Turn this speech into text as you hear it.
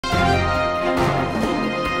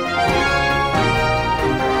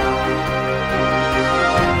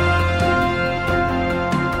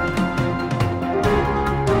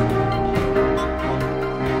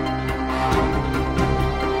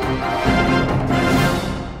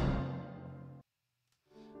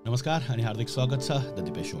नमस्कार अनि हार्दिक स्वागत छ द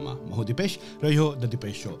दिपेश शोमा। म हो दिपेश र यो the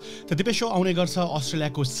Dipesh show. The Dipesh show आउने गर्छ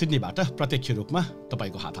अस्ट्रेलियाको सिडनीबाट प्रत्यक्ष रूपमा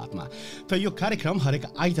तपाईको हातमा। त यो कार्यक्रम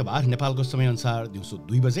हरेक आइतबार नेपालको समयअनुसार दिउँसो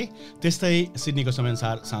 2 बजे, त्यस्तै सिडनीको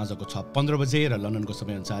समयअनुसार साँझको 6:15 बजे र लन्डनको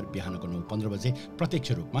समयअनुसार बिहानको 9:15 बजे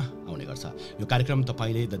प्रत्यक्ष रूपमा आउने गर्छ। यो कार्यक्रम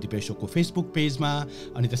तपाईले द दिपेश शोको फेसबुक पेजमा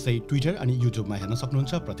अनि त्यस्तै ट्विटर अनि युट्युबमा हेर्न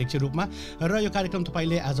सक्नुहुन्छ प्रत्यक्ष रूपमा, र यो कार्यक्रम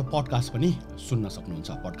तपाईले एज अ पडकास्ट पनि सुन्न सक्नुहुन्छ।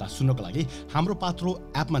 पडकास्ट सुन्नको लागि हाम्रो पात्रो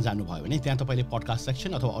एपमा जानुभयो भने त्यहाँ तपाईले पडकास्ट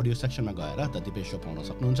सेक्सन अथवा अडियो सेक्सनमा गएर द दिपेश शो पाउन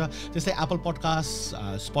सक्नुहुन्छ। त्यस्तै Apple podcast,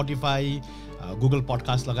 Spotify, Google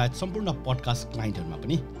podcast लगायत सम्पूर्ण पडकास्ट क्लाइन्टहरुमा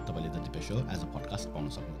पनि तपाईले the Dipesh show as a podcast पाउन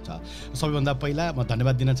सक्नुहुन्छ। सबैभन्दा पहिला म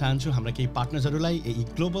धन्यवाद दिन चाहन्छु हाम्रा केही पार्टनर्सहरुलाई। एई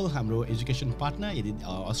ग्लोबल हाम्रो एजुकेसन पार्टनर, यदि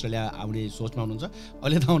अस्ट्रेलिया आउने सोचमा हुनुहुन्छ,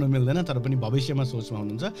 अहिले त आउन मिल्दैन तर पनि भविष्यमा सोचमा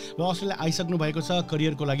हुनुहुन्छ र अस्ट्रेलिया आइसक्नु भएको छ,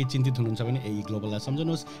 करियरको लागि चिन्तित हुनुहुन्छ भने एई ग्लोबललाई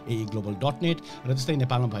सम्झनुहोस्, eiglobal.net, र त्यस्तै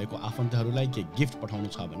नेपालमा भएको आफन्तहरुलाई के गिफ्ट पठाउनु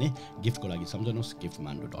छ भने गिफ्टको लागि सम्झनुहोस्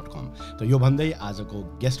giftmando.com। त यो भन्दै आजको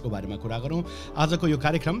गेस्टको बारेमा कुरा गरौँ। आजको यो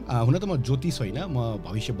कार्यक्रम हुन त म ज्योतिष होइन, म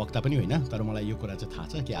भविष्य वक्ता पनि होइन, तर मलाई यो कुरा चाहिँ थाहा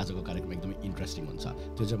छ कि आजको कार्यक्रम एकदमै इन्ट्रेस्टिङ हुन्छ।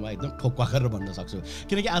 त्यो चाहिँ म एकदम ठोक्वा गरेर भन्न सक्छु,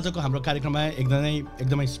 किनकि आजको हाम्रो कार्यक्रममा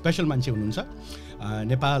एकदमै स्पेशल मान्छे हुनुहुन्छ।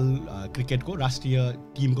 नेपाल क्रिकेटको राष्ट्रिय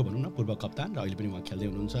टिमको भनौँ न पूर्व कप्तान र अहिले पनि उहाँ खेल्दै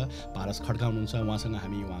हुनुहुन्छ पारस खड्का हुनुहुन्छ। उहाँसँग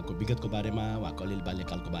हामी उहाँको विगतको बारेमा, उहाँको अलिअलि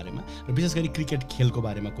बाल्यकालको बारेमा र विशेष गरी क्रिकेट खेलको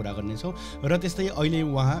बारेमा कुरा गर्नेछौँ। र त्यस्तै अहिले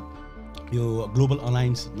उहाँ यो ग्लोबल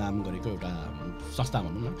अलायन्स नाम गरेको एउटा संस्था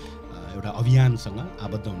भनौँ न, एउटा अभियानसँग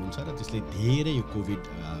आबद्ध हुनुहुन्छ र त्यसले धेरै यो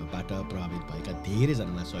कोभिडबाट प्रभावित भएका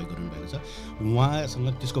धेरैजनालाई सहयोग गर्नुभएको छ। उहाँसँग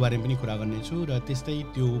त्यसको बारेमा पनि कुरा गर्नेछु। र त्यस्तै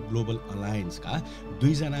त्यो ग्लोबल अलायन्सका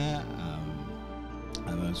 2 जना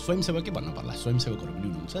स्वयंसेवकै भन्नु पर्ला, स्वयंसेवकहरू पनि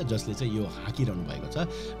हुनुहुन्छ जसले चाहिँ यो हाँकिरहनु भएको छ।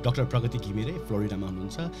 डाक्टर प्रगति घिमिरे फ्लोरिडामा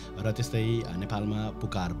हुनुहुन्छ र त्यस्तै नेपालमा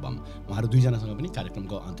पुकार बम, उहाँहरू 2 जनासँग पनि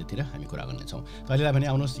कार्यक्रमको अन्त्यतिर हामी कुरा गर्नेछौँ। त अहिलेलाई भने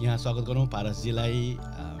आउनुहोस् यहाँ स्वागत गरौँ पारसजीलाई।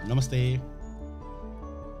 नमस्ते।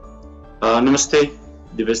 नमस्ते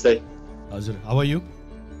दिपेश दाई। हजुर, how are you?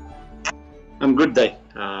 I'm good दाई।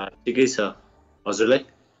 ठिकै छ, हजुरलाई?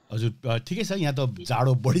 हजुर ठिकै छ। यहाँ त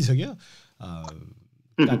जाडो बढिसक्यो।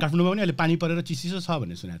 काठमाडौँमा पनि अहिले पानी परेर चिसो छ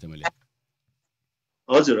भन्ने सुनेको थिएँ मैले।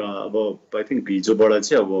 हजुर, अब आई थिङ्क हिजोबाट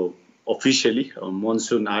चाहिँ अब अफिसियली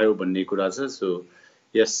मनसुन आयो भन्ने कुरा छ। So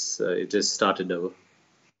yes, it is started. अब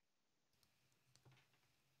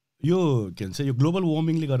यो के भन्छ, यो ग्लोबल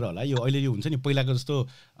वार्मिङले गर्दा होला यो अहिले यो हुन्छ नि पहिलाको जस्तो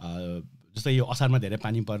जस्तै यो असारमा धेरै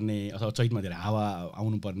पानी पर्ने अथवा चैतमा धेरै हावा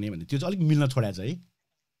आउनु पर्ने भन्ने त्यो चाहिँ अलिक मिल्न छोडेको छ है।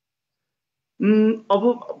 अब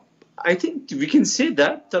I think we can say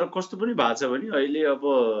that, तर कस्तो पनि भएको छ भने अहिले अब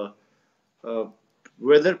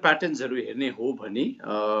वेदर प्याटर्न्सहरू हेर्ने हो भने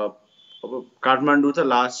अब काठमाडौँ त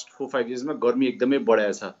लास्ट 4-5 इयर्समा गर्मी एकदमै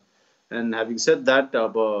बढाएको छ। एन्ड ह्याभिङ सेड द्याट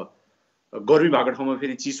अब गर्मी भएको ठाउँमा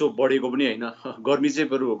फेरि चिसो बढेको पनि होइन, गर्मी चाहिँ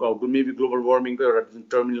बरु मेबी ग्लोबल वार्मिङको एउटा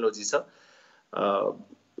टर्मिनोलोजी छ।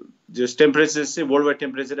 जस टेम्परेचर चाहिँ वर्ल्ड वाइड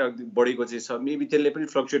टेम्परेचर बढेको चाहिँ छ, मेबी त्यसले पनि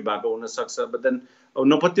फ्लक्चुएट भएको हुनसक्छ। बट देन अब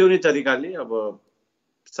नपत्याउने तरिकाले अब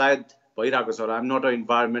सायद भइरहेको छ। आइ एम नट अ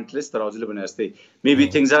इन्भाइरोमेन्टलिस्ट, तर हजुरले भने जस्तै maybe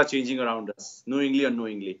things are changing around us knowingly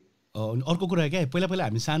annoyingly. अर्को कुरा क्या, पहिला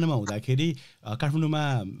हामी सानोमा हुँदाखेरि काठमाडौँमा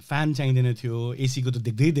फ्यान चाहिँदैन थियो, एसीको त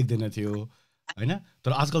देख्दैन थियो होइन,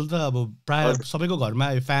 तर आजकल त अब प्राय सबैको घरमा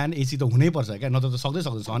फ्यान एसी त हुनै पर्छ क्या, नत्र त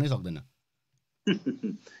सहनै सक्दैन।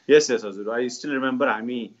 यस हजुर, आई स्टिल रिमेम्बर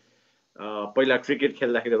हामी पहिला क्रिकेट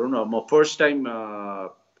खेल्दाखेरि भनौँ न, म फर्स्ट टाइम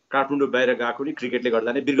काठमाडौँ बाहिर गएको नि क्रिकेटले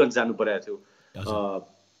गर्दा नै वीरगन्ज जानु परेको थियो।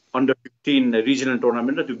 अन्डर 15 रिजनल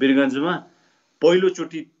टुर्नामेन्ट, र त्यो वीरगन्जमा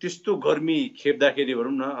पहिलोचोटि त्यस्तो गर्मी खेप्दाखेरि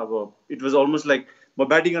भनौँ न, अब इट वाज अलमोस्ट लाइक म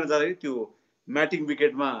ब्याटिङ गर्न जाँदाखेरि त्यो म्याटिङ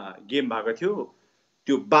विकेटमा गेम भएको थियो,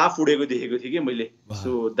 त्यो बाफ उडेको देखेको थिएँ कि मैले।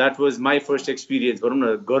 So that was my first experience भनौँ न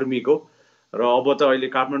गर्मीको। र अब त अहिले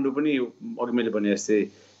काठमाडौँ पनि अघि मैले भने जस्तै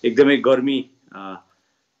एकदमै गर्मी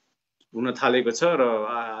हुन थालेको छ। र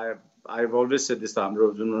आई अलवेज से त्यस्तो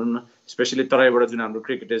हाम्रो जुन भनौँ न स्पेसली तराईबाट जुन हाम्रो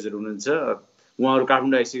क्रिकेटर्सहरू हुनुहुन्छ उहाँहरू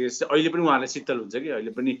काठमाडौँ आइसकेपछि अहिले पनि उहाँहरूलाई शीतल हुन्छ कि।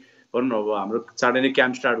 अहिले पनि भनौँ न अब हाम्रो चाँडै नै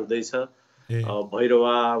क्याम्प स्टार्ट हुँदैछ,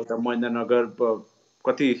 भैरवा उता महेन्द्रनगर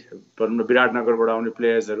कति भनौँ न विराटनगरबाट आउने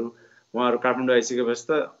प्लेयर्सहरू उहाँहरू काठमाडौँ आइसकेपछि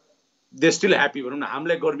त दे स्टिल ह्याप्पी भनौँ न।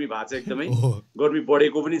 हामीलाई गर्मी भएको छ एकदमै, गर्मी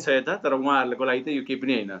बढेको पनि छ यता, तर उहाँहरूको लागि त यो केही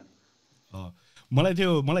पनि होइन।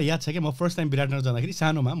 मलाई याद छ कि म फर्स्ट टाइम विराटनगर जाँदाखेरि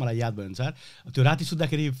सानोमा मलाई याद भयो अनुसार त्यो राति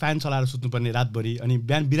सुत्दाखेरि फ्यान चलाएर सुत्नुपर्ने रातभरि, अनि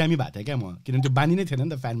बिहान बिरामी भएको थियो क्या म, किनभने त्यो बानी नै थिएन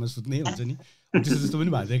नि त फ्यानमा सुत्ने हुन्छ नि, त्यस्तो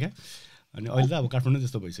पनि भएको थियो क्या। अनि अहिले त अब काठमाडौँ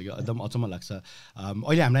जस्तो भइसक्यो एकदम अचम्म लाग्छ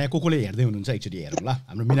अहिले हामीलाई यहाँ कोले हेर्दै हुनुहुन्छ एकचोटि हेरौँ ल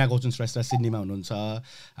हाम्रो मिना गौचन श्रेष्ठ सिडनीमा हुनुहुन्छ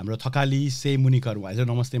हाम्रो थकाली से मुनिकर उहाँले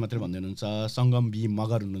नमस्ते मात्रै भन्दै हुनुहुन्छ सङ्गम बी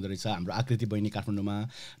मगर हुनुहुँदो रहेछ हाम्रो आकृति बहिनी काठमाडौँमा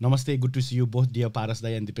नमस्ते good to see you both dear Paras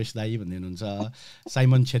दाई एन्ड दिपेश दाई भन्दै हुनुहुन्छ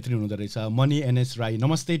साइमन छेत्री हुनुहुँदो रहेछ मनी एनएस राई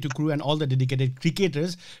नमस्ते to crew and all the dedicated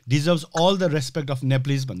cricketers deserves all the respect of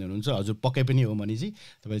Nepalese भन्दै हुनुहुन्छ हजुर पक्कै पनि हो मनीजी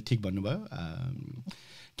तपाईँले ठिक भन्नुभयो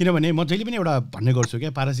किनभने म जहिले पनि एउटा भन्ने गर्छु क्या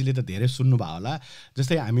पारसजीले त धेरै सुन्नुभयो होला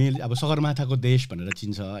जस्तै हामी अब सगरमाथाको देश भनेर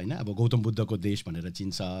चिन्छ होइन अब गौतम बुद्धको देश भनेर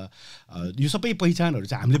चिन्छ यो सबै पहिचानहरू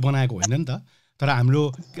चाहिँ हामीले बनाएको होइन नि त तर हाम्रो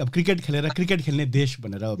अब क्रिकेट खेलेर क्रिकेट खेल्ने देश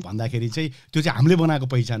भनेर भन्दाखेरि चाहिँ त्यो चाहिँ हामीले बनाएको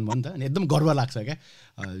पहिचान भयो नि त अनि एकदम गर्व लाग्छ क्या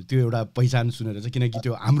त्यो एउटा पहिचान सुनेर चाहिँ किनकि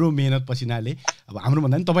त्यो हाम्रो मेहनत पसिनाले अब हाम्रो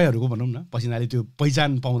भन्दा पनि तपाईँहरूको भनौँ न पसिनाले त्यो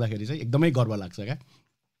पहिचान पाउँदाखेरि चाहिँ एकदमै गर्व लाग्छ क्या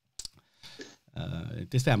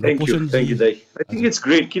त्यस्तै हाम्रो थ्याङ्क यू दाइ आई थिङ्क इट्स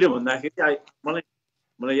ग्रेट किन भन्दाखेरि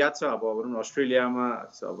मलाई याद छ अब भनौँ न अस्ट्रेलियामा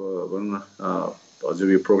अब भनौँ न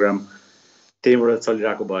हजुर यो प्रोग्राम त्यहीँबाट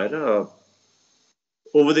चलिरहेको भएर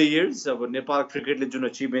ओभर द इयर्स अब नेपाल क्रिकेटले जुन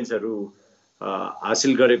अचिभमेन्ट्सहरू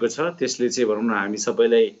हासिल गरेको छ त्यसले चाहिँ भनौँ न हामी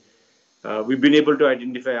सबैलाई we been able to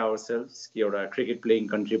identify our sales कि एउटा क्रिकेट प्लेइङ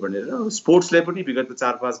कन्ट्री भनेर स्पोर्ट्सलाई पनि विगतको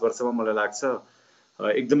 4-5 वर्षमा मलाई लाग्छ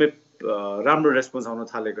एकदमै राम्रो रेस्पोन्स आउन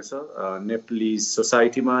थालेको छ नेपाली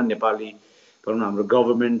सोसाइटीमा नेपाली भनौँ न हाम्रो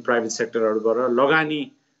गभर्मेन्ट प्राइभेट सेक्टरहरूबाट लगानी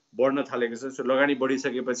बढ्न थालेको छ सो लगानी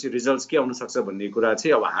बढिसकेपछि रिजल्ट्स के आउन सक्छ भन्ने कुरा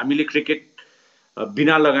चाहिँ अब हामीले क्रिकेट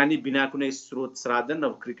बिना लगानी बिना कुनै स्रोत साधन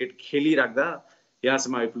अब क्रिकेट खेलिराख्दा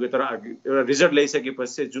यहाँसम्म आइपुग्यो तर एउटा रिजल्ट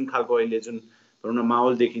ल्याइसकेपछि चाहिँ जुन खालको अहिले जुन भनौँ न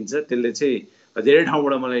माहौल देखिन्छ त्यसले चाहिँ धेरै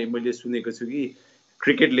ठाउँबाट मैले सुनेको छु कि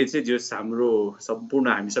क्रिकेटले चाहिँ जस हाम्रो सम्पूर्ण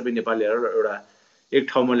हामी सबै नेपालीहरू एउटा एक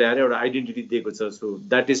ठाउँमा ल्याएर एउटा आइडेन्टिटी दिएको छ सो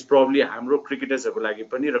द्याट इज प्रब्ली हाम्रो क्रिकेटर्सहरूको लागि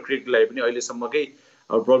पनि र क्रिकेटको लागि पनि अहिलेसम्मकै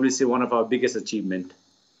प्रब्ली चाहिँ one of our biggest achievement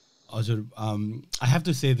हजुर I have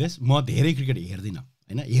to say this म धेरै क्रिकेट हेर्दिनँ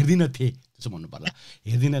होइन हेर्दिनँ थिएँ त्यसो भन्नु पर्ला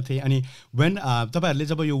हेर्दिनँ थिएँ अनि वेन तपाईँहरूले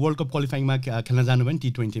जब यो वर्ल्ड कप क्वालिफाइङमा खेल्न जानुभयो नि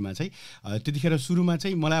T20मा चाहिँ त्यतिखेर सुरुमा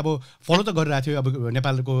चाहिँ मलाई अब फलो त गरिरहेको थियो अब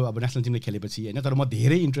नेपालको अब नेसनल टिमले खेलेपछि होइन तर म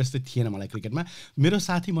धेरै इन्ट्रेस्टेड थिएन मलाई क्रिकेटमा मेरो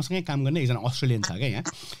साथी मसँगै काम गर्ने एकजना अस्ट्रेलियन छ क्या यहाँ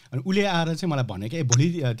अनि उसले आएर चाहिँ मलाई भन्यो क्या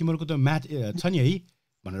भोलि तिमीहरूको त म्याच छ नि है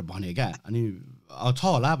भनेर भन्यो क्या अनि छ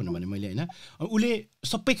होला भनेर भने मैले होइन उसले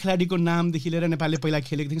सबै खेलाडीको नामदेखि लिएर नेपालले पहिला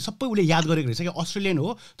खेलेको थियो सबै उसले याद गरेको रहेछ क्या अस्ट्रेलियन हो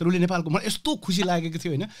तर उसले नेपालको मलाई यस्तो खुसी लागेको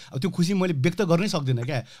थियो होइन अब त्यो खुसी मैले व्यक्त गर्नै सक्दिनँ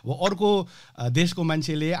क्या अब अर्को देशको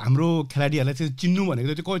मान्छेले हाम्रो खेलाडीहरूलाई चाहिँ चिन्नु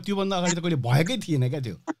भनेको त्यो त्योभन्दा अगाडि त कहिले भएकै थिएन क्या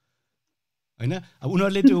त्यो होइन अब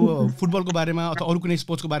उनीहरूले त्यो फुटबलको बारेमा अथवा अरू कुनै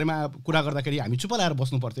स्पोर्ट्सको बारेमा कुरा गर्दाखेरि हामी चुप लाएर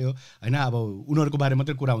बस्नु पर्थ्यो होइन अब उनीहरूको बारेमा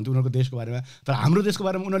मात्रै कुरा हुन्थ्यो उनीहरूको देशको बारेमा तर हाम्रो देशको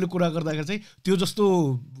बारेमा उनीहरूले कुरा गर्दाखेरि चाहिँ त्यो जस्तो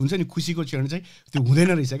हुन्छ नि खुसीको क्षण चाहिँ त्यो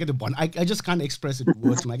हुँदैन रहेछ क्या त्यो I just can't express it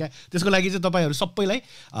वर्ड्समा क्या त्यसको लागि चाहिँ तपाईँहरू सबैलाई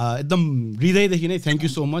एकदम हृदयदेखि नै थ्याङ्क यू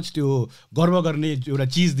सो मच त्यो गर्व गर्ने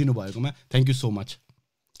एउटा चिज दिनुभएकोमा thank you so much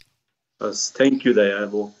thank you दाइ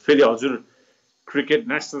अब फेरि हजुर क्रिकेट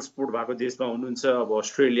नेसनल स्पोर्ट भएको देशमा हुनुहुन्छ अब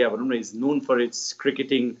अस्ट्रेलिया भनौँ न is known for it's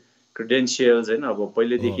cricketing क्रिडेन्सियल्स होइन अब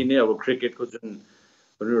पहिलेदेखि नै अब क्रिकेटको जुन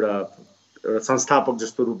एउटा संस्थापक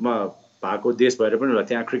जस्तो रूपमा भएको देश भएर पनि होला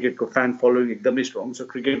त्यहाँ क्रिकेटको फ्यान फलोइङ एकदमै स्ट्रङ छ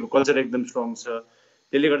क्रिकेटको कल्चर एकदम स्ट्रङ छ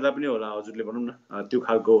त्यसले गर्दा पनि होला हजुरले भनौँ न त्यो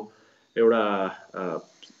खालको एउटा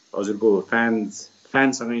हजुरको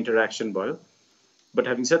फ्यानसँग इन्टरेक्सन भयो but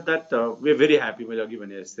having shed that we are very happy मैले अघि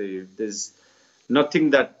भने जस्तै देयर इज नथिङ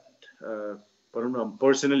द्याट भनौँ न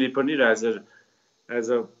पर्सनली पनि र एज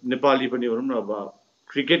अ नेपाली पनि भनौँ न अब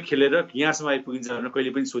क्रिकेट खेलेर यहाँसम्म आइपुगिन्छ भनेर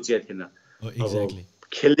कहिले पनि सोचेको थिएन अब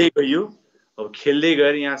खेल्दै गयो अब खेल्दै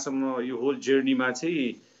गएर यहाँसम्म यो होल जर्नीमा चाहिँ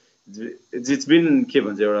इट्स बिन के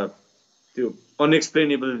भन्छ एउटा त्यो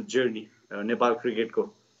अनएक्सप्लेनेबल जर्नी नेपाल क्रिकेटको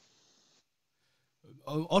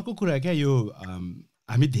अर्को कुरा क्या यो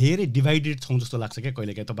हामी धेरै डिभाइडेड छौँ जस्तो लाग्छ क्या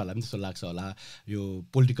कहिलेकाहीँ तपाईँहरूलाई पनि त्यस्तो लाग्छ होला यो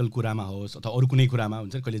पोलिटिकल कुरामा होस् अथवा अरू कुनै कुरामा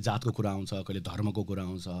हुन्छ कहिले जातको कुरा आउँछ कहिले धर्मको कुरा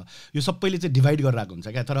आउँछ यो सबैले चाहिँ डिभाइड गरिरहेको हुन्छ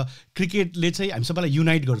क्या तर क्रिकेटले चाहिँ हामी सबैलाई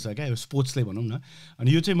युनाइट गर्छ क्या यो स्पोर्ट्सले भनौँ न अनि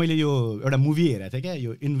यो चाहिँ मैले यो एउटा मुभी हेरेको थिएँ क्या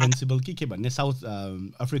यो इन्भेन्सिबल के भन्ने साउथ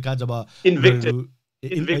अफ्रिका जब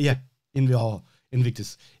इन्भिक्टस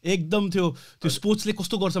एकदम त्यो स्पोर्ट्सले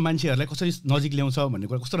कस्तो गर्छ मान्छेहरूलाई कसरी नजिक ल्याउँछ भन्ने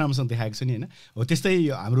कुरा कस्तो राम्रोसँग देखाएको छ नि होइन हो त्यस्तै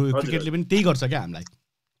हाम्रो क्रिकेटले पनि त्यही गर्छ क्या हामीलाई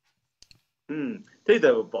त्यही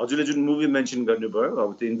त हजुरले जुन मुभी मेन्सन गर्नुभयो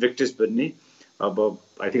अब त्यो इन्भिक्टस भन्ने अब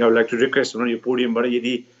I think I would like to request भनौँ यो पोडियमबाट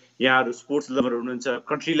यदि यहाँहरू स्पोर्ट्स लभर हुनुहुन्छ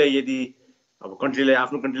कन्ट्रीलाई यदि अब कन्ट्रीलाई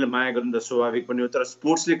आफ्नो कन्ट्रीलाई माया गर्नु त स्वाभाविक पनि हो तर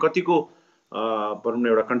स्पोर्ट्सले कतिको भनौँ न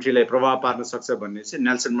एउटा कन्ट्रीलाई प्रभाव पार्न सक्छ भन्ने चाहिँ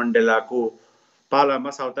नेल्सन मण्डेलाको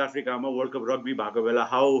पालामा साउथ अफ्रिकामा वर्ल्ड कप रग्बी भएको बेला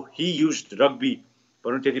हाउ ही युज्ड रग्बी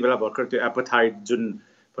भनौँ त्यति बेला भर्खर त्यो एपथाइड जुन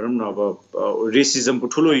भनौँ न अब रेसिजमको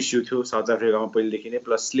ठुलो इस्यु थियो साउथ अफ्रिकामा पहिलेदेखि नै,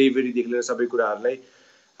 प्लस स्लेभरीदेखि लिएर सबै कुराहरूलाई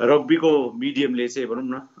रग्बीको मिडियमले चाहिँ भनौँ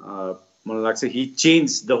न मलाई लाग्छ he change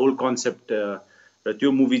the whole concept. र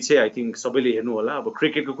त्यो मुभी चाहिँ आई थिङ्क सबैले हेर्नु होला। अब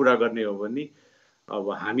क्रिकेटको कुरा गर्ने हो भने अब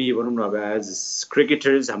हामी भनौँ न अब एज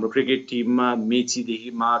क्रिकेटर्स हाम्रो क्रिकेट टिममा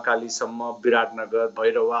मेचीदेखि महाकालीसम्म, विराटनगर,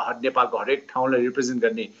 भैरवा, नेपालको हरेक ठाउँलाई रिप्रेजेन्ट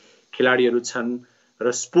गर्ने खेलाडीहरू छन्।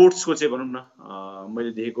 र स्पोर्ट्सको चाहिँ भनौँ न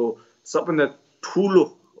मैले देखेको सबभन्दा ठुलो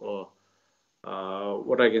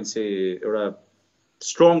व्हाट आई क्यान से एउटा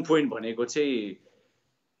स्ट्रङ पोइन्ट भनेको चाहिँ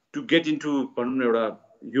टु गेट इन्टु भनौँ न एउटा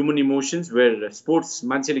ह्युमन इमोसन्स वेयर स्पोर्ट्स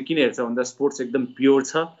मान्छेले किन हेर्छ भन्दा स्पोर्ट्स एकदम प्योर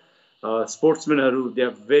छ। स्पोर्ट्सम्यानहरू दे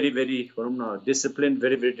आर भेरी भेरी भनौँ न डिसिप्लिन,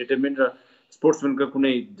 भेरी भेरी डिटर्मिन्ड। र स्पोर्ट्सम्यानको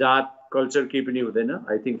कुनै जात कल्चर केही पनि हुँदैन।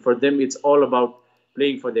 I think for them it's all about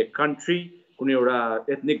playing for there country. कुनै एउटा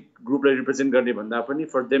एथनिक ग्रुपलाई रिप्रेजेन्ट गर्ने भन्दा पनि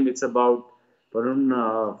फर देम इट्स अबाउट भनौँ न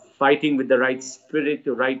fighting with the right spirit,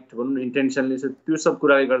 त्यो राइट भनौँ न इन्टेन्सनले। त्यो सब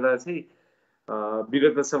कुराले गर्दा चाहिँ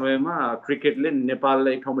विगतको समयमा क्रिकेटले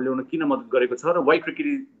नेपाललाई एक ठाउँमा ल्याउन किन मद्दत गरेको छ र वाइ क्रिकेट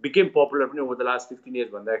बिकेम पपुलर पनि ओभर द लास्ट 15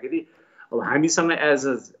 years भन्दाखेरि अब हामीसँग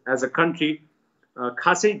एज अ कन्ट्री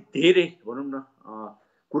खासै धेरै भनौँ न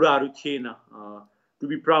कुराहरू थिएन टु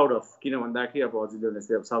बी प्राउड अफ। किन भन्दाखेरि अब हजुरले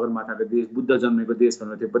जस्तै अब सगरमाथाको देश, बुद्ध जन्मेको देश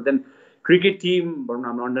भन्नु थियो, बट देन क्रिकेट टिम भनौँ न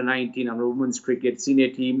हाम्रो अन्डर 19 हाम्रो वुमेन्स क्रिकेट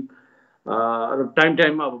सिनियर टिम र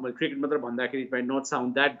टाइममा अब मैले क्रिकेट मात्र भन्दाखेरि it might not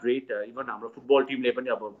sound that great. Even हाम्रो फुटबल टिमले पनि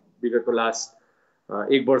अब विगतको लास्ट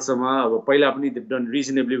 1 वर्षमा अब पहिला पनि डन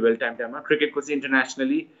रिजनेबली वेल टाइममा। क्रिकेटको चाहिँ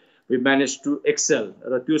internationally we manage to Excel.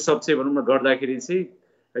 र त्यो सब चाहिँ भनौँ न गर्दाखेरि चाहिँ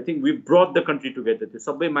I think we brought the country together. त्यो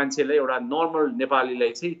सबै मान्छेलाई एउटा नर्मल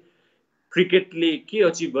नेपालीलाई चाहिँ क्रिकेटले के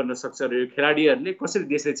अचिभ गर्न सक्छ र खेलाडीहरूले कसरी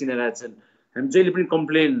देशलाई चिनाइरहेका छन्। हामी जहिले पनि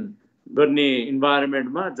कम्प्लेन गर्ने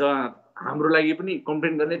इन्भाइरोमेन्टमा जहाँ हाम्रो लागि पनि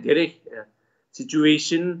कम्प्लेन गर्ने धेरै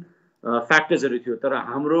सिचुएसन फ्याक्टर्सहरू थियो, तर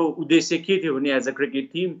हाम्रो उद्देश्य के थियो भने एज अ क्रिकेट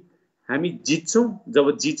टिम हामी जित्छौँ।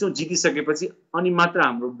 जब जित्छौँ, जितिसकेपछि अनि मात्र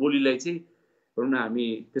हाम्रो बोलीलाई चाहिँ भनौँ न हामी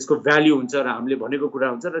त्यसको भ्याल्यु हुन्छ र हामीले भनेको कुरा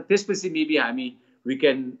हुन्छ। र त्यसपछि मेबी हामी वी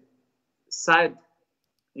क्यान सायद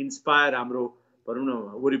इन्सपायर हाम्रो भनौँ न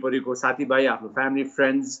वरिपरिको साथीभाइ, आफ्नो फ्यामिली,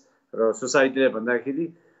 फ्रेन्ड्स र सोसाइटीलाई भन्दाखेरि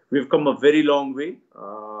we come a very long way.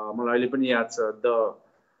 मलाई अहिले पनि याद छ the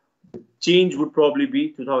change would probably be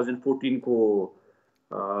 2014 को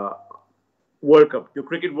वर्ल्ड कप। त्यो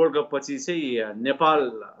क्रिकेट वर्ल्ड कप पछि चाहिँ Nepal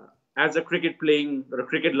as a cricket playing र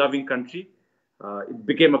cricket loving country it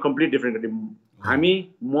became a complete different country.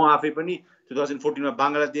 म आफै पनि 2014 मा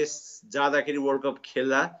बङ्गलादेश जाँदाखेरि वर्ल्ड कप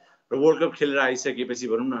खेल्दा र वर्ल्ड कप खेलेर आइसकेपछि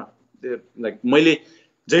भनौँ न लाइक मैले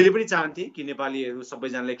जहिले पनि चाहन्थेँ कि नेपालीहरू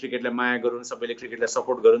सबैजनाले क्रिकेटलाई माया गरून्, सबैले क्रिकेटलाई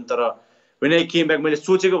सपोर्ट गरून्। तर वेन आई केम ब्याक मैले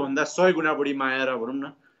सोचेको भन्दा 100 गुणा बढी माया र भनौँ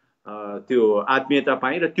न त्यो आत्मीयता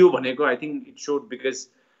पाएँ। र त्यो भनेको आई थिङ्क इट सोड बिकज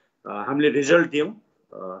हामीले रिजल्ट दियौँ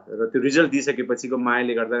र त्यो रिजल्ट दिइसकेपछिको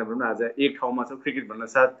मायाले गर्दा भनौँ न आज एक ठाउँमा छौँ क्रिकेट भन्न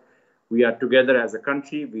साथ we are together as a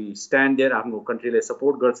country, we stand there, आफ्नो कन्ट्रीलाई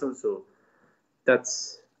सपोर्ट गर्छौँ। So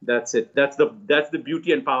that's it, that's the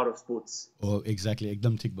beauty and power of sports. Exactly,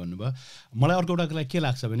 एकदम ठिक भन्नुभयो। मलाई अर्को एउटा के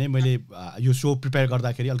लाग्छ भने मैले यो सो प्रिपेयर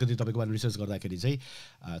गर्दाखेरि अलिकति तपाईँको बारेमा रिसर्च गर्दाखेरि चाहिँ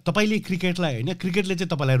तपाईँले क्रिकेटलाई होइन क्रिकेटले चाहिँ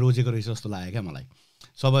तपाईँलाई रोजेको रहेछ जस्तो लाग्यो क्या मलाई।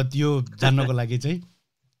 सो अब त्यो जान्नको लागि चाहिँ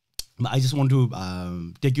I just want to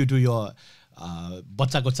take you to यो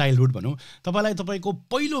बच्चाको चाइल्डहुड भनौँ। तपाईँलाई तपाईँको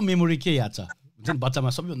पहिलो मेमोरी के याद छ? बच्चामा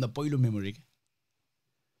सबैभन्दा पहिलो मेमोरी के?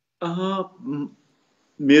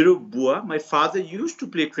 मेरो बुवा, my father use to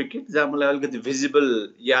play cricket, जहाँ मलाई अलिकति भिजिबल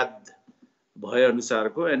याद भए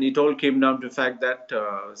अनुसारको। And it all came down to fact that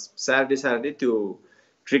Saturday त्यो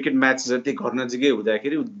क्रिकेट म्याच जति घर नजिकै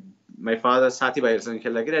हुँदाखेरि माई फादर साथीभाइहरूसँग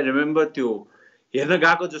खेल्दाखेरि आई रिमेम्बर त्यो हेर्न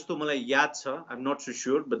गएको जस्तो मलाई याद छ। आइ am not so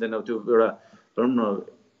sure, but then अब त्यो एउटा भनौँ न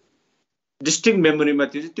डिस्टिङ मेमोरीमा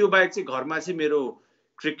थियो। त्यो बाहेक चाहिँ घरमा चाहिँ मेरो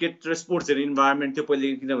क्रिकेट र स्पोर्ट्सहरू इन्भाइरोमेन्ट थियो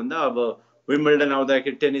पहिले। किन भन्दा अब विम्बल्डन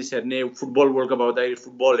आउँदाखेरि टेनिस हेर्ने, फुटबल वर्ल्ड कप आउँदाखेरि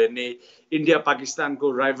फुटबल हेर्ने, इन्डिया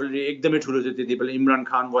पाकिस्तानको राइभलरी एकदमै ठुलो थियो त्यति बेला, इमरान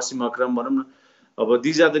खान, वसिम अकरम भनौँ न। अब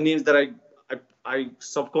these are the names that I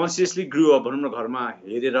subconsciously grew up भनौँ न घरमा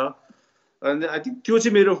हेरेर। अनि आई थिङ्क त्यो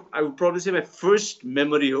चाहिँ मेरो I would probably say my first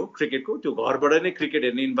memory हो क्रिकेटको। त्यो घरबाट नै क्रिकेट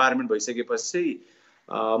हेर्ने इन्भाइरोमेन्ट भइसकेपछि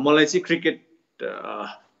चाहिँ मलाई चाहिँ क्रिकेट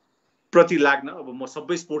प्रति लाग्न, अब म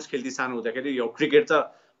सबै स्पोर्ट्स खेल्थेँ सानो हुँदाखेरि, यो क्रिकेट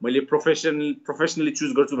त मैले प्रोफेसनली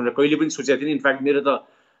चुज गर्छु भनेर कहिले पनि सोचेको थिएँ। इनफ्याक्ट मेरो त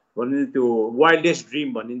भन्ने त्यो वाइल्डेस्ट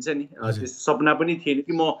ड्रिम भनिन्छ नि, त्यो सपना पनि थिएन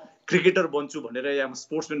कि म क्रिकेटर बन्छु भनेर या म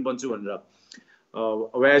स्पोर्ट्सम्यान बन्छु भनेर।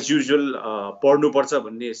 अब एज युजुअल पढ्नुपर्छ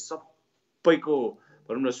भन्ने सबैको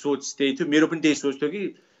भनौँ न सोच त्यही थियो। मेरो पनि त्यही सोच थियो कि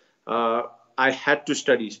आई ह्याड टु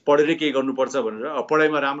स्टडी, पढेर केही गर्नुपर्छ भनेर।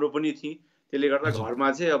 पढाइमा राम्रो पनि थिएँ, त्यसले गर्दा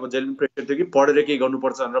घरमा चाहिँ अब जहिले पनि प्रेसर थियो कि पढेर केही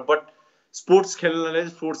गर्नुपर्छ भनेर। बट स्पोर्ट्स खेल्नलाई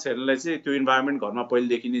स्पोर्ट्स हेर्नलाई चाहिँ त्यो इन्भाइरोमेन्ट घरमा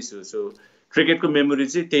पहिलेदेखि नै छु। सो क्रिकेटको मेमोरी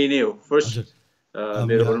चाहिँ त्यही नै हो फर्स्ट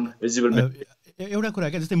मेरो भनौँ भिजिबल। एउटा कुरा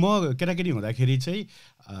क्या, जस्तै म केटाकेटी हुँदाखेरि चाहिँ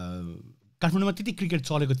काठमाडौँमा त्यति क्रिकेट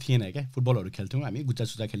चलेको थिएन क्या। फुटबलहरू खेल्थ्यौँ हामी, गुच्चा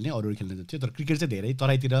सुच्चा खेल्ने, अरूहरू खेल्ने थियो। तर क्रिकेट चाहिँ धेरै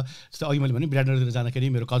तराईतिर, जस्तै अघि मैले भने विराटनगरतिर जाँदाखेरि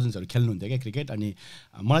मेरो कजन्सहरू खेल्नुहुन्थ्यो क्या क्रिकेट। अनि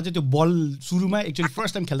मलाई चाहिँ त्यो बल सुरुमा एक्चुअली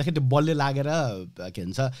फर्स्ट टाइम खेल्दाखेरि त्यो बलले लागेर के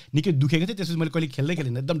भन्छ निकै दुखेको थियो। त्यसपछि मैले कहिले खेल्दै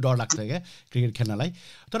खेलिनँ, एकदम डर लाग्छ क्या क्रिकेट खेल्नलाई।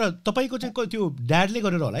 तर तपाईँको चाहिँ त्यो ड्याडले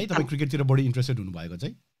गरेर होला है तपाईँ क्रिकेटतिर बढी इन्ट्रेस्टेड हुनुभएको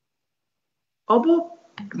चाहिँ? अब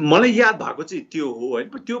मलाई याद भएको चाहिँ त्यो हो होइन।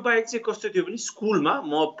 त्यो बाहेक चाहिँ कस्तो थियो भने स्कुलमा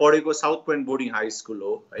म पढेको south point boarding high school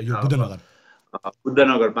हो होइन,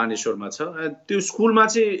 बुद्धनगर बानेश्वरमा छ। त्यो स्कुलमा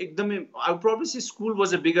चाहिँ एकदमै I probably say school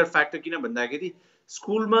was a bigger factor, किन भन्दाखेरि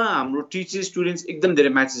स्कुलमा हाम्रो टिचर्स स्टुडेन्ट्स एकदम धेरै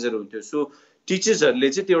म्याचेसहरू हुन्थ्यो। सो टिचर्सहरूले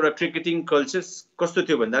चाहिँ त्यो एउटा क्रिकेटिङ कल्चर कस्तो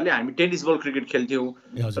थियो भन्दाले हामी टेनिस बल क्रिकेट खेल्थ्यौँ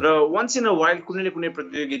र वान्स इन अ वाइल्ड कुनै न कुनै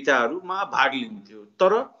प्रतियोगिताहरूमा भाग लिन्थ्यो।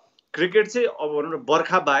 तर क्रिकेट चाहिँ अब भनौँ न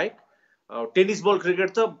बर्खा बाहेक टेनिस बल क्रिकेट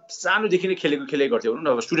त सानोदेखि नै खेलेको गर्थ्यो भनौँ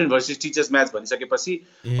न। अब स्टुडेन्ट भर्सेस टिचर्स म्याच भनिसकेपछि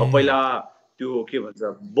पहिला त्यो के भन्छ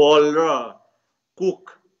बल र कोक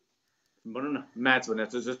भनौँ न म्याच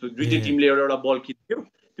भनेको जस्तो दुईटै टिमले एउटा बल किन्थ्यो।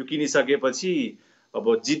 त्यो किनिसकेपछि अब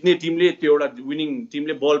जित्ने टिमले त्यो एउटा विनिङ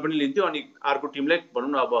टिमले बल पनि लिन्थ्यो अनि अर्को टिमलाई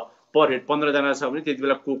भनौँ न अब पर हेड 15 जना छ भने त्यति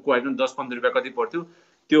बेला कोकको होइन 10-15 रुपियाँ कति पर्थ्यो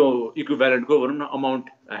त्यो इक्विभ्यालेन्टको भनौँ न अमाउन्ट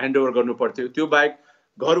ह्यान्डओभर गर्नु पर्थ्यो। त्यो बाहेक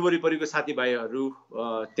घर वरिपरिको साथीभाइहरू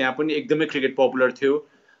त्यहाँ पनि एकदमै क्रिकेट पपुलर थियो।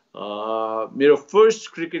 मेरो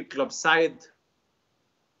फर्स्ट क्रिकेट क्लब सायद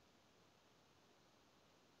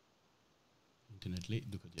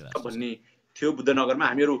भन्ने थियो बुद्धनगरमा।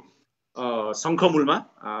 हामीहरू शङ्खमुलमा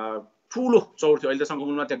ठुलो चौर थियो। अहिले त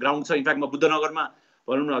शङ्खमुलमा त्यहाँ ग्राउन्ड छ। इनफ्याक्ट म बुद्धनगरमा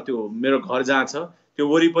भनौँ न त्यो मेरो घर जहाँ छ त्यो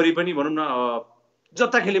वरिपरि पनि भनौँ न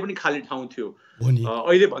जता खेले पनि खाली ठाउँ थियो।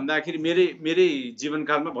 अहिले भन्दाखेरि मेरै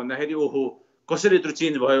जीवनकालमा भन्दाखेरि ओहो कसरी यत्रो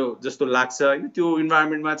चेन्ज भयो जस्तो लाग्छ होइन। त्यो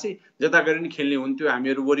इन्भाइरोमेन्टमा चाहिँ जता गएर नि खेल्ने हुन्थ्यो।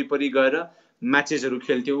 हामीहरू वरिपरि गएर म्याचेसहरू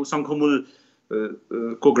खेल्थ्यौँ। शङ्खमुल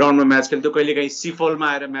को ग्राउन्डमा म्याच खेल्थ्यौँ, कहिलेकाहीँ सिफलमा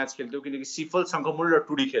आएर म्याच खेल्थ्यौँ। किनकि सिफल, शङ्खमुल र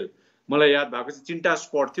टुडीखेल मलाई याद भएको चाहिँ 3टा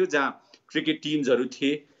स्पट थियो जहाँ क्रिकेट टिम्सहरू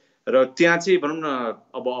थिए र त्यहाँ चाहिँ भनौँ न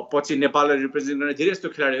अब पछि नेपाललाई रिप्रेजेन्ट गर्ने धेरै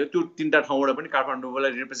जस्तो खेलाडीहरू त्यो 3टा ठाउँबाट पनि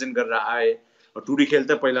काठमाडौँलाई रिप्रेजेन्ट गरेर आए। टुडीखेल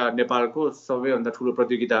त पहिला नेपालको सबैभन्दा ठुलो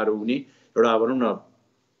प्रतियोगिताहरू हुने एउटा भनौँ न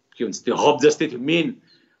के भन्छ त्यो हब जस्तै थियो। मेन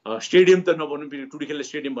स्टेडियम त नभनौँ, टुडीखेलले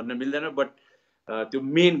स्टेडियम भन्न मिल्दैन, बट त्यो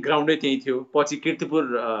मेन ग्राउन्डै त्यही थियो। पछि कीर्तिपुर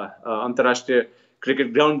अन्तर्राष्ट्रिय क्रिकेट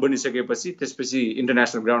ग्राउन्ड बनिसकेपछि त्यसपछि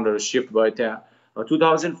इन्टरनेसनल ग्राउन्डहरू सिफ्ट भयो त्यहाँ।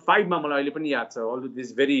 2005मा मलाई अहिले पनि याद छ, although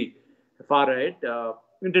this very far head,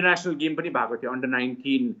 international game पनि भएको थियो अन्डर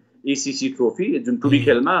 19 एसिसी ट्रोफी जुन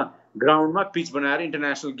टुडीखेलमा ग्राउन्डमा पिच बनाएर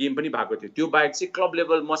इन्टरनेसनल गेम पनि भएको थियो। त्यो बाहेक चाहिँ क्लब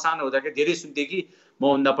लेभल म सानो हुँदाखेरि धेरै सुन्थेँ कि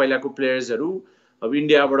मभन्दा पहिलाको प्लेयर्सहरू अब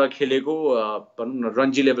इन्डियाबाट खेलेको भनौँ न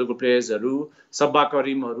रन्जी लेभलको प्लेयर्सहरू सब्बा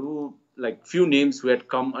करिमहरू लाइक फ्यु नेम्स हु हेड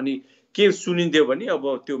कम। अनि के सुनिन्थ्यो भने अब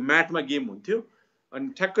त्यो म्याटमा गेम हुन्थ्यो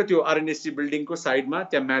अनि ठ्याक्क त्यो आरएनएससी बिल्डिङको साइडमा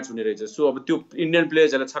त्यहाँ म्याच हुने रहेछ। सो अब त्यो इन्डियन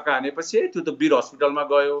प्लेयर्सहरूलाई छक्का हानेपछि त्यो त वीर हस्पिटलमा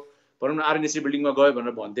गयो भनौँ न आरएनएससी बिल्डिङमा गयो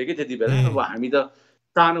भनेर भन्थ्यो कि त्यति बेला। अब हामी त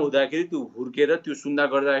सानो हुँदाखेरि त्यो हुर्केर त्यो सुन्दा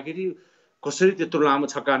गर्दाखेरि कसरी त्यत्रो लामो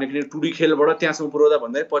छक्का हाने, किनकि टुडीखेलबाट त्यहाँसम्म पुऱ्याउँदा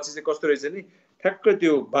भन्दाखेरि पछि चाहिँ कस्तो रहेछ नि ठ्याक्क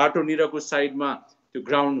त्यो बाटोनिरको साइडमा त्यो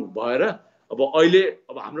ग्राउन्ड भएर अब अहिले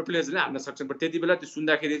अब हाम्रो प्लेयर्सले हान्न सक्छन्, बट त्यति बेला त्यो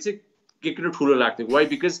सुन्दाखेरि चाहिँ के किन ठुलो लाग्थ्यो। वाइ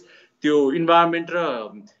बिकज त्यो इन्भाइरोमेन्ट र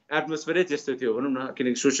एटमोस्फियरै त्यस्तो थियो भनौँ न।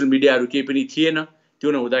 किनकि सोसियल मिडियाहरू केही पनि थिएन। त्यो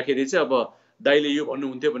नहुँदाखेरि चाहिँ अब दाइले यो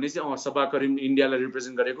भन्नुहुन्थ्यो भने चाहिँ सब्बा करिम इन्डियालाई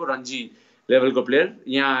रिप्रेजेन्ट गरेको रन्जी लेभलको प्लेयर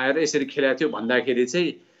यहाँ आएर यसरी खेलेको थियो भन्दाखेरि चाहिँ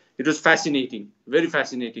it was fascinating, very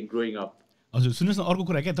fascinating growing up. हजुर सुन्नुहोस् न, अर्को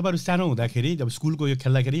कुरा क्या, तपाईँहरू सानो हुँदाखेरि जब स्कुलको यो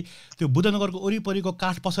खेल्दाखेरि त्यो बुद्धनगरको वरिपरिको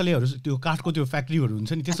काठ पसलेहरू त्यो काठको त्यो फ्याक्ट्रीहरू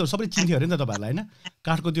हुन्छ नि त्यस्तोहरू सबै चिन्थ्यो अरे नि त तपाईँहरूलाई होइन?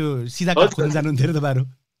 काठको त्यो सिधा काठ खोज्न जानुहुन्थ्यो अरे तपाईँहरू?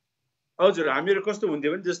 हजुर, हामीहरू कस्तो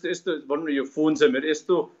हुन्थ्यो भने जस्तो यस्तो भनौँ न यो फोन छ मेरो,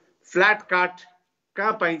 यस्तो फ्ल्याट काठ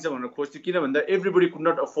कहाँ पाइन्छ भनेर खोज्थ्यो। किन भन्दा everybody could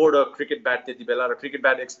not afford a cricket bat त्यति बेला र क्रिकेट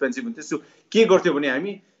ब्याट एक्सपेन्सिभ हुन्थ्यो। सो के गर्थ्यो भने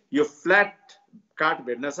हामी यो फ्ल्याट काठ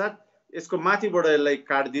भेट्न साथ यसको माथिबाट यसलाई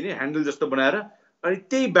काटिदिने ह्यान्डल जस्तो बनाएर अनि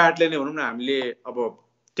त्यही ब्याटले नै भनौँ न हामीले अब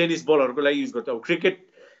टेनिस बलहरूको लागि युज गर्थ्यो। अब क्रिकेट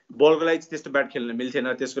बलको लागि त्यस्तो ब्याट खेल्न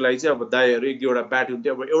मिल्थेन, त्यसको लागि चाहिँ अब दाइहरू 1-2वटा ब्याट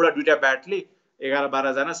हुन्थ्यो। अब एउटा 2टा ब्याटले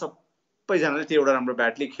 11-12 जना सबैजनाले त्यो एउटा राम्रो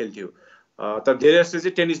ब्याटले खेल्थ्यो। तर धेरै जस्तो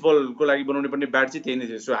चाहिँ टेनिस बलको लागि बनाउनु पर्ने ब्याट चाहिँ त्यही नै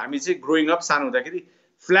थियो। सो हामी चाहिँ ग्रोइङ अप सानो हुँदाखेरि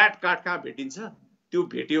फ्ल्याट काठ कहाँ भेटिन्छ त्यो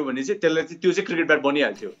भेट्यो भने चाहिँ त्यसलाई चाहिँ त्यो चाहिँ क्रिकेट ब्याट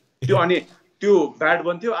बनिहाल्थ्यो त्यो। अनि त्यो ब्याट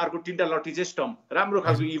बन्थ्यो, अर्को 3टा लट्ठी चाहिँ स्टम्प, राम्रो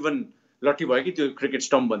खालको इभन लट्ठी भयो कि त्यो क्रिकेट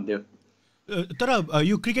स्टम्प भन्थ्यो। तर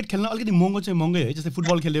यो क्रिकेट खेल्न अलिकति महँगो चाहिँ महँगै है। जस्तै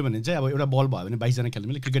फुटबल खेल्यो भने चाहिँ अब एउटा बल भयो भने 22 जना खेल्नु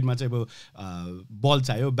मिल्यो। क्रिकेटमा चाहिँ अब बल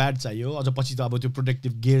चाहियो, ब्याट चाहियो, अझ पछि त अब त्यो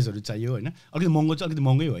प्रोटेक्टिभ गियर्सहरू चाहियो होइन। अलिकति महँगो चाहिँ अलिकति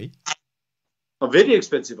महँगै हो है। भेरी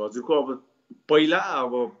एक्सपेन्सिभ हजुरको। अब पहिला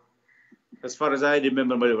अब as far as I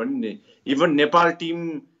remember मैले भने नि इभन नेपाल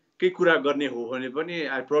टिमकै कुरा गर्ने हो भने पनि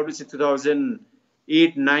आई प्रोब्ली चाहिँ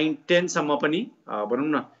 2008, 9, 10सम्म पनि भनौँ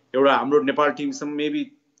न एउटा हाम्रो नेपाल टिमसम्म मेबी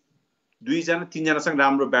 2जना 3जनासँग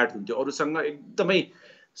राम्रो ब्याट हुन्थ्यो, अरूसँग एकदमै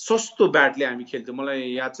सस्तो ब्याटले हामी खेल्थ्यौँ। मलाई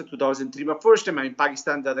याद छ 2003मा फर्स्ट टाइम हामी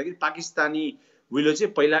पाकिस्तान जाँदाखेरि पाकिस्तानी विलो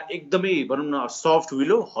चाहिँ पहिला एकदमै भनौँ न सफ्ट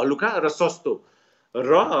विलो, हलुका र सस्तो,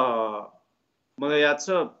 र मलाई याद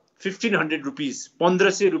छ 1500 रुपिस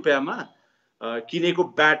 1500 रुपियाँमा किनेको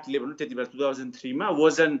ब्याटले भनौँ त्यति बेला 2003मा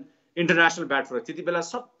was an international bat for. त्यति बेला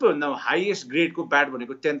सबैभन्दा हाइएस्ट ग्रेडको ब्याट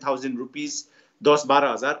भनेको 10,000 रुपिस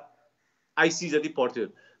 10-12 हजार आइसी जति पर्थ्यो,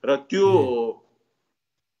 र त्यो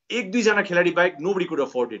 1-2जना खेलाडी बाहेक nobody could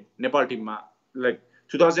afford it Nepal टिममा, लाइक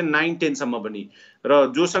 2009-10सम्म पनि। र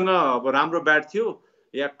जोसँग अब राम्रो ब्याट थियो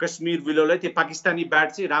या कश्मीर विलोलाई त्यो पाकिस्तानी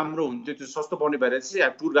ब्याट चाहिँ राम्रो हुन्थ्यो, त्यो सस्तो पाउने भएर चाहिँ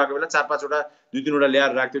टुर गएको बेला 4-5वटा 2-3वटा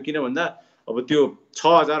ल्याएर राख्थ्यो। किन भन्दा अब त्यो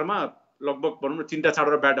 6,000मा लगभग भनौँ न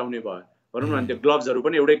 3-4वटा ब्याट आउने भयो भनौँ न। त्यो ग्लोभ्सहरू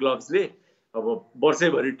पनि एउटै ग्लोभ्सले अब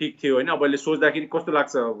वर्षैभरि टिक थियो होइन। अब अहिले सोच्दाखेरि कस्तो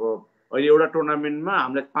लाग्छ, अब अहिले एउटा टुर्नामेन्टमा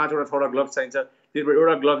हामीलाई 5वटा 6वटा ग्लोभ्स चाहिन्छ, त्यसबाट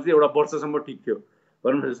एउटा ग्लोभ्सले एउटा वर्षसम्म टिक थियो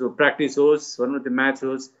भनौँ न। त्यसको प्र्याक्टिस होस् भनौँ न, त्यो म्याच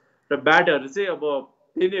होस्, र ब्याटहरू चाहिँ अब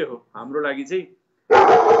त्यही नै हो हाम्रो लागि चाहिँ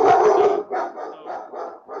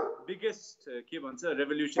बिगेस्ट के भन्छ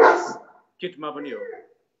रेभोल्युसन किटमा पनि हो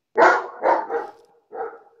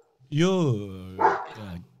यो।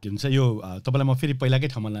 के भन्छ यो तपाईँलाई म फेरि पहिलाकै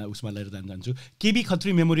ठाउँमा उसमा लिएर जान्छु। केबी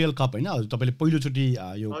खत्री मेमोरियल कप होइन, तपाईँले पहिलोचोटि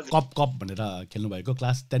यो कप भनेर खेल्नुभएको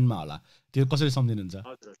क्लास 10मा होला, त्यो कसरी सम्झिनुहुन्छ?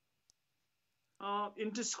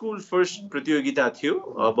 इन्टर स्कुल फर्स्ट प्रतियोगिता थियो।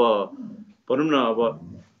 अब भनौँ न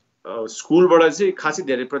अब स्कुलबाट चाहिँ खासै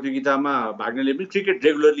धेरै प्रतियोगितामा भाग नलिए पनि क्रिकेट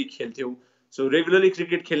रेगुलरली खेल्थ्यौँ। सो रेगुलरली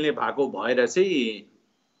क्रिकेट खेल्ने भएको भएर चाहिँ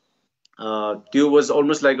त्यो was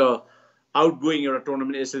almost like a out going एउटा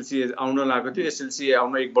टुर्नामेन्ट। एसएलसी आउन लागेको थियो, एसएलसी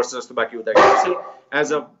आउन 1 वर्ष जस्तो बाँकी हुँदाखेरि चाहिँ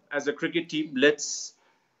as a cricket team let's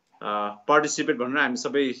participate भनेर हामी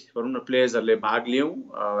सबै भनौँ न प्लेयर्सहरूले भाग लियौँ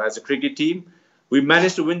as a cricket team. We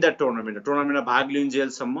manage to win that tournament. टुर्नामेन्टमा भाग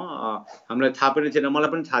लिउन्जेलसम्म हामीलाई थाहा पनि थिएन, मलाई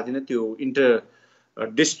पनि थाहा थिएन त्यो इन्टर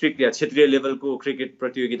डिस्ट्रिक्ट या क्षेत्रीय लेभलको क्रिकेट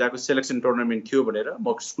प्रतियोगिताको सेलेक्सन टुर्नामेन्ट थियो भनेर।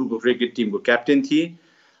 म स्कुलको क्रिकेट टिमको क्याप्टेन थिएँ।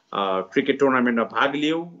 क्रिकेट टुर्नामेन्टमा भाग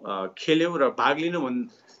लियौँ, खेल्यौँ, र भाग लिनु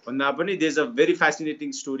भन्दा पनि there is a very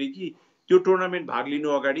fascinating story कि त्यो टुर्नामेन्ट भाग लिनु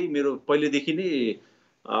अगाडि मेरो पहिलेदेखि नै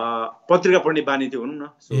पत्रिका पढ्ने बानी थियो भनौँ न।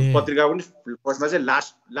 सो पत्रिका पनि फर्स्टमा चाहिँ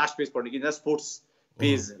लास्ट पेज पढ्ने, किन स्पोर्ट्स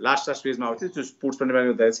पेज लास्ट पेजमा आउँथ्यो, त्यो स्पोर्ट्स पढ्ने बानी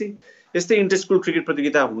हुँदा चाहिँ यस्तै इन्टर स्कुल क्रिकेट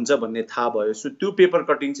प्रतियोगिता हुन्छ भन्ने थाहा भयो। सो त्यो पेपर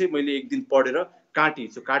कटिङ चाहिँ मैले एक दिन पढेर काटेँ।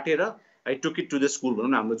 सो काटेर I took it to the school भनौँ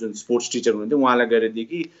न, हाम्रो जुन स्पोर्ट्स टिचर हुनुहुन्थ्यो उहाँलाई गएर दिएँ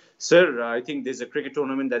कि sir I think there is a cricket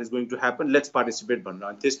tournament that is going to happen, let's participate भनेर।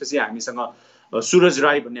 अनि त्यसपछि हामीसँग सुरज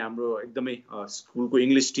राई भन्ने हाम्रो एकदमै स्कुलको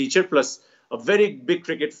English teacher plus a very big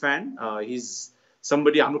cricket fan, his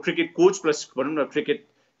somebody हाम्रो क्रिकेट कोच प्लस भनौँ न क्रिकेट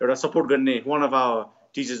एउटा सपोर्ट गर्ने वान अफ आवर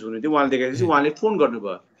टिचर्स हुनुहुन्थ्यो। उहाँले देखाएपछि उहाँले फोन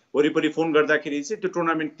गर्नुभयो, वरिपरि फोन गर्दाखेरि चाहिँ त्यो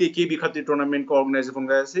टुर्नामेन्ट त्यही केबी खत्री टुर्नामेन्टको अर्गनाइजर फोन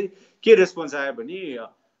गर्दा चाहिँ के रेस्पोन्स आयो भने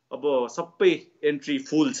अब सबै एन्ट्री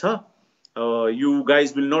फुल छ, you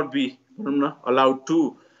guys will not be भनौँ न अलाउड टु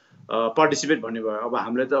पार्टिसिपेट भन्ने भयो। अब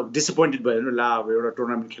हामीलाई त अब डिसपोइन्टेड भयो ला, अब एउटा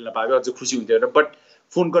टुर्नामेन्ट खेल्न पायो अझ खुसी हुन्थ्यो र। बट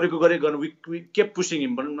फोन गरेको गर्नु वी केप पुसिङ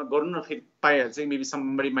हिम भनौँ न, गर्नु न फेरि पाइहाल्छ, maybe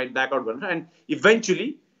somebody might back out भनेर। एन्ड इभेन्चुली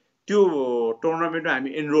त्यो टुर्नामेन्टमा हामी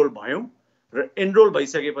एनरोल भयौँ, र एनरोल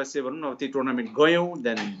भइसकेपछि भनौँ न त्यो टुर्नामेन्ट गयौँ,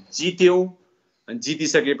 देन जित्यौँ। अनि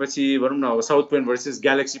जितिसकेपछि भनौँ न अब south point versus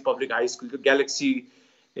galaxy public high school, galaxy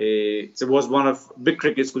was one of big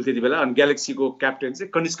cricket school त्यति बेला। अनि ग्यालेक्सीको क्याप्टेन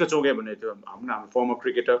चाहिँ कनिष्क चौगे भन्ने थियो, हाम्रो फर्मर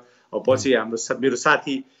क्रिकेटर, पछि हाम्रो मेरो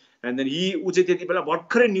साथी। एन्ड देन ऊ चाहिँ त्यति बेला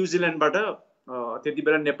भर्खरै न्युजिल्यान्डबाट त्यति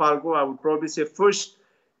बेला नेपालको अब प्रोब्ली चाहिँ फर्स्ट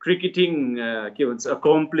क्रिकेटिङ के भन्छ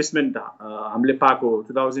अकम्प्लिसमेन्ट हामीले पाएको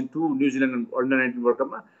 2002 न्युजिल्यान्ड अन्डर-19 वर्ल्ड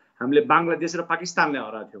कपमा हामीले बङ्गलादेश र पाकिस्तानलाई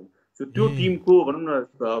हराएको थियौँ। सो त्यो टिमको भनौँ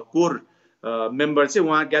न कोर मेम्बर चाहिँ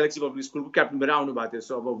उहाँ ग्यालेक्सी पब्लिक स्कुलको क्याप्टन भएर आउनु भएको थियो।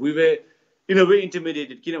 सो अब we way in a way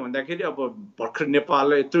इन्टिमिडिएटेड, किन भन्दाखेरि अब भर्खर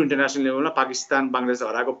नेपाललाई यत्रो इन्टरनेसनल लेभलमा पाकिस्तान बङ्गलादेश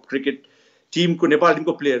हराएको क्रिकेट टिमको नेपाल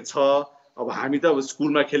टिमको प्लेयर छ, अब हामी त अब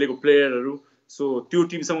स्कुलमा खेलेको प्लेयरहरू। सो त्यो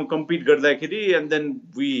टिमसँग कम्पिट गर्दाखेरि and then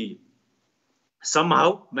we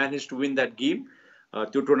somehow manage to win that game.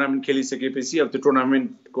 त्यो टुर्नामेन्ट खेलिसकेपछि अब त्यो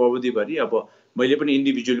टुर्नामेन्टको अवधिभरि अब मैले पनि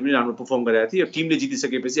इन्डिभिजुअली पनि राम्रो पर्फर्म गरेको थिएँ। अब टिमले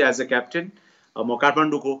जितिसकेपछि एज अ क्याप्टेन म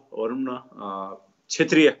काठमाडौँको भनौँ न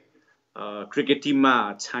क्षेत्रीय क्रिकेट टिममा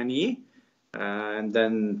छानिएँ। एन्ड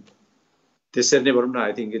देन त्यसरी नै भनौँ न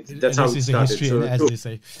I think that's how it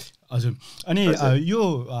started हजुर अनि यो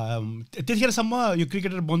त्यतिखेरसम्म यो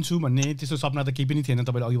क्रिकेटर बन्छु भन्ने त्यस्तो सपना त केही पनि थिएन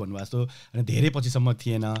तपाईँले अघि भन्नुभएको जस्तो अनि धेरै पछिसम्म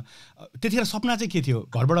थिएन त्यतिखेर सपना चाहिँ के थियो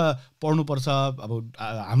घरबाट पढ्नुपर्छ अब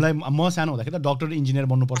हामीलाई म सानो हुँदाखेरि त डक्टर इन्जिनियर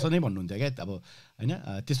बन्नुपर्छ नै भन्नुहुन्थ्यो क्या अब होइन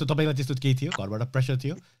त्यस्तो तपाईँलाई त्यस्तो केही थियो घरबाट प्रेसर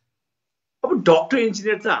थियो अब डक्टर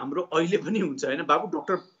इन्जिनियर त हाम्रो अहिले पनि हुन्छ होइन बाबु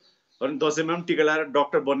डक्टर दसैँमा पनि टिका लगाएर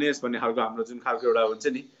डक्टर बनियोस् भन्ने खालको हाम्रो जुन खालको एउटा हुन्छ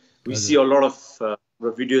नि we C a lot of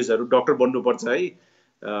भिडियोजहरू डक्टर बन्नुपर्छ है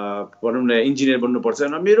भनौँ न इन्जिनियर बन्नुपर्छ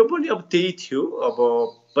मेरो पनि अब त्यही थियो अब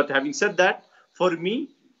but having shed that for me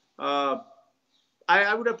I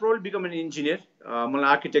would have probably become an engineer मलाई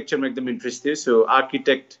आर्किटेक्चरमा एकदम इन्ट्रेस्ट थियो सो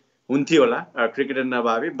आर्किटेक्ट हुन्थ्यो होला क्रिकेटर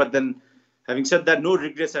नभए but then having shed that no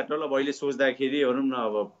regrets at all अब अहिले सोच्दाखेरि भनौँ न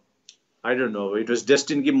अब I don't know it was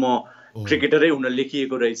destine कि म क्रिकेटरै हुन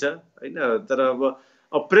लेखिएको रहेछ होइन तर अब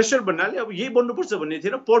प्रेसर भन्नाले अब यही बन्नुपर्छ भन्ने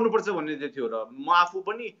थिएन पढ्नुपर्छ भन्ने थियो र म आफू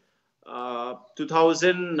पनि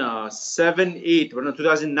 2007-8 भनौँ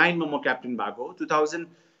 2009मा म क्याप्टेन भएको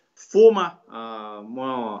 2004मा म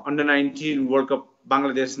अन्डर-19 वर्ल्ड कप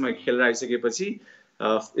बङ्गलादेशमा खेलेर आइसकेपछि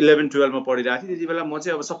 11-12मा पढिरहेको थिएँ त्यति बेला म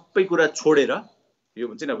चाहिँ अब सबै कुरा छोडेर यो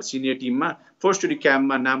भन्छ नि अब सिनियर टिममा फर्स्ट डे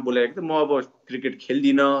क्याम्पमा नाम बोलाएको थिएँ म अब क्रिकेट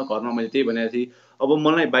खेल्दिनँ घरमा मैले त्यही भनेको थिएँ अब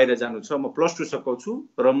मलाई बाहिर जानु छ म +2 सकाउँछु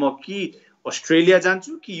र म कि अस्ट्रेलिया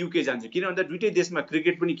जान्छु कि युके जान्छु किन भन्दा दुइटै देशमा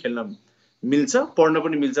क्रिकेट पनि खेल्न मिल्छ पढ्न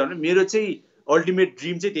पनि मिल्छ भने मेरो चाहिँ अल्टिमेट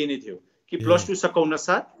ड्रिम चाहिँ त्यही नै थियो कि +2 सकाउन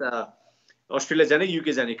साथ अस्ट्रेलिया जाने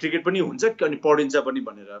युके जाने क्रिकेट पनि हुन्छ अनि पढिन्छ पनि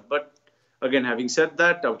भनेर but again having shed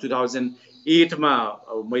that अब 2008मा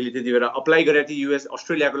मैले त्यति बेला अप्लाई गरेको थिएँ युएस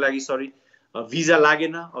अस्ट्रेलियाको लागि सरी भिजा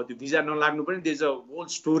लागेन अब त्यो भिजा नलाग्नु पनि there is a whole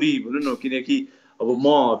story भनौँ न किनकि अब म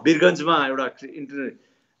वीरगन्जमा एउटा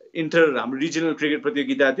इन्टर हाम्रो रिजनल क्रिकेट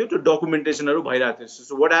प्रतियोगिता थियो त्यो डकुमेन्टेसनहरू भइरहेको थियो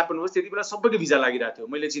सो वाट ह्यापन वाज त्यति बेला सबैको भिजा लागिरहेको थियो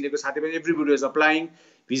मैले चिनेको साथीभाइ एभ्रीबडी वाज अप्लाइङ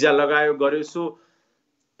भिजा लगायो गर्यो सो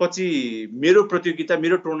पछि मेरो प्रतियोगिता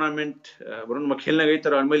मेरो टुर्नामेन्ट भनौँ न म खेल्न गएँ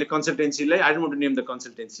तर मैले कन्सल्टेन्सीलाई I don't want to name the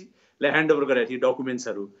कन्सल्टेन्सीलाई hand over गरेको थिएँ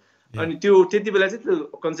डकुमेन्ट्सहरू अनि त्यो त्यति बेला चाहिँ त्यो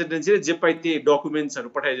कन्सल्टेन्सीले जे पाइ त्यही डकुमेन्ट्सहरू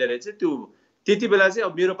पठाइदिएर चाहिँ त्यो त्यति बेला चाहिँ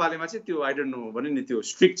अब मेरो पालेमा चाहिँ त्यो आई डोन्ट नो भने नि त्यो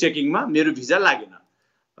स्ट्रिक्ट चेकिङमा मेरो भिजा लागेन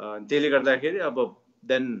त्यसले गर्दाखेरि अब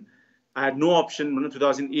then I had no option भनौँ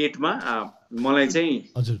 2008मा मलाई चाहिँ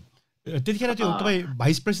हजुर त्यतिखेर त्यो तपाईँ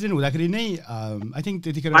भाइस प्रेसिडेन्ट हुँदाखेरि नै आई थिङ्क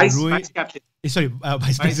त्यतिखेर सरी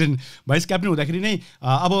भाइस क्याप्टेन हुँदाखेरि नै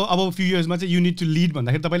अब फ्यु इयर्समा चाहिँ यु निड टु लिड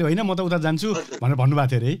भन्दाखेरि तपाईँले होइन म त उता जान्छु भनेर भन्नुभएको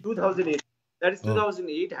थियो अरे 2008 द्याट इज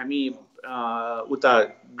 2008 हामी उता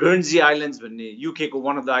गर्न्जी आइल्यान्ड्स भन्ने युकेको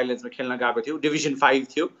वान अफ द आइल्यान्ड्समा खेल्न गएको थियो डिभिजन 5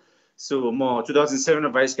 थियो सो म 2007मा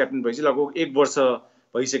भाइस क्याप्टेन भएपछि लगभग 1 वर्ष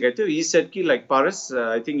भइसकेको थियो ही सेड कि like Paras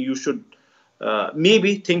I think you should maybe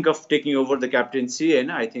think of taking over the captaincy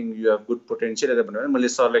and I think you have good potential at the मैले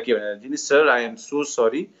सरलाई के भनेर दिने sir I am so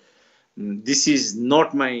sorry this is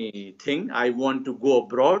not my thing I want to go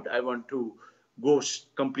abroad I want to go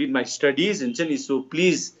complete my studies and so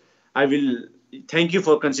please I will thank you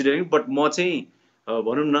for considering but म चाहिँ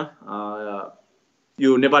भनौँ न यो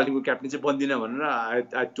नेपाल टिमको captain चाहिँ बन्दिनँ भनेर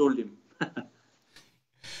I told him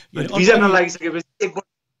visa नलागिसकेपछि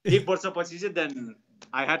एक वर्षपछि चाहिँ then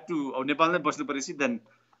I had to अब नेपालमै बस्नु परेपछि then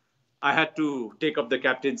I had to take up the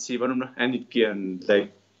captaincy भनौँ न and it can like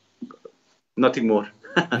nothing more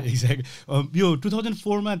exact यो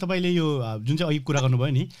 2004मा तपाईँले यो जुन चाहिँ अघि कुरा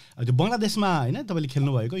गर्नुभयो नि त्यो बङ्गलादेशमा होइन तपाईँले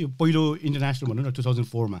खेल्नुभएको यो पहिलो इन्टरनेसनल भनौँ न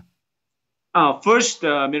 2004मा फर्स्ट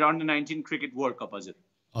मेरो अन्डर-19 क्रिकेट वर्ल्ड कप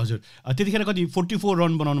हजुर त्यतिखेर कति 44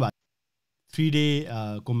 रन बनाउनु भएको 3 डे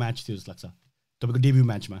को म्याच थियो जस्तो लाग्छ तपाईँको डेब्यू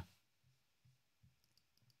म्याचमा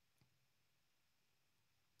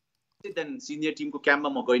देन सिनियर टिमको क्याम्पमा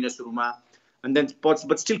म गइनँ सुरुमा and then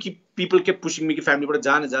but still people Cape pushing me कि फ्यामिलीबाट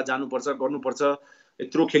जानुपर्छ गर्नुपर्छ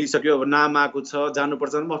यत्रो खेलिसक्यो अब नाम आएको छ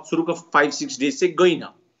जानुपर्छ म सुरुको 5-6 डेज चाहिँ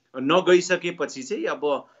गइनँ नगइसकेपछि चाहिँ अब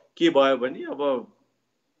के भयो भने अब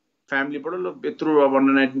फ्यामिलीबाट ल यत्रो अब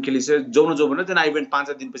अन्डर-19 खेलिसक्यो जो भनेर त्यहाँ इभेन्ट 5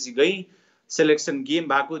 दिनपछि गएँ सेलेक्सन गेम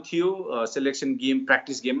भएको थियो सेलेक्सन गेम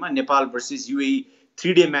प्र्याक्टिस गेममा Nepal versus UAE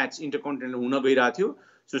 3 day match इन्टरकन्टिनेन्टल हुन गइरहेको थियो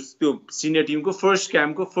सो त्यो सिनियर टिमको फर्स्ट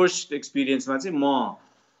क्याम्पको फर्स्ट एक्सपिरियन्समा चाहिँ म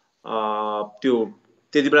त्यो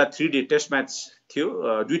त्यति बेला 3 डे टेस्ट म्याच थियो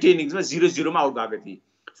दुईटै इनिङ्समा 0-0मा आउट भएको थिएँ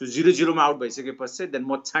सो 0-0मा आउट भइसकेपछि चाहिँ देन म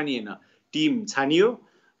छानिएन टिम छानियो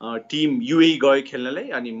टिम युएई गयो खेल्नलाई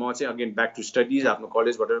अनि म चाहिँ अगेन ब्याक टु स्टडिज आफ्नो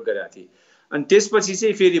कलेजबाट गएको थिएँ अनि त्यसपछि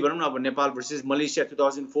चाहिँ फेरि भनौँ न अब नेपाल भर्सेस मलेसिया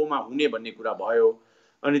 2004मा हुने भन्ने कुरा भयो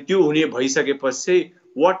अनि त्यो हुने भइसकेपछि चाहिँ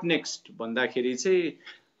वाट नेक्स्ट भन्दाखेरि चाहिँ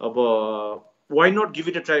अब why not give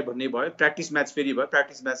it a try भन्ने भयो प्र्याक्टिस म्याच फेरि भयो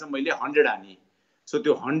प्र्याक्टिस म्याचमा मैले 100 हानेँ सो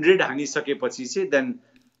त्यो 100 हानिसकेपछि चाहिँ then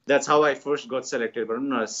that's how I first got selected भनौँ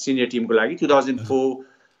न सिनियर टिमको लागि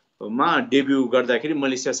 2004 मा डेब्यू गर्दाखेरि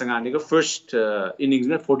मलेसियासँग हानेको फर्स्ट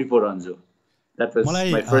इनिङ्समा 44 रन्स हो. That was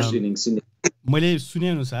my first innings. मैले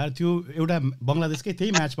सुनेअनुसार त्यो एउटा बङ्गलादेशकै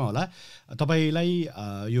त्यही म्याचमा होला तपाईँलाई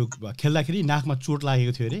यो खेल्दाखेरि नाकमा चोट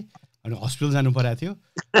लागेको थियो अरे अनि हस्पिटल जानु परेको थियो.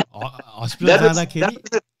 हस्पिटल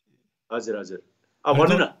जाँदाखेरि हजुर हजुर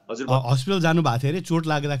भन्नु न. हजुर हस्पिटल जानु भएको थियो अरे. चोट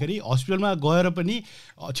लाग्दाखेरि हस्पिटलमा गएर पनि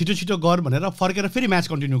छिटो छिटो गर भनेर फर्केर फेरि म्याच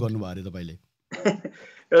कन्टिन्यू गर्नुभयो अरे तपाईँले.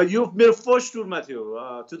 यो मेरो फर्स्ट टुरमा थियो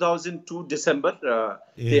 2002 डिसेम्बर.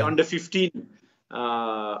 त्यही अन्डर 15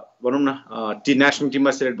 भनौँ न नेसनल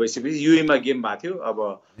टिममा सेलेक्ट भइसकेपछि युएमा गेम भएको थियो. अब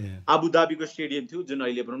आबुधाबीको स्टेडियम थियो जुन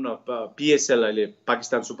अहिले भनौँ न पिएसएल अहिले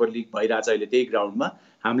पाकिस्तान सुपर लिग भइरहेछ अहिले त्यही ग्राउन्डमा.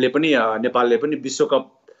 हामीले पनि नेपालले पनि विश्वकप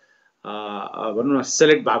भनौँ न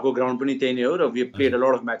सेलेक्ट भएको ग्राउन्ड पनि त्यही नै हो र we played a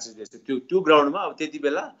lot of matches. त्यो ग्राउन्डमा अब त्यति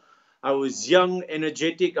बेला आई वाज यङ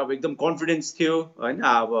एनर्जेटिक. अब एकदम कन्फिडेन्स थियो होइन.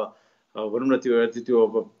 अब भनौँ न त्यो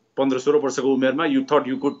अब 15-16 वर्षको उमेरमा यु थट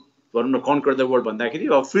यु कुड भनौँ न कन्कर द वर्ल्ड भन्दाखेरि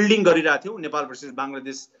अब फिल्डिङ गरिरहेको थियौँ. Nepal versus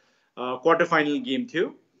Bangladesh quarter final game थियो.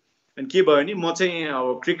 अनि के भयो भने म चाहिँ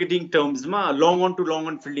अब cricketing टर्म्समा long on to long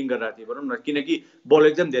on fielding गरिरहेको थिएँ भनौँ न, किनकि बल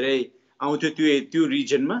एकदम धेरै आउँथ्यो त्यो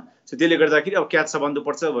रिजनमा. सो त्यसले गर्दाखेरि अब क्याच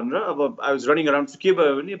बाँध्नुपर्छ भनेर अब आई वाज रनिङ अराउन्ड. के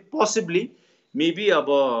भयो भने पोसिबली मेबी अब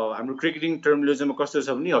हाम्रो क्रिकेटिङ टर्मिनोलोजीमा कस्तो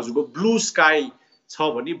छ भने हजुरको ब्लू स्काई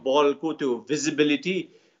छ भने बलको त्यो भिजिबिलिटी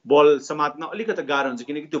बल समात्न अलिकति गाह्रो हुन्छ,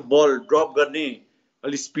 किनकि त्यो बल ड्रप गर्ने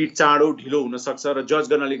अलिक स्पिड चाँडो ढिलो हुनसक्छ र जज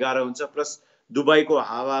गर्न अलिक गाह्रो हुन्छ. प्लस दुबईको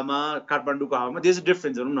हावामा काठमाडौँको हावामा देयर इज अ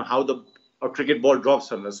डिफरेन्स भनौँ न how the cricket ball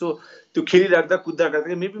drops भनेर. सो त्यो खेलिराख्दा कुद्दा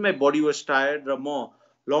maybe my body was tired र म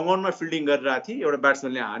लङ अनमा फिल्डिङ गरिरहेको थिएँ. एउटा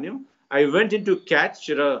ब्याट्सम्यानले हान्यो. I went in to catch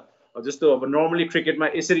र जस्तो अब नर्मली क्रिकेटमा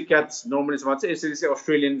यसरी क्याच नर्मली समात्छ, यसरी चाहिँ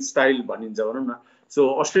अस्ट्रेलियन स्टाइल भनिन्छ भनौँ न. सो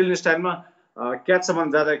अस्ट्रेलियन स्टाइलमा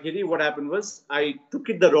क्याचसम्म जाँदाखेरि what happen was I took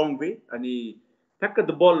it the wrong way अनि ठ्याक्क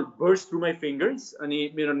the ball burst through my fingers अनि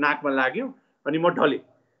मेरो नाकमा लाग्यो अनि म ढलेँ.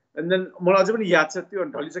 एन्ड देन मलाई अझै पनि याद छ त्यो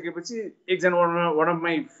ढलिसकेपछि एकजना one of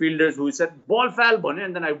my fielders who shed बल फ्याल भन्यो.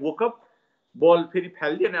 And then I woke up, बल फेरि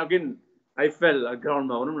फ्यालिदियो अनि अगेन आई फेल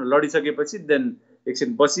ग्राउन्डमा भनौँ न. लडिसकेपछि देन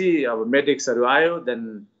एकछिन बसी अब मेडिक्सहरू आयो. देन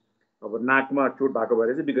अब नाकमा चोट भएको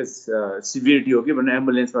भएर चाहिँ बिकज सिभिरिटी हो कि भनेर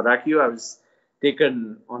एम्बुलेन्समा राखियो. I was taken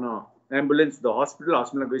on a ambulance the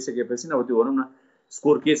हस्पिटलमा गइसकेपछि अब त्यो भनौँ न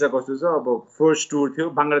स्कोर के छ कस्तो छ. अब फर्स्ट टुर थियो,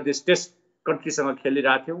 बङ्गलादेश टेस्ट कन्ट्रीसँग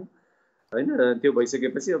खेलिरहेको थियौँ होइन. त्यो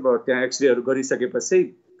भइसकेपछि अब त्यहाँ एक्सरेहरू गरिसकेपछि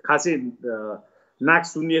खासै नाक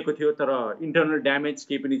सुन्निएको थियो तर इन्टरनल ड्यामेज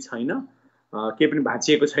केही पनि छैन, केही पनि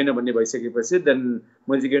भाँचिएको छैन भन्ने भइसकेपछि देन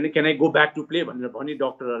मैले चाहिँ के भने can I go back to play भनेर भनी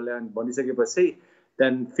डक्टरहरूले भनिसकेपछि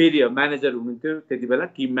देन फेरि म्यानेजर हुनुहुन्थ्यो त्यति बेला,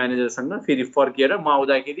 टिम म्यानेजरसँग फेरि फर्किएर म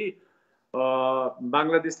आउँदाखेरि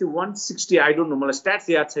बङ्गलादेशले 160 आई डोन्ट नो मलाई स्ट्याट्स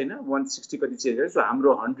याद छैन 160 कति चेन्ज गर्यो. सो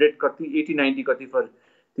हाम्रो 100 कति 80-90 कति फर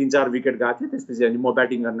 3-4 विकेट गएको थियो. त्यसपछि अनि म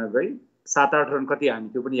ब्याटिङ गर्न गएँ. 7-8 रन कति हानि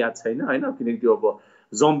त्यो पनि याद छैन होइन, किनकि त्यो अब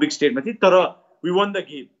जम्बिक स्टेटमा थियो. तर वी वन द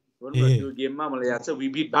गेम भनौँ न. त्यो गेममा मलाई याद छ वी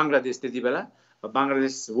बिट बङ्गलादेश. त्यति बेला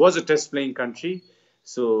Bangladesh was a test playing country.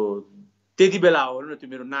 So त्यति बेला हो न त्यो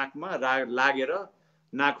मेरो नाकमा लागेर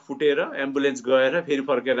नाक फुटेर एम्बुलेन्स गएर फेरि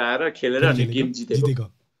फर्केर आएर खेलेर अनि गेम जितेको.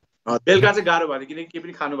 बेलुका चाहिँ गाह्रो भयो किनकि केही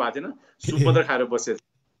पनि खानु भएको थिएन, सुप मात्र खाएर बसेको.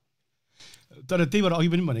 तर त्यही भएर अघि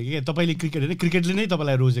पनि भनेको कि तपाईँले क्रिकेट होइन, क्रिकेटले नै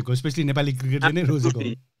तपाईँलाई रोजेको, स्पेसली नेपाली क्रिकेटले नै रोजेको.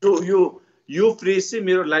 यो फ्रेज चाहिँ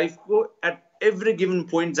मेरो लाइफको एट एभ्री गिभन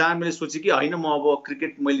पोइन्ट जहाँ मैले सोचेँ कि होइन म अब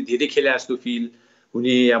क्रिकेट मैले धेरै खेले जस्तो फिल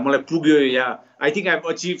हुने या मलाई पुग्यो या I think I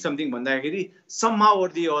have achieve something भन्दाखेरि समहाउ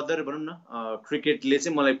अर दि अदर भनौँ न क्रिकेटले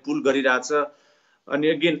चाहिँ मलाई पुल गरिरहेछ. अनि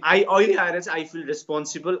अगेन अहिले आएर चाहिँ I feel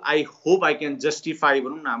responsible. I hope I can justify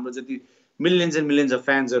भनौँ न हाम्रो जति मिलियन्स एन्ड मिलियन्स अफ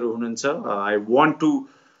फ्यान्सहरू हुनुहुन्छ. आई वान्ट टु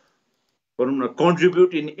भनौँ न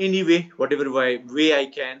contribute in any way what ever way I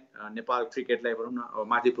can Nepal क्रिकेटलाई भनौँ न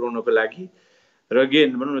माथि पुऱ्याउनको लागि. र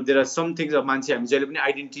अगेन भनौँ न देयर आर सम थिङ्स अब मान्छे हामी जहिले पनि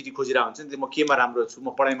आइडेन्टिटी खोजिरहेको हुन्छ नि. म केमा राम्रो छु,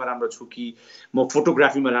 म पढाइमा राम्रो छु कि म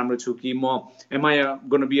फोटोग्राफीमा राम्रो छु कि म am I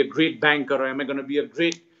gonna be a great banker, am I gonna be a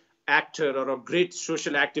great actor or a great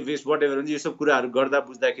social activist what ever हुन्छ. यो सब कुराहरू गर्दा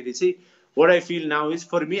बुझ्दाखेरि चाहिँ what I feel now is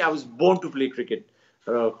for me I was born to play cricket.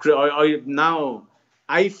 Now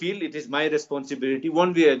I feel it is my responsibility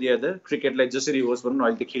one way or the other. क्रिकेटलाई जसरी होस् भनौँ न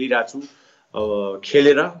अहिले त खेलिरहेको छु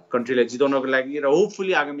खेलेर कन्ट्रीलाई जिताउनको लागि. र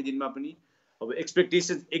होपफुली आगामी दिनमा पनि अब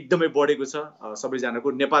एक्सपेक्टेसन एकदमै बढेको छ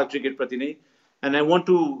सबैजनाको नेपाल क्रिकेटप्रति नै. And I want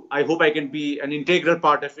to I hope I can be an integral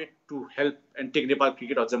part of it to help and take Nepal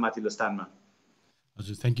cricket अझ माथिल्लो स्थानमा.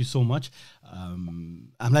 हजुर थ्याङ्क यू सो मच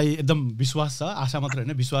हामीलाई एकदम विश्वास छ आशा मात्र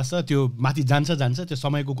होइन विश्वास छ त्यो माथि जान्छ त्यो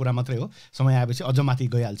समयको कुरा मात्रै हो समय आएपछि अझ माथि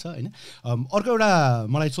गइहाल्छ होइन अर्को एउटा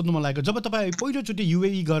मलाई सोध्नु मन लागेको जब तपाईँ पहिलोचोटि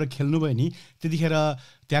युएई गएर खेल्नुभयो नि त्यतिखेर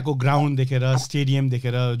त्यहाँको ग्राउन्ड देखेर स्टेडियम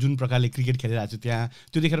देखेर जुन प्रकारले क्रिकेट खेलिरहेको छ त्यहाँ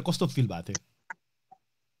त्यो देखेर कस्तो फिल भएको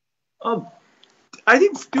थियो आई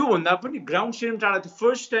थिङ्क त्योभन्दा पनि ग्राउन्ड स्टेडियम टाढा थियो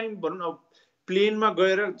फर्स्ट टाइम भनौँ न प्लेनमा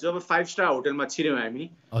गएर जब 5 स्टार होटलमा छिर्यौँ हामी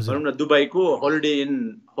भनौँ न दुबईको हलिडे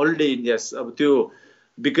इन यस अब त्यो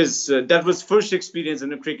because that was first experience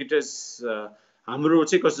होइन क्रिकेटर्स हाम्रो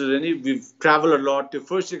चाहिँ कस्तो छ भने वी ट्राभल अ लट त्यो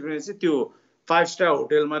फर्स्ट एक्सपिरियन्स चाहिँ त्यो 5 स्टार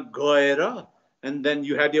होटलमा गएर and then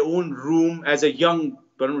you had your own room as a young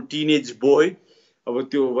भनौँ न टिनेज बोय अब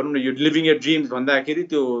त्यो भनौँ न यो लिभिङ यर ड्रिम्स भन्दाखेरि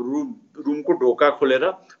त्यो रुमको ढोका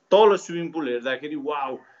खोलेर तल स्विमिङ पुल हेर्दाखेरि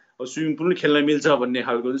वाउ स्विमिङ पुल खेल्न मिल्छ भन्ने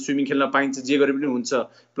खालको स्विमिङ खेल्न पाइन्छ जे गरे पनि हुन्छ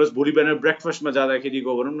प्लस भोलि बिहान ब्रेकफास्टमा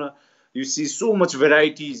जाँदाखेरिको भनौँ न you C so much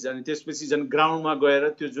varieties अनि त्यसपछि झन् ग्राउन्डमा गएर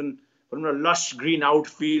त्यो जुन भनौँ न लस ग्रिन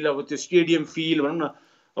आउटफिल्ड अब त्यो स्टेडियम फिल भनौँ न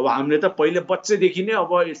अब हामीले त पहिले बच्चैदेखि नै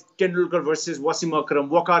अब तेन्दुलकर भर्सेस वसिम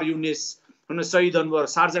अक्रम वकार युनिस भनौँ न सहिद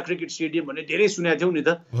अनवर शारजा क्रिकेट स्टेडियम भन्ने धेरै सुनेको थियौँ नि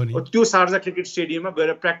त त्यो शारजा क्रिकेट स्टेडियममा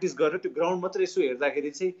गएर प्र्याक्टिस गरेर त्यो ग्राउन्ड मात्रै यसो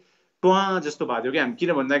हेर्दाखेरि चाहिँ टुवा जस्तो भएको थियो कि हामी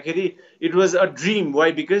किन भन्दाखेरि it was a dream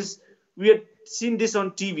why because we head scene this on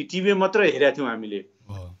टिभीमा मात्र हेरेका थियौँ हामीले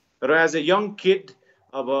र एज अ यङ किड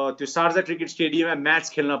अब त्यो शारजा क्रिकेट स्टेडियममा म्याच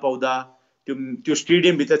खेल्न पाउँदा त्यो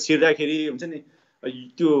स्टेडियमभित्र छिर्दाखेरि हुन्छ नि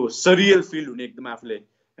त्यो सरियल फिल हुने एकदम आफूले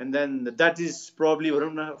and then that is probably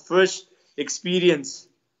भनौँ न फर्स्ट एक्सपिरियन्स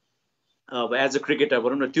अब एज अ क्रिकेटर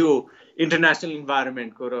भनौँ न त्यो इन्टरनेसनल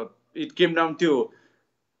इन्भाइरोमेन्टको र इट केम डाउन त्यो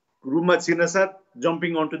रुममा छिर्न साथ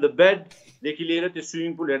जम्पिङ अन टु द बेडदेखि लिएर त्यो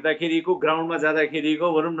स्विमिङ पुल हेर्दाखेरिको ग्राउन्डमा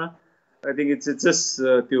जाँदाखेरिको भनौँ न आई थिङ्क इट्स जस्ट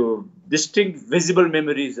त्यो डिस्टिङ्क्ट भिजिबल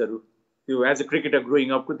मेमोरिजहरू त्यो एज अ क्रिकेटर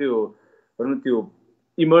ग्रोइङ अपको त्यो भनौँ न त्यो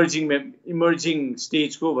इमर्जिङ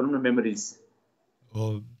स्टेजको भनौँ न मेमोरिज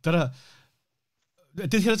हो तर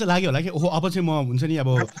त्यतिखेर चाहिँ लाग्यो होला कि ओहो अब चाहिँ म हुन्छ नि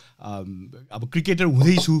अब क्रिकेटर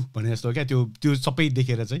हुँदैछु भने जस्तो क्या त्यो सबै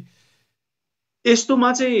देखेर चाहिँ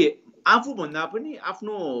यस्तोमा चाहिँ आफूभन्दा पनि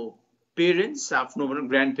आफ्नो पेरेन्ट्स आफ्नो भनौँ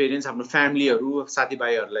ग्रान्ड पेरेन्ट्स आफ्नो फ्यामिलीहरू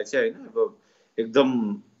साथीभाइहरूलाई चाहिँ होइन अब एकदम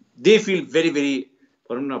दे फिल भेरी भेरी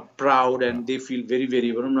भनौँ न proud and they feel very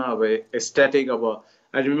very भनौँ न अब एस्ट्याटिक अब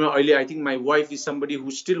आई रिमेम्बर अहिले I think my wife is somebody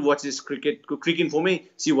who still watches क्रिकेटको cricket इन्फोमै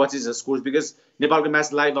C watches a scores because नेपालको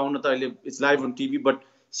म्याच लाइभ आउन त अहिले it's live on TV but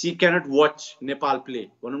C cannot watch Nepal play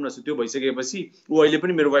भनौँ न त्यो भइसकेपछि ऊ अहिले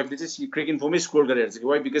पनि मेरो वाइफले चाहिँ क्रिकेट इन्फोमै स्कोर गरेर हेर्छ कि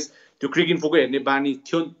वाइ बिकज त्यो क्रिकेट इन्फोको हेर्ने बानी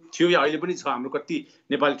थियो या अहिले पनि छ हाम्रो कति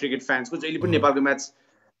नेपाली क्रिकेट फ्यान्सको जहिले पनि नेपालको म्याच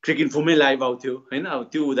क्रिकेट इन्फोमै लाइभ आउँथ्यो होइन अब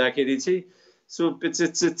त्यो हुँदाखेरि चाहिँ सो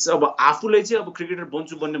इट्स अब आफूलाई चाहिँ अब क्रिकेटर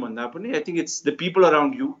बन्छु भन्ने भन्दा पनि I think it's the people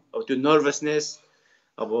around you अब त्यो नर्भसनेस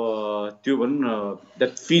अब त्यो भनौँ न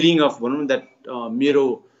द्याट फिलिङ अफ भनौँ न द्याट मेरो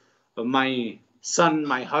माई सन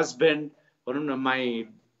माई हस्बेन्ड भनौँ न माई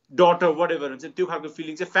डटर वाट एभर हुन्छ त्यो खालको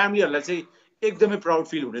फिलिङ चाहिँ फ्यामिलीहरूलाई चाहिँ एकदमै प्राउड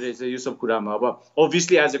फिल हुने रहेछ यो सब कुरामा अब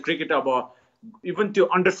अभियसली एज अ क्रिकेटर अब इभन त्यो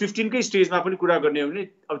अन्डर 15कै स्टेजमा पनि कुरा गर्ने हो भने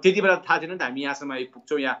अब त्यति बेला थाहा थिएन नि त हामी यहाँसम्म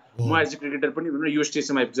आइपुग्छौँ यहाँ म एज अ क्रिकेटर पनि भनौँ न यो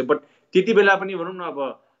स्टेजसम्म आइपुग्छ बट त्यति बेला पनि भनौँ न अब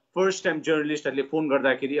फर्स्ट टाइम जर्नलिस्टहरूले फोन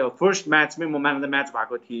गर्दाखेरि अब फर्स्ट म्याचमै म म्यान अफ द म्याच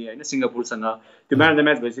भएको थिएँ होइन सिङ्गापुरसँग त्यो म्यान अफ द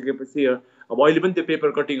म्याच भइसकेपछि अब अहिले पनि त्यो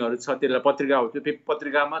पेपर कटिङहरू छ त्यसलाई पत्रिका हो त्यो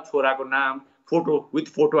पत्रिकामा छोराको नाम फोटो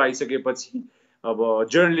विथ फोटो आइसकेपछि अब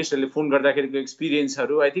जर्नलिस्टहरूले phone गर्दाखेरिको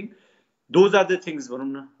एक्सपिरियन्सहरू I think those are the things भनौँ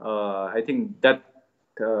न आई थिङ्क द्याट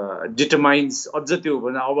डिटरमाइन्स अझ त्यो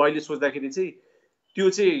अब अहिले सोच्दाखेरि चाहिँ त्यो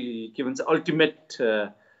चाहिँ के भन्छ अल्टिमेट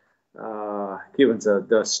के भन्छ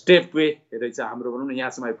द स्टेप वे रहेछ हाम्रो भनौँ न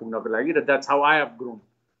यहाँसम्म आइपुग्नको लागि र that's how I have grown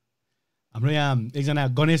हाम्रो यहाँ एकजना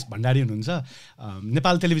गणेश भण्डारी हुनुहुन्छ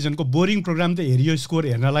नेपाल टेलिभिजनको बोरिङ प्रोग्राम त हेरियो स्कोर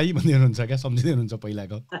हेर्नलाई भन्दै हुनुहुन्छ क्या सम्झिँदै हुनुहुन्छ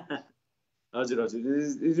पहिलाको हजुर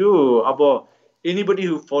हजुर यो अब एनीबडी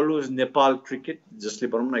हु फलोज नेपाल क्रिकेट जसले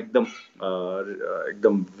भनौँ न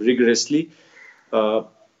एकदम रिगरेसली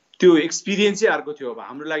त्यो एक्सपिरियन्स चाहिँ अर्को थियो अब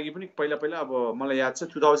हाम्रो लागि पनि पहिला अब मलाई याद छ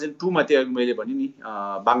 2002मा त्यो मैले भने नि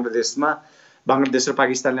बङ्गलादेश र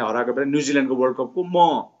पाकिस्तानले हराएको बेला न्युजिल्यान्डको वर्ल्ड कपको म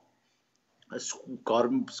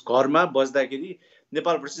घरमा बस्दाखेरि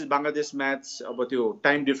नेपाल भर्सेस बङ्गलादेश म्याच अब त्यो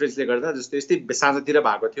टाइम डिफरेन्सले गर्दा जस्तै यस्तै साँझतिर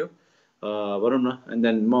भएको थियो भनौँ न एन्ड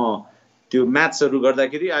देन म त्यो म्याचहरू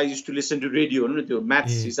गर्दाखेरि I use to listen to radio भनौँ न त्यो म्याच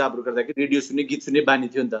हिसाबहरू गर्दाखेरि रेडियो सुन्ने गीत सुन्ने बानी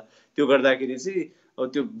थियो नि त त्यो गर्दाखेरि चाहिँ अब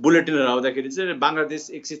त्यो बुलेटिनहरू आउँदाखेरि चाहिँ बङ्गलादेश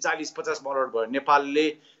 140-50 बल आउट भयो नेपालले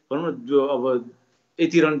भनौँ न अब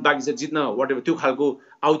यति रन बाँकी छ जित्न वाट एभर त्यो खालको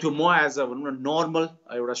आउँथ्यो म एज अ भनौँ न नर्मल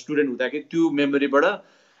एउटा स्टुडेन्ट हुँदाखेरि त्यो मेमोरीबाट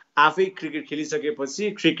आफै क्रिकेट खेलिसकेपछि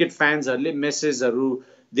क्रिकेट फ्यान्सहरूले मेसेजहरू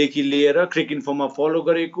देखि लिएर क्रिकइन्फोमा फलो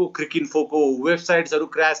गरेको, क्रिकइन्फोको वेबसाइट्सहरू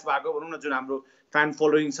क्रास भएको भनौँ न, जुन हाम्रो फ्यान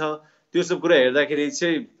फलोइङ छ, त्यो सब कुरा हेर्दाखेरि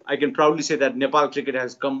चाहिँ I can proudly say that Nepal cricket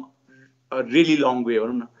has come a really long way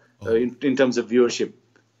भनौँ न इन टर्म्स अफ भ्युअरसिप।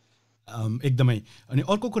 एकदमै। अनि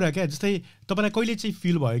अर्को कुरा क्या, जस्तै तपाईँलाई कहिले चाहिँ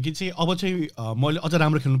फिल भयो कि चाहिँ अब चाहिँ मैले अझ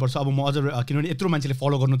राम्रो खेल्नुपर्छ, अब म अझ, किनभने यत्रो मान्छेले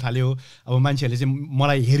फलो गर्नु थाल्यो, अब मान्छेहरूले चाहिँ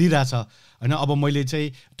मलाई हेरिरहेछ होइन, अब मैले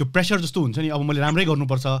चाहिँ त्यो प्रेसर जस्तो हुन्छ नि, अब मैले राम्रै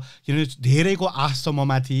गर्नुपर्छ किनभने धेरैको आश छ म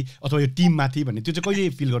माथि अथवा यो टिममाथि भन्ने, त्यो चाहिँ कहिले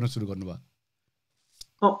फिल गर्न सुरु गर्नुभयो?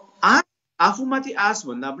 आफूमाथि आश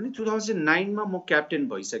भन्दा पनि 2009 मा म क्याप्टेन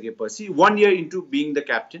भइसकेपछि 1 year into being the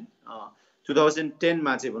captain 2010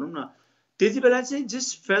 मा चाहिँ भनौँ न, त्यति बेला चाहिँ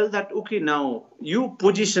just fail that okay now यो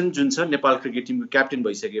पोजिसन जुन छ नेपाल क्रिकेट टिमको क्याप्टेन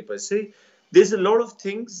भइसकेपछि there is a lot of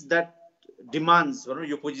things that demands भनौँ,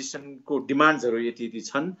 यो पोजिसनको डिमान्ड्सहरू यति यति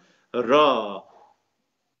छन् र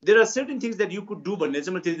there are certain things that you could do भन्ने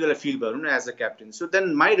चाहिँ म त्यति बेला फिल भनौँ न as a captain. So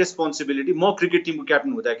then my responsibility, म क्रिकेट टिमको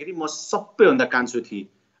क्याप्टेन हुँदाखेरि म सबैभन्दा कान्छो थिएँ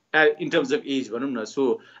in terms of age भनौँ न।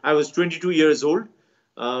 So I was 22 years old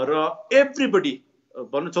र everybody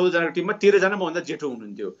भनौँ 14 जनाको टिममा 13 जना मभन्दा जेठो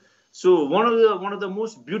हुनुहुन्थ्यो। So one of the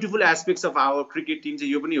most beautiful aspects of our cricket team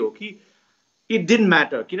चाहिँ यो पनि हो कि it didn't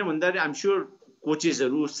matter, किन भन्दाखेरि I'm sure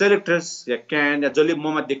कोचेसहरू, selectors yeah can या जसले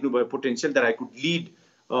ममा देख्नुभयो potential that I could lead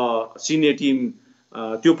senior team,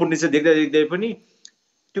 त्यो पोटेन्सियल देख्दा देख्दै पनि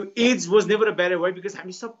त्यो as was never a barrier. Why? Because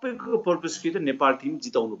हामी सबैको पर्पस के त नेपाल टिम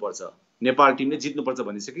जिताउनुपर्छ, नेपाल टिमले जित्नुपर्छ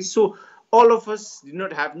भनिसकेपछि so all of us did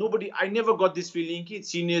not have, nobody, I never got this feeling कि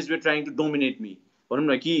seniors we trying to dominate me भनौँ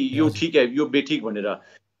न, कि यो ठिक है यो बेठिक भनेर।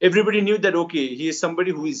 Everybody knew that okay he is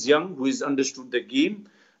somebody who is young, who is understood the game,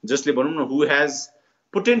 जसले भनौँ न हु हेज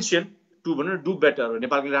पोटेन्सियल टु भनौँ न डु बेटर,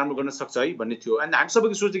 नेपालले राम्रो गर्न सक्छ है भन्ने थियो। एन्ड हामी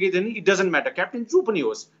सबैको सोच के थियो नि, इट डजन्ट म्याटर क्याप्टेन जो पनि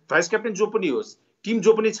होस्, भाइस क्याप्टेन जो पनि होस्, टिम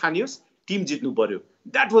जो पनि छानियोस्, टिम जित्नु पर्यो,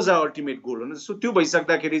 that was our ultimate goal होइन। सो त्यो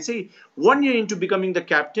भइसक्दाखेरि चाहिँ 1 year into becoming the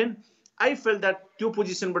captain I fail that त्यो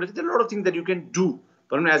पोजिसनबाट चाहिँ lot of thing that you can do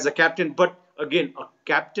भनौँ न as a captain. But again a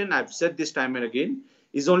captain, I have shed this time and again,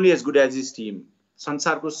 is only as good as his team.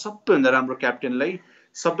 संसारको सबैभन्दा राम्रो क्याप्टेनलाई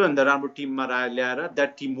सबैभन्दा राम्रो टिममा ल्याएर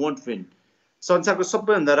द्याट टिम वन्ट विन। संसारको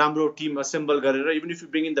सबैभन्दा राम्रो टिम असेम्बल गरेर even if you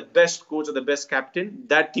bring in the best coach or the best captain,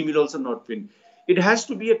 that team will also not win. It has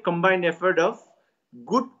to be a combined effort of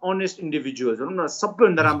good honest individuals भनौँ न,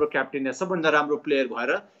 सबैभन्दा राम्रो captain या सबैभन्दा राम्रो player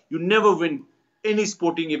भएर you never win any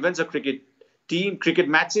sporting events, cricket team, cricket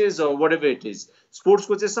matches or what ever it is.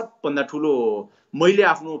 स्पोर्ट्सको चाहिँ सबभन्दा ठुलो मैले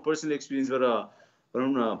आफ्नो पर्सनल एक्सपिरियन्सबाट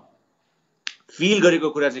भनौँ न फिल गरेको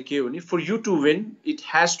कुरा चाहिँ के हो भने, for you to win it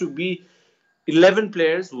has to be 11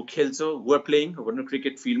 players हु खेल्छ, हु आर प्लेइङ भनौँ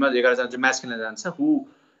क्रिकेट फिल्डमा 11 जना चाहिँ म्याच खेल्न जान्छ, हु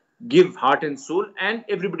give heart and sole and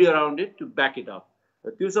everybody around it to back it up.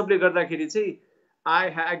 त्यो सबले गर्दाखेरि चाहिँ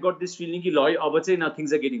I got this feeling कि ल है अब चाहिँ now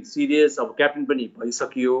things are getting serious, अब क्याप्टेन पनि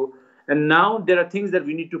भइसक्यो, and now there are things that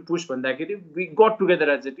we need to push भन्दाखेरि we got together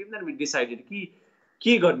as a team and we decided कि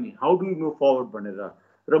के गर्ने, how do we move forward भनेर।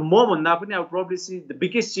 र म भन्दा पनि I would probably see the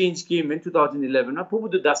biggest change came in 2011 मा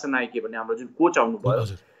पुबुदु दासनाइके भन्ने हाम्रो जुन कोच आउनु भयो,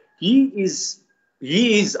 he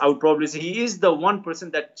is I would probably say he is the one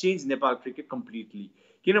person that changed Nepal cricket completely।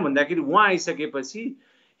 किन भन्दाखेरि उहाँ आइसकेपछि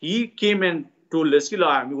he came and told us कि ल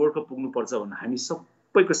हामी वर्ल्ड कप पुग्नु पर्छ भन्ने हामी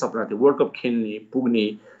सबैको सपना थियो, वर्ल्ड कप खेल्ने पुग्ने,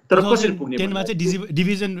 तर कसरी पुग्ने। 10 मा चाहिँ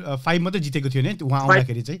डिभिजन 5 मात्रै जितेको थियो नि उहाँ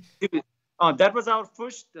आउँदाखेरि चाहिँ। द्याट वाज आवर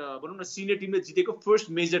फर्स्ट भनौँ न सिनियर टिमले जितेको फर्स्ट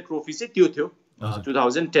मेजर ट्रोफी चाहिँ त्यो थियो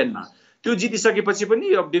 2010 मा। त्यो जितिसकेपछि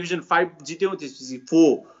पनि अब डिभिजन 5 जित्यौँ, त्यसपछि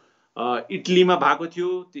 4 इटलीमा भएको थियो,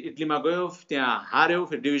 त्यो इटलीमा गयो, त्यहाँ हार्यो,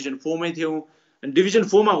 फेरि डिभिजन 4 मै थियौँ। अनि डिभिजन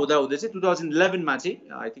 4 मा हुँदा हुँदै चाहिँ 2011 मा चाहिँ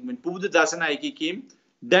I think when पुबुदु दासनाइके came,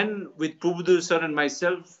 then with Pubudu sir and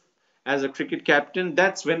myself as a cricket captain,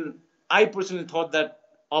 that's when I personally thought that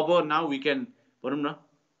now we can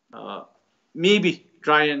maybe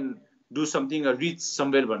try and do something or reach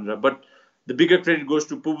somewhere bhanera. But the bigger credit goes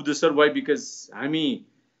to Pubudu sir. Why? Because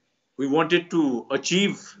we wanted to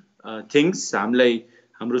achieve things. हामीलाई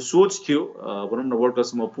हाम्रो सोच थियो भनौँ न world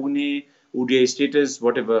कपमा पुग्ने, ODI status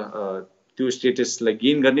whatever त्यो स्टेटसलाई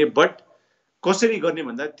gain गर्ने, बट कसरी गर्ने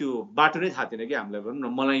भन्दा त्यो बाटो नै थाहा थिएन कि हामीलाई। भनौँ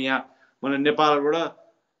न मलाई नेपालबाट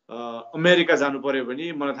अमेरिका जानु पर्यो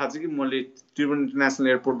भने मलाई थाहा छ कि मैले त्रिभुवन इन्टरनेसनल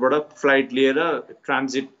एयरपोर्टबाट फ्लाइट लिएर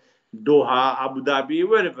ट्रान्जिट दोहा, आबुधाबी,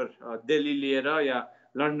 वेयरएभर दिल्ली लिएर या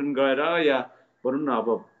लन्डन गएर या भनौँ न अब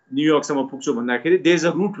न्युयोर्कसम्म पुग्छु भन्दाखेरि there is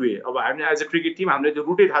a root way. अब हामीले एज अ क्रिकेट टिम हामीले त्यो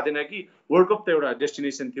रुटै थाहा थिएन कि वर्ल्ड कप त एउटा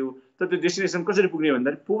डेस्टिनेसन थियो, तर त्यो डेस्टिनेसन कसरी पुग्ने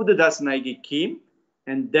भन्दाखेरि पुबुदु दासनाइके came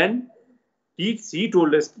and then he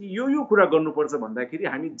told us कि यो कुरा गर्नुपर्छ भन्दाखेरि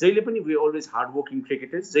हामी जहिले पनि we always hard working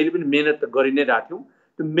cricketers, जहिले पनि मेहनत त गरि नै रहेको थियौँ।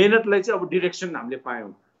 त्यो मेहनतलाई चाहिँ अब डिरेक्सन हामीले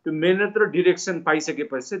पायौँ। त्यो मेहनत र direction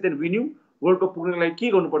पाइसकेपछि then we knew world cup पुग्नको लागि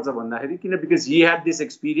के गर्नुपर्छ भन्दाखेरि किन because Hee had this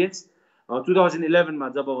experience 2011 मा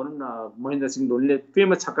जब भनौँ न महेन्द्र सिंह धोनीले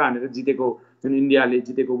फेमस छक्का हानेर जितेको जुन इन्डियाले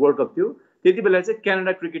जितेको वर्ल्ड कप थियो त्यति बेला चाहिँ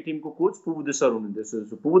क्यानाडा क्रिकेट टिमको कोच पुबुदु सर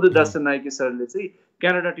हुनुहुन्थ्यो पुबुदु दर्शनायकी सरले चाहिँ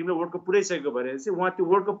क्यानाडा टिमले वर्ल्ड कप पुऱ्याइसकेको भएर चाहिँ उहाँ त्यो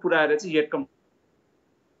वर्ल्ड कप पुऱ्याएर चाहिँ येट कम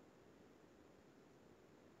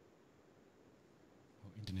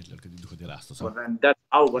द्याट्स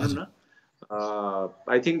हाउ भनौँ न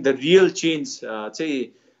I think the real change चाहिँ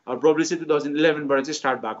प्रोब्ली चाहिँ 2011 बाट चाहिँ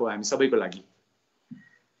स्टार्ट भएको हामी सबैको लागि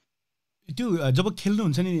त्यो जब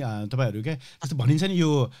खेल्नुहुन्छ नि तपाईँहरू क्या जस्तो भनिन्छ नि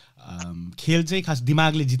यो खेल चाहिँ खास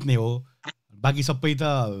दिमागले जित्ने हो बाँकी सबै त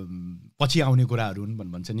पछि आउने कुराहरू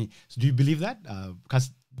हुन् भन्छ नि डु यु बिलिभ द्याट खास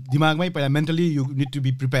दिमागमै पहिला mentally you need to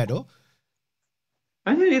be prepared हो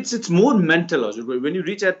I think it's more mental हजुर when you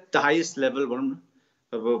reach at the highest level भनौँ न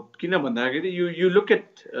अब किन भन्दाखेरि you look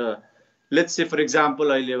at let's say for example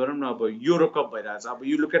अहिले भनौँ न अब युरो कप भइरहेछ अब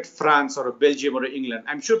you look at France or Belgium or England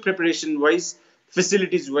I'm sure preparation wise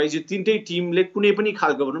facilities wise यो तीनटै टिमले कुनै पनि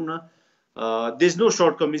खालको भनौँ न there's no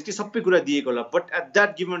shortcomings कि सबै कुरा दिएको होला but at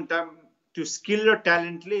that given time त्यो स्किल र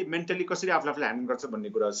ट्यालेन्टले मेन्टली कसरी आफूलाई ह्यान्डल गर्छ भन्ने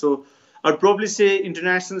कुरा so I probably say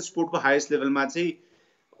international स्पोर्टको highest लेभलमा चाहिँ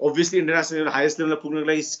obviously international highest level पुग्नको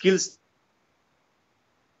लागि skills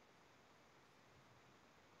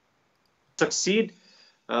succeed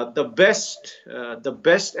the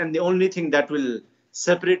best and the only thing that will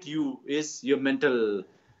separate you is your mental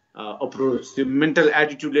approach the mental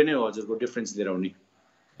attitude ले नै हो हजुरको डिफरेन्स लिएर आउने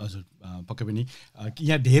हजुर पक्कै पनि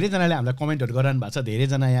यहाँ धेरैजनाले हामीलाई कमेन्टहरू गरिरहनु भएको छ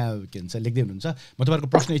धेरैजना यहाँ के भन्छ लेख्दै हुनुहुन्छ म तपाईँहरूको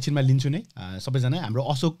प्रश्न एकछिनमा लिन्छु नै सबैजना हाम्रो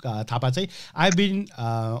अशोक थापा चाहिँ आई बिन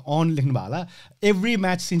अन लेख्नु भयो होला every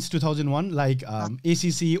match since 2001 like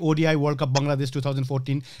ACC ODI world cup Bangladesh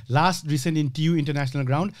 2014 last recent in TU international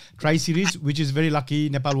ground try series which is very lucky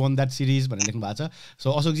Nepal one that series भनेर लेख्नु भएको छ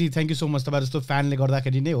so Ashokji thank you so much तपाईँ जस्तो फ्यानले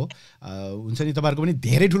गर्दाखेरि नै हो हुन्छ नि तपाईँहरूको पनि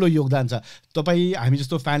धेरै ठुलो योगदान छ तपाईँ हामी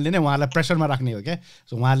जस्तो फ्यानले नै उहाँलाई प्रेसरमा राख्ने हो क्या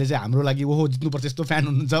सो उहाँले चाहिँ हाम्रो लागि ओहो जित्नुपर्छ यस्तो फ्यान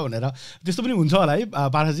हुनुहुन्छ भनेर त्यस्तो पनि हुन्छ होला है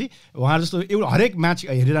पारसजी उहाँ जस्तो एउटा हरेक म्याच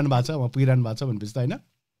हेरिरहनु भएको छ उहाँ पुगिरहनु भएको छ भनेपछि त होइन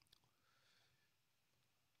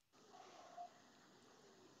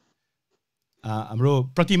हाम्रो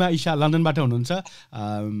प्रतिमा ईशा लन्डनबाट हुनुहुन्छ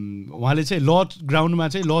उहाँले चाहिँ लर्ड्स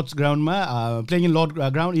ग्राउन्डमा playing in lord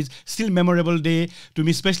ground is still memorable day to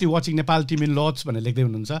me specially watching Nepal team in लर्ड्स भनेर लेख्दै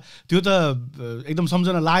हुनुहुन्छ त्यो त एकदम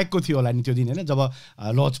सम्झना लायकको थियो होला नि त्यो दिन होइन जब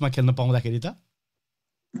लर्ड्समा खेल्न पाउँदाखेरि त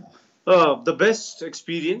the best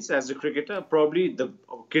experience as a cricketer, probably the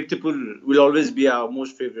Kirtipur will alwa't be our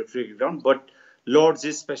most favorite cricket ground, but Lords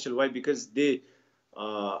is special. Why? Because they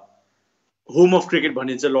home of cricket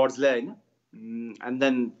bhanincha Lords la haina and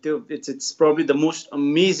then it's probably the most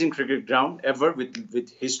amazing cricket ground ever with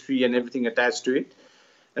history and everything attached to it.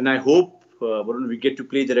 And I hope we get to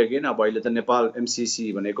play there again. अब अहिले त Nepal MCC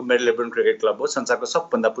भनेको मेरिलेबोर्न cricket club हो संसारको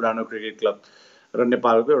सबभन्दा पुरानो cricket club र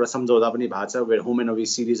नेपालको एउटा सम्झौता पनि भएको छ where home and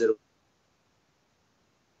away सिरिजहरू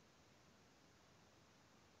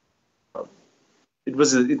it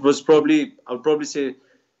was probably I'll probably say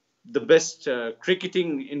the best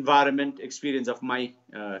cricketing environment experience of my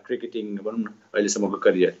cricketing अहिलेसम्मको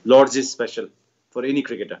career Lords is special for any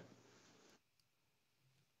cricketer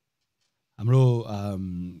हाम्रो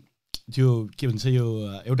त्यो के भन्छ यो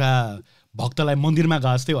एउटा भक्तलाई मन्दिरमा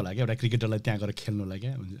गए जस्तै होला क्या एउटा क्रिकेटरलाई त्यहाँ गएर खेल्नुलाई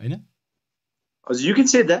क्या होइन हजुर you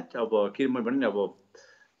can say that अब के म भन्ने अब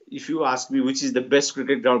if you ask me which is the best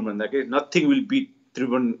cricket ground भन्दाखेरि nothing will beat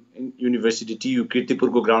Tribhuvan university TU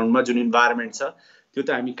किर्तिपुरको ग्राउन्डमा जुन इन्भाइरोमेन्ट छ त्यो त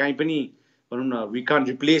हामी कहीँ पनि भनौँ न we can't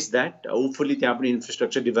replace that hopefully त्यहाँ पनि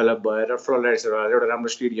इन्फ्रास्ट्रक्चर डेभलप भएर फ्लडलाइट्सहरू हालेर एउटा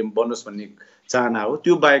राम्रो स्टेडियम बनोस् भन्ने चाहना हो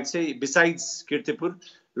त्यो बाहेक चाहिँ besides Kirtipur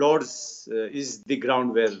लर्ड्स is the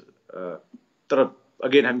ground where तर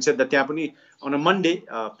अगेन हामी चाहिँ त्यहाँ पनि अन अ मन्डे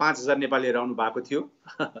 5000 नेपालीहरू आउनु भएको थियो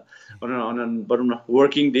भनौँ न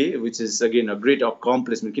working day which is again a great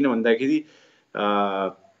accomplishment किन भन्दाखेरि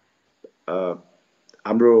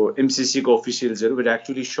हाम्रो एमसिसीको अफिसियल्सहरू वेयर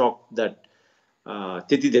एक्चुअली सक द्याट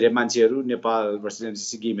त्यति धेरै मान्छेहरू नेपाल भर्सेस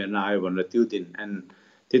एमसिसी गेम हेर्न आयो भनेर त्यो दिन एन्ड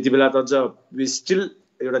त्यति बेला त अझ वी स्टिल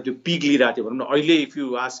एउटा त्यो पिक लिइरहेको थियो भनौँ न अहिले if you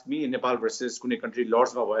ask me Nepal versus कुनै कन्ट्री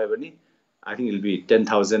लर्ड्समा भयो भने I think ill be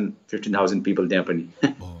 10,000 15,000 people त्यहाँ पनि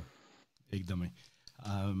एकदमै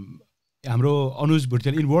हाम्रो Anuj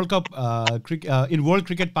Bhutia in world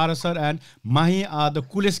cricket Paras sir and Mahi are the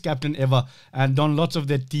coolest captain ever and done lots of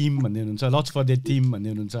that team भन्ने हुनुहुन्छ लट्स फर द्याट टिम भन्ने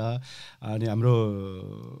हुनुहुन्छ अनि हाम्रो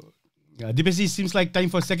दिपेशी seems like time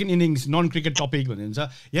for second innings non cricket topic भन्ने हुन्छ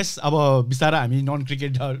यस अब बिस्तारै हामी नन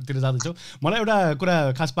क्रिकेटतिर जाँदैछौँ मलाई एउटा कुरा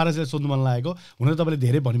खास पारसलाई सोध्नु मन लागेको हुन त तपाईँले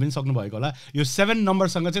धेरै भनि पनि सक्नुभएको होला यो 7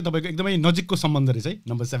 नम्बरसँग चाहिँ तपाईँको एकदमै नजिकको सम्बन्ध रहेछ है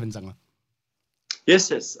नम्बर 7 सँग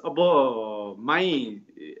Yes. अब my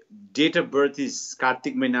date of birth is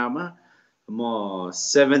कार्तिक महिनामा म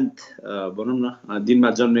 7th भनौँ न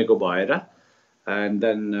दिनमा जन्मेको भएर and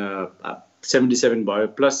then 77 भयो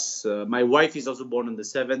plus my wife is also born on the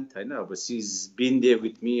 7th हैन अब she's been there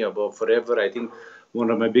with me अब forever. I think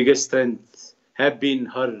one of my biggest strengths have been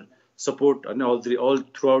her support and all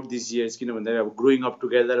throughout these years किन भन्दा अब growing up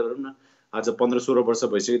together भनौँ न आज 15-16 वर्ष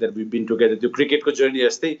भइसक्यो that we've been together त्यो क्रिकेटको जर्नी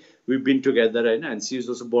जस्तै we've been together हैन and she is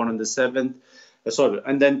also born on the 7th sorry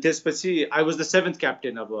and then त्यसपछि I was the 7th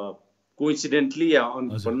captain अब coincidentally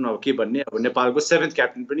भनौँ न अब के भन्ने अब नेपालको 7th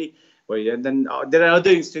captain पनि भयो and then there are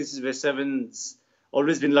other instances where 7's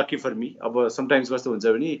always been lucky for me अब sometimes कस्तो हुन्छ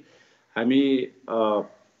भने हामी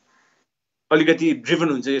अलिकति ड्रिभन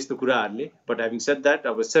हुन्छ यस्तो कुराहरूले but having said that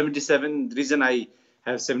अब 77 reason I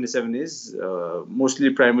have 77 is mostly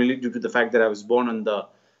primarily due to the fact that I was born on the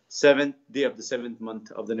 7th day of the 7th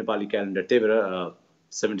month of the Nepali calendar त्यही भएर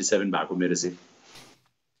 77 भएको मेरो चाहिँ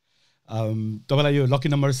तपाईँलाई यो लकी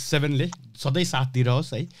नम्बर 7ले सधैँ साथ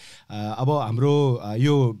दिइरहोस् है अब हाम्रो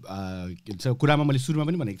यो के भन्छ कुरामा मैले सुरुमा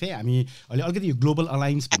पनि भनेको थिएँ हामी अहिले अलिकति यो ग्लोबल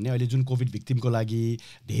अलायन्स भन्ने अहिले जुन कोभिड भिक्टिमको लागि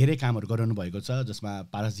धेरै कामहरू गरिरहनु भएको छ जसमा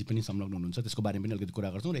पारसजी पनि संलग्न हुनुहुन्छ त्यसको बारेमा पनि अलिकति कुरा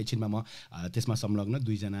गर्छौँ र एकछिनमा म त्यसमा संलग्न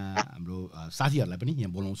दुईजना हाम्रो साथीहरूलाई पनि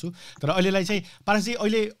यहाँ बोलाउँछु तर अहिलेलाई चाहिँ पारसजी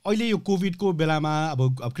अहिले यो कोभिडको बेलामा अब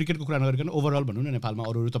क्रिकेटको कुरा नगरिकन ओभरअल भनौँ न नेपालमा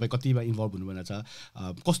अरू तपाईँ कतिमा इन्भल्भ हुनुभएको छ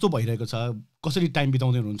कस्तो भइरहेको छ कसरी टाइम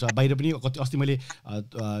बिताउँदै हुनुहुन्छ बाहिर पनि अस्ति मैले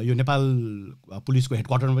यो नेपाल पुलिसको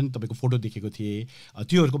हेडक्वार्टरमा पनि तपाईँको फोटो देखेको थिएँ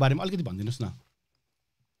त्योहरूको बारेमा अलिकति भनिदिनुहोस् न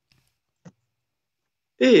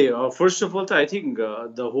फर्स्ट अफ अल त I think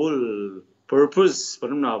the whole purpose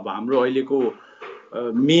भनौँ न अब हाम्रो अहिलेको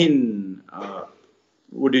main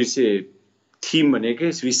would you say theme भनेकै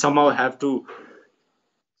we somehow have to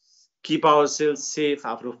keep our self safe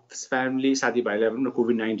आफ्नो फ्यामिली साथीभाइलाई भनौँ न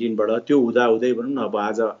कोभिड-19बाट त्यो हुँदै भनौँ न अब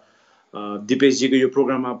आज दिपेशजीको यो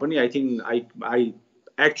प्रोग्राममा पनि I think I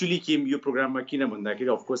actually came यो प्रोग्राममा किन भन्दाखेरि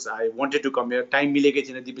of course I wanted to come here time मिलेकै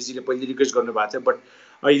थिएन दिपेशजीले पहिले रिक्वेस्ट गर्नुभएको थियो बट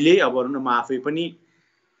अहिले अब भनौँ न म आफै पनि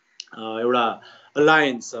एउटा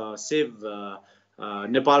alliance save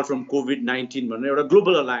Nepal from COVID-19 भनेर एउटा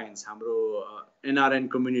ग्लोबल अलायन्स हाम्रो एनआरएन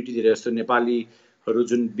कम्युनिटी धेरै जस्तो नेपालीहरू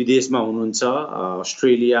जुन विदेशमा हुनुहुन्छ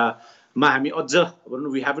अस्ट्रेलियामा हामी अझ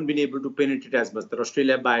भनौँ we haven't been able to penetrate as much तर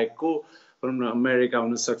अस्ट्रेलिया बाहेकको भनौँ न अमेरिका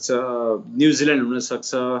हुनसक्छ न्युजिल्यान्ड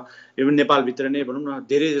हुनसक्छ इभन नेपालभित्र नै भनौँ न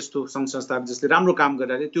धेरै जस्तो सङ्घ संस्थाहरू जसले राम्रो काम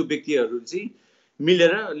गरिरहेको थियो त्यो व्यक्तिहरू चाहिँ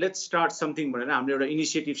मिलेर लेट्स स्टार्ट समथिङ भनेर हामीले एउटा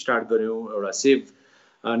इनिसिएटिभ स्टार्ट गऱ्यौँ एउटा save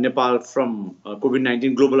Nepal from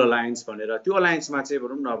COVID-19 global alliance भनेर त्यो अलायन्समा चाहिँ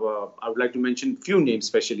भनौँ न अब I would like to mention few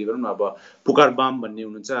names specially भनौँ न अब पुकार बाम भन्ने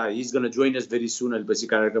हुनुहुन्छ he is gun join us very सुन अहिले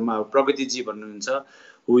पछि कार्यक्रममा प्रगतिजी भन्नुहुन्छ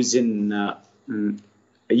हु इज इन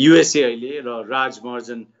युएसए अहिले र राज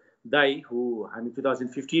महर्जन दाई हु हामी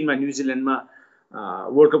 2015मा न्युजिल्यान्डमा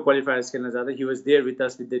वर्ल्ड कप क्वालिफायर्स खेल्न जाँदा he was there with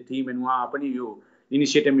us with the team and उहाँ पनि यो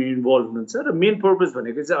इनिसिएटिभमा इन्भल्भ हुनुहुन्छ र मेन पर्पज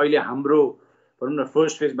भनेको चाहिँ अहिले हाम्रो भनौँ न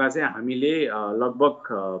फर्स्ट फेजमा चाहिँ हामीले लगभग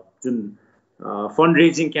जुन फन्ड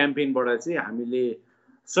रेजिङ क्याम्पेनबाट चाहिँ हामीले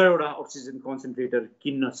 100वटा अक्सिजन कन्सन्ट्रेटर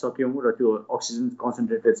किन्न सक्यौँ र त्यो अक्सिजन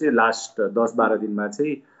कन्सन्ट्रेटर चाहिँ लास्ट 10-12 दिनमा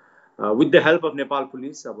चाहिँ with the help of Nepal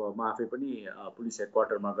police अब म आफै पनि पुलिस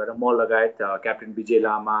हेडक्वार्टरमा गएर म लगायत क्याप्टेन विजय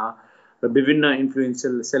लामा र विभिन्न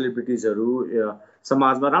इन्फ्लुएन्सियल सेलिब्रिटिजहरू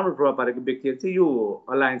समाजमा राम्रो प्रभाव पारेको व्यक्तिहरू चाहिँ यो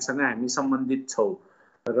अलायन्ससँग हामी सम्बन्धित छौँ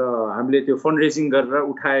र हामीले त्यो फन्ड रेजिङ गरेर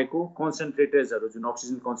उठाएको कन्सन्ट्रेटर्सहरू जुन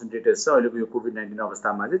अक्सिजन कन्सन्ट्रेटर्स छ अहिलेको यो कोभिड-19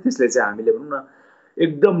 अवस्थामा चाहिँ त्यसले चाहिँ हामीले भनौँ न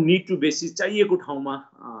एकदम निड टु बेसिस चाहिएको ठाउँमा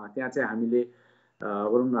त्यहाँ चाहिँ हामीले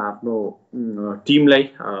भनौँ न आफ्नो टिमलाई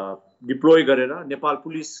डिप्लोय गरेर नेपाल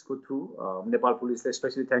पुलिसको थ्रु नेपाल पुलिसलाई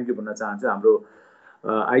स्पेसली थ्याङ्क यू भन्न चाहन्छु हाम्रो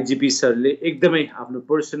आइजिपी सरले एकदमै आफ्नो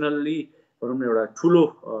पर्सनल्ली भनौँ न एउटा ठुलो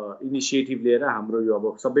इनिसिएटिभ लिएर हाम्रो यो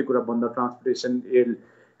अब सबै कुरा बन्द ट्रान्सपोर्टेसन एयर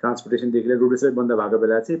ट्रान्सपोर्टेसनदेखि लिएर रोड सबै बन्द भएको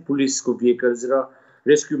बेला चाहिँ पुलिसको भेहिकल्स र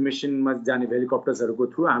रेस्क्यु मिसनमा जाने हेलिकप्टर्सहरूको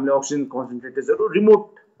थ्रु हामीले अक्सिजन कन्सन्ट्रेटर्सहरू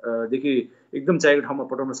रिमोटदेखि एकदम चाहिएको ठाउँमा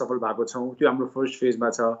पठाउन सफल भएको छौँ त्यो हाम्रो फर्स्ट फेजमा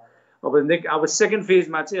छ अब सेकेन्ड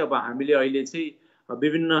फेजमा चाहिँ अब हामीले अहिले चाहिँ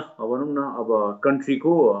विभिन्न भनौँ न अब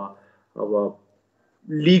कन्ट्रीको अब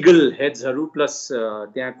लिगल हेड्सहरू प्लस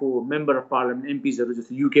त्यहाँको मेम्बर अफ पार्लियामेन्ट एमपिजहरू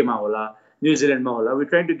जस्तो युकेमा होला न्युजिल्यान्डमा होला we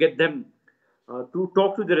trying to get them to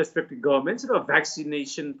talk to the respective governments र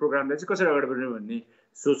भ्याक्सिनेसन प्रोग्रामलाई चाहिँ कसरी अगाडि बढाउने भन्ने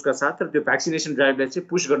सोचका साथ र त्यो भ्याक्सिनेसन ड्राइभलाई चाहिँ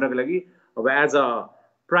पुस गर्नको लागि अब एज अ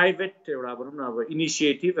प्राइभेट एउटा भनौँ न अब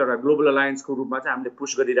इनिसिएटिभ एउटा ग्लोबल अलायन्सको रूपमा चाहिँ हामीले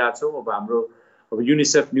पुस गरिरहेछौँ अब हाम्रो अब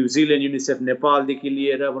युनिसेफ न्युजिल्यान्ड युनिसेफ नेपालदेखि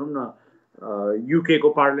लिएर भनौँ न UK को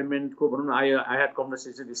पार्लियामेन्टको भनौँ न I had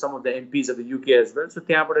conversation with some of the MPs of the UK as well. So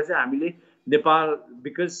त्यहाँबाट चाहिँ हामीले नेपाल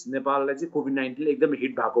बिकज नेपाललाई चाहिँ COVID-19ले एकदमै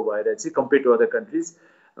हिट भएको भएर चाहिँ compare to other countries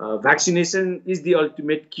vaccination is the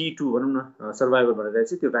ultimate Ki to भनौँ न सर्भाइभल भनेर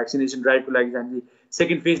चाहिँ त्यो भ्याक्सिनेसन ड्राइभको लागि चाहिँ हामीले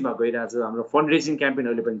सेकेन्ड फेजमा गइरहेछ. हाम्रो फन्ड रेजिङ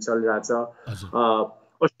क्याम्पेनहरूले पनि चलिरहेछ.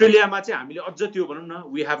 अस्ट्रेलियामा चाहिँ हामीले अझ त्यो भनौँ न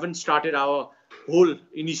we heaven started our whole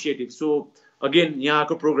initiative. So again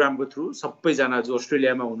यहाँको प्रोग्रामको थ्रु सबैजना जो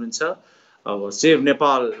अस्ट्रेलियामा हुनुहुन्छ अब सेभ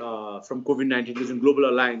नेपाल फ्रम COVID-19 जुन ग्लोबल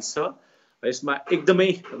अलायन्स छ यसमा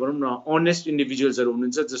एकदमै भनौँ न अनेस्ट इन्डिभिजुअल्सहरू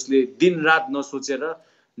हुनुहुन्छ जसले दिनरात नसोचेर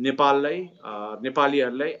नेपाललाई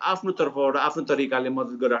नेपालीहरूलाई आफ्नो तर्फबाट आफ्नो तरिकाले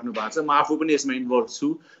मद्दत गरिराख्नु भएको छ. म आफू पनि यसमा इन्भल्भ छु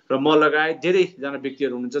र म लगायत धेरैजना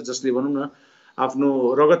व्यक्तिहरू हुनुहुन्छ जसले भनौँ न आफ्नो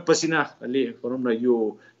रगत पसिनाले भनौँ न यो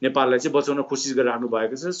नेपाललाई चाहिँ बचाउन कोसिस गरिराख्नु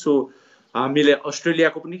भएको छ. सो हामीले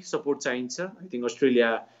अस्ट्रेलियाको पनि सपोर्ट चाहिन्छ. I think Australia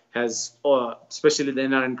has specially the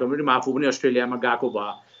NRN community. म आफू पनि अस्ट्रेलियामा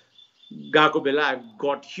गएको बेला आई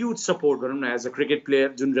गट ह्युज सपोर्ट भनौँ न एज अ क्रिकेट प्लेयर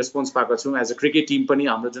जुन रेस्पोन्स पाएको छौँ. एज अ क्रिकेट टिम पनि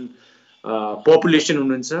हाम्रो जुन पपुलेसन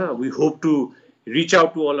हुनुहुन्छ we hope to reach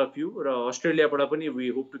out to all of you र अस्ट्रेलियाबाट पनि we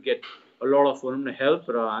hope to get a lot of भनौँ न हेल्प.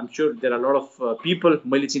 र I'm sure there are lot of people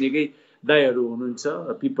मैले चिनेकै दाईहरू हुनुहुन्छ.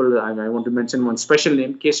 People I want to mention one special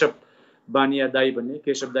name Keshav बानिया दाई भन्ने.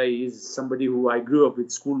 केशव दाई is somebody who I grew up with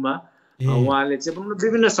स्कुलमा. उहाँले चाहिँ भनौँ न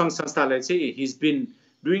विभिन्न सङ्घ संस्थालाई चाहिँ हिज been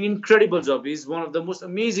doing incredible job. Is one of the most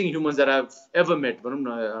amazing humans that I have ever मेट भनौँ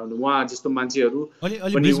न. उहाँ जस्तो मान्छेहरू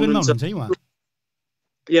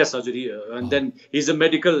यस हजुर. And then his a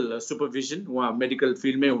medical supervision. उहाँ मेडिकल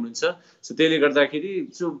फिल्डमै हुनुहुन्छ. सो त्यसले गर्दाखेरि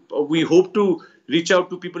so we hope to reach out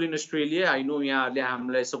to people in Australia. I know यहाँहरूले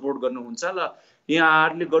हामीलाई सपोर्ट गर्नुहुन्छ ल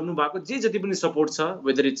यहाँहरूले गर्नुभएको जे जति पनि सपोर्ट छ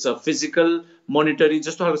whether it's a physical monetary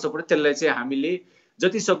जस्तो खालको सपोर्ट त्यसलाई चाहिँ हामीले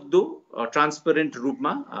जति सक्दो ट्रान्सपेरेन्ट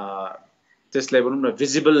रूपमा त्यसलाई भनौँ न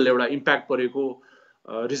भिजिबल एउटा इम्प्याक्ट परेको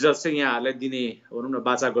रिजल्ट चाहिँ यहाँहरूलाई दिने भनौँ न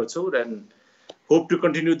बाचा गर्छौँ. And hope to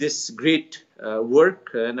continue this great work.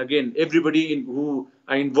 And again, everybody who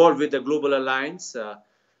are involved with the Global Alliance,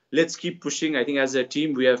 let's keep pushing. I think as a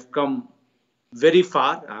team, we have come very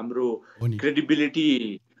far. Hamro credibility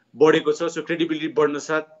बढेको छ. So credibility बढ्न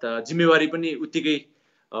साथ जिम्मेवारी पनि उत्तिकै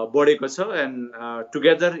बढेको छ. And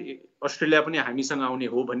together, Australia पनि हामीसँग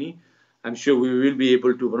आउने हो भने I'm sure we will be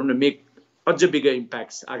able to भनौँ न make अझ bigger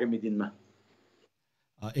impacts आगामी दिनमा.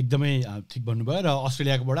 एकदमै ठिक भन्नुभयो. र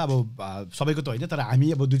अस्ट्रेलियाकोबाट अब सबैको त होइन तर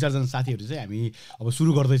हामी अब 2-4 जना साथीहरू चाहिँ हामी अब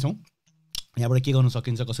सुरु गर्दैछौँ. यहाँबाट के गर्न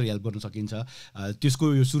सकिन्छ कसरी हेल्प गर्न सकिन्छ त्यसको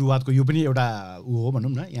यो सुरुवातको यो पनि एउटा हो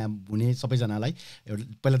भनौँ न. यहाँ हुने सबैजनालाई एउटा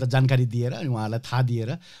पहिला त जानकारी दिएर अनि उहाँहरूलाई थाहा दिएर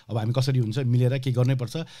अब हामी कसरी हुन्छ मिलेर के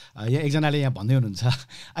गर्नैपर्छ. यहाँ एकजनाले यहाँ भन्दै हुनुहुन्छ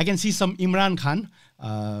I can C some Imran Khan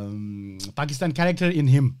Pakistan character in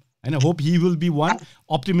him होइन. Hope he will be one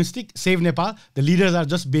optimistic save Nepal the leaders are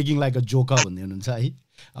just begging like a joker भन्दै हुनुहुन्छ है.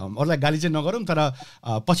 अरूलाई गाली चाहिँ नगरौँ तर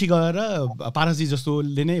पछि गएर पारसजी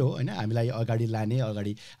जस्तोले नै हो होइन हामीलाई अगाडि लाने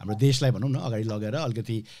अगाडि हाम्रो देशलाई भनौँ न अगाडि लगेर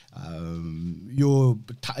अलिकति यो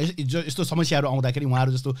यस्तो समस्याहरू आउँदाखेरि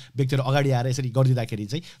उहाँहरू जस्तो व्यक्तिहरू अगाडि आएर यसरी गरिदिँदाखेरि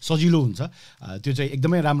चाहिँ सजिलो हुन्छ. त्यो चाहिँ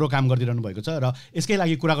एकदमै राम्रो काम गरिदिइरहनु भएको छ. र यसकै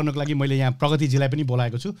लागि कुरा गर्नको लागि मैले यहाँ प्रगतिजीलाई पनि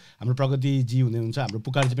बोलाएको छु. हाम्रो प्रगतिजी हुनुहुन्छ हाम्रो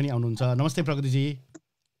पुकारजी पनि आउनुहुन्छ. नमस्ते प्रगतिजी.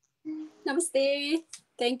 नमस्ते.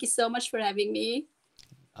 Thank you so much for having me.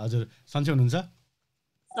 हजुर सन्चै हुनुहुन्छ?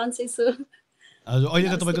 सन्चै छु. हजुर अहिले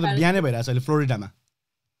त तपाईँको त बिहानै भइरहेछ अहिले फ्लोरिडामा.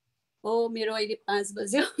 हो मेरो अहिले 5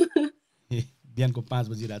 बज्यो. बिहानको 5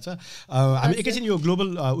 बजिरहेछ. हामी एकैछिन यो ग्लोबल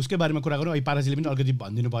उसकै बारेमा कुरा गरौँ. अहिले पारसजीले पनि अलिकति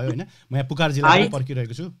भनिदिनु भयो होइन. म यहाँ पुकारजीलाई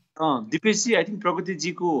पर्खिरहेको छु. दिपेशजी आई थिङ्क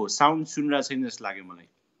प्रगतिजीको साउन्ड सुनिरहेको छैन जस्तो लाग्यो मलाई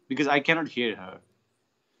बिकज आई क्यानट हियर हर.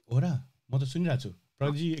 हो र म त सुनिरहेको छु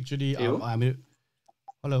प्रगतिजी. एक्चुअली हामी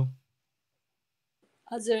हेलो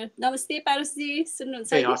हजुर नमस्ते पारसजी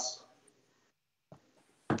सुन्नुहुन्छ?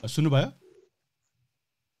 सुन्नुभयो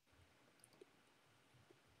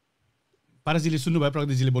पारसजीले सुन्नुभयो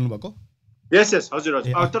प्रगतिजीले बोल्नु भएको? यस यस हजुर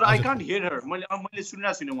हजुर. तर आई कान्ट हियर हर. मैले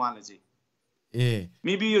सुनिरहेको छुइनँ उहाँलाई चाहिँ. ए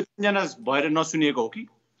मेबी यो 3 जना भएर नसुनेको हो कि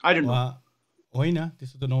आई डोन्ट नो. होइन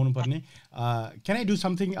त्यस्तो त नहुनु पर्ने. क्यान आई डु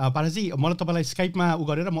समथिङ पारसजी मलाई तपाईँलाई स्काइपमा उ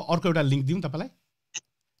गरेर म अर्को एउटा लिङ्क दिउँ तपाईँलाई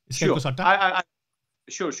स्काइपको सट्टा?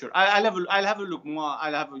 Sure. I'll have a look.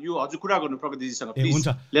 I'll have you हजुर कुरा गर्नु प्रगतिजीसँग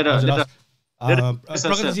प्लिज.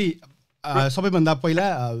 प्रगतिजी सबैभन्दा पहिला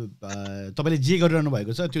तपाईँले जे गरिरहनु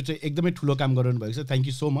भएको छ त्यो चाहिँ एकदमै ठुलो काम गरिरहनु भएको छ. Thank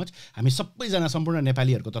you so much. हामी सबैजना सम्पूर्ण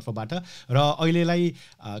नेपालीहरूको तर्फबाट. र अहिलेलाई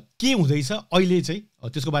के हुँदैछ अहिले चाहिँ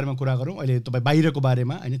त्यसको बारेमा कुरा गरौँ. अहिले तपाईँ बाहिरको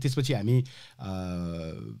बारेमा होइन त्यसपछि हामी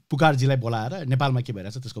पुकारजीलाई बोलाएर नेपालमा के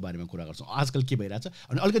भइरहेछ त्यसको बारेमा कुरा गर्छौँ. आजकल के भइरहेछ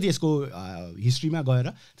अनि अलिकति यसको हिस्ट्रीमा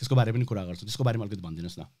गएर त्यसको बारेमा पनि कुरा गर्छौँ. त्यसको बारेमा अलिकति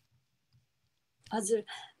भनिदिनुहोस् न. हजुर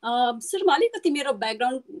सुरुमा अलिकति मेरो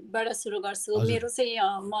ब्याकग्राउन्डबाट सुरु गर्छु हजुर। मेरो चाहिँ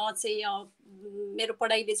म चाहिँ मेरो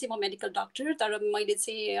पढाइले चाहिँ म मेडिकल डक्टर तर मैले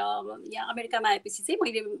चाहिँ यहाँ अमेरिकामा आएपछि चाहिँ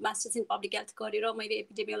मैले मास्टर्स इन पब्लिक हेल्थ गरेर मैले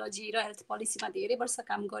एपिडेमियोलोजी र हेल्थ पोलिसीमा धेरै वर्ष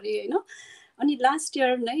काम गरेँ होइन अनि लास्ट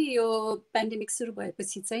इयर नै यो पेन्डेमिक सुरु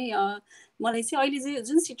भएपछि चाहिँ मलाई चाहिँ अहिले चाहिँ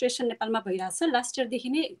जुन सिचुएसन नेपालमा भइरहेछ लास्ट इयरदेखि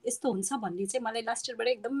नै यस्तो हुन्छ भन्ने चाहिँ मलाई लास्ट इयरबाट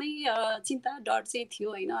एकदमै चिन्ता डर चाहिँ थियो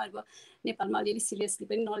होइन अब नेपालमा अलिअलि सिरियसली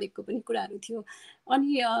पनि नलेखेको पनि कुराहरू थियो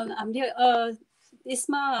अनि हामीले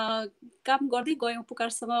यसमा काम गर्दै गयौँ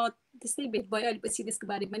पुकारसँग त्यस्तै भेट भयो अहिले पछि त्यसको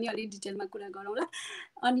बारेमा पनि अलि डिटेलमा कुरा गरौँला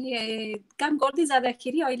अनि काम गर्दै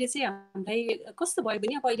जाँदाखेरि अहिले चाहिँ हामीलाई कस्तो भयो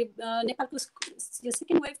भने अब अहिले नेपालको यो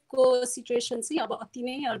सेकेन्ड वेभको सिचुएसन चाहिँ अब अति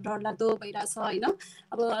नै डरलाग्दो भइरहेछ होइन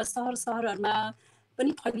अब सहरहरूमा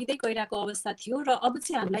पनि फैलिँदै गइरहेको अवस्था थियो र अब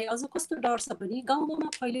चाहिँ हामीलाई अझ कस्तो डर छ भने गाउँ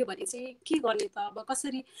गाउँमा फैल्यो भने चाहिँ के गर्ने त अब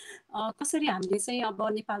कसरी हामीले चाहिँ अब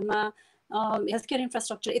नेपालमा हेल्थ केयर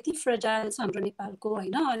इन्फ्रास्ट्रक्चर यति फ्रेजाइल छ हाम्रो नेपालको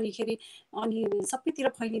होइन अनि सबैतिर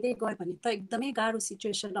फैलिँदै गयो भने त एकदमै गाह्रो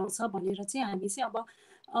सिचुएसन आउँछ भनेर चाहिँ हामी चाहिँ अब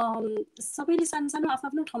सबैले सानो सानो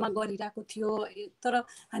आफ्नो ठाउँमा गरिरहेको थियो तर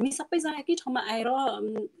हामी सबैजना एकै ठाउँमा आएर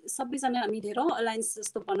सबैजना मिलेर अलायन्स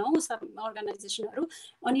जस्तो बनाऊ अर्गनाइजेसनहरू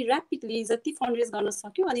अनि ऱ्यापिडली जति फन्ड रेज गर्न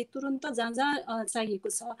सक्यो अनि तुरन्त जहाँ जहाँ चाहिएको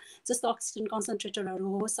छ जस्तो अक्सिजन कन्सन्ट्रेटरहरू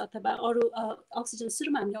होस् अथवा अरू अक्सिजन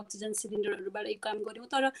सुरुमा हामीले अक्सिजन सिलिन्डरहरूबाट काम गऱ्यौँ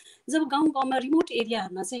तर जब गाउँ गाउँमा रिमोट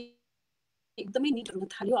एरियाहरूमा चाहिँ एकदमै निड हुन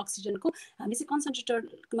थाल्यो अक्सिजनको हामी चाहिँ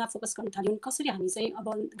कन्सन्ट्रेटरमा फोकस गर्न थाल्यौँ कसरी हामी चाहिँ अब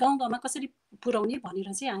गाउँ गाउँमा कसरी पुर्याउने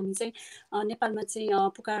भनेर चाहिँ हामी चाहिँ नेपालमा चाहिँ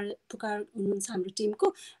पुकार हुनुहुन्छ हाम्रो टिमको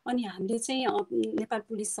अनि हामीले चाहिँ नेपाल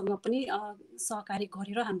पुलिससँग पनि सहकारी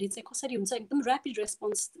गरेर हामीले चाहिँ कसरी हुन्छ एकदम ऱ्यापिड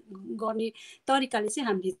रेस्पोन्स गर्ने तरिकाले चाहिँ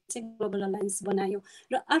हामीले चाहिँ ग्लोबल अलायन्स बनायौँ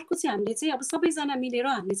र अर्को चाहिँ हामीले चाहिँ अब सबैजना मिलेर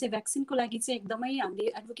हामीले चाहिँ भ्याक्सिनको लागि चाहिँ एकदमै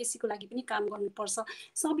हामीले एडभोकेसीको लागि पनि काम गर्नुपर्छ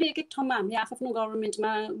सबले एक एक ठाउँमा हामीले आफ्नो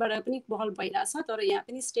गभर्मेन्टमाबाट पनि पहल भइरहेछ तर यहाँ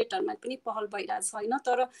पनि स्टेटहरूमा पनि पहल भइरहेछ होइन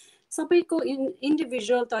तर सबैको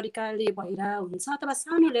इन्डिभिजुअल तरिकाले भइरहेको हुन्छ अथवा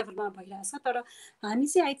सानो लेभलमा भइरहेछ तर हामी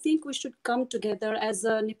चाहिँ I think we should come together as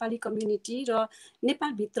a Nepali community र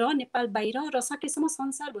नेपालभित्र नेपाल बाहिर र सकेसम्म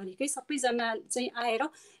संसारभरिकै सबैजना चाहिँ आएर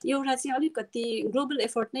एउटा चाहिँ अलिकति ग्लोबल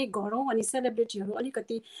एफर्ट नै गरौँ अनि सेलिब्रिटीहरू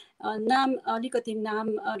अलिकति नाम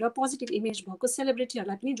र पोजिटिभ इमेज भएको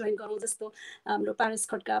सेलिब्रिटीहरूलाई पनि जोइन गरौँ जस्तो हाम्रो पारस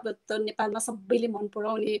खड्का अब त नेपालमा सबैले मन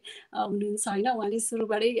पराउने हुनुहुन्छ होइन उहाँले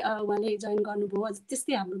सुरुबाटै उहाँले जोइन गर्नुभयो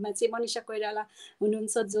त्यस्तै हाम्रोमा चाहिँ मनिषा कोइराला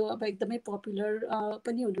हुनुहुन्छ जो अब एकदमै पपुलर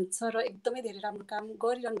पनि हुनुहुन्छ र एकदमै धेरै राम्रो काम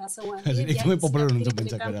गरिरहनु भएको छ उहाँले एकदमै पपुलर हुनुहुन्छ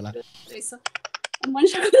मनिषा कोइराला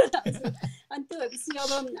मनिषा कोइराला अनि त्यो भएपछि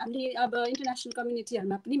अब हामीले अब इन्टरनेसनल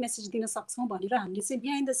कम्युनिटीहरूमा पनि मेसेज दिन सक्छौँ भनेर हामीले चाहिँ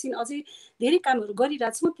बिहाइन्ड द सिन अझै धेरै कामहरू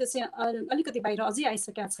गरिरहेको छौँ त्यो चाहिँ अलिकति बाहिर अझै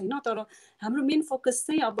आइसकेको छैन तर हाम्रो मेन फोकस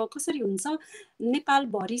चाहिँ अब कसरी हुन्छ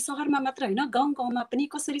नेपालभरि सहरमा मात्र होइन गाउँ गाउँमा पनि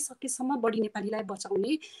कसरी सकेसम्म बढी नेपालीलाई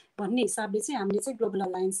बचाउने भन्ने हिसाबले चाहिँ हामीले चाहिँ ग्लोबल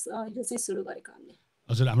अलायन्स यो चाहिँ सुरु गरेको हामीले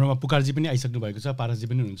हजुर हाम्रोमा पुकारजी पनि आइसक्नु भएको छ पारसजी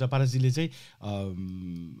पनि हुनुहुन्छ पारसजीले चाहिँ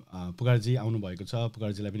पुकारजी आउनु भएको छ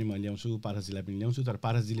पुकारजीलाई पनि म ल्याउँछु पारसजीलाई पनि ल्याउँछु तर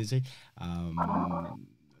पारसजीले चाहिँ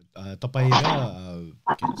तपाईँ र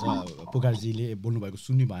के भन्छ पुकारजीले बोल्नुभएको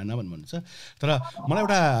सुन्नु भएन भन्नुहुन्छ तर मलाई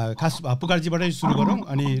एउटा खास पुकारजीबाटै सुरु गरौँ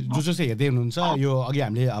अनि जो चाहिँ हेर्दै हुनुहुन्छ यो अघि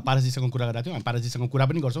हामीले पारसजीसँग कुरा गरेका थियौँ हामी पारसजीसँग कुरा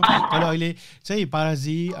पनि गर्छौँ तर अहिले चाहिँ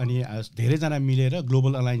पारसजी अनि धेरैजना मिलेर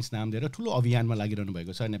ग्लोबल अलायन्स नाम दिएर ठुलो अभियानमा लागिरहनु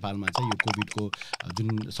भएको छ नेपालमा चाहिँ यो कोभिडको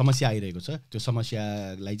जुन समस्या आइरहेको छ त्यो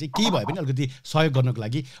समस्यालाई चाहिँ केही भए पनि अलिकति सहयोग गर्नको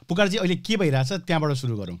लागि पुकारजी अहिले के भइरहेछ त्यहाँबाट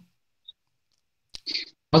सुरु गरौँ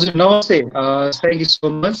हजुर नमस्ते थ्याङ्क यू सो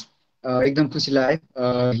मच एकदम खुसी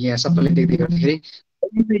लाग्यो यहाँ सबैले देख्दै गर्दाखेरि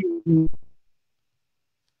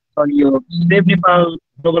यो सेभ नेपाल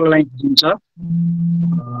ग्लोबल अलायन्स जुन छ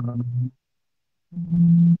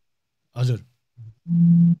हजुर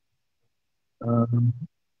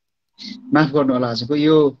माफ गर्नु होला हजुरको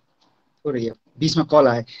यो थोरै बिचमा कल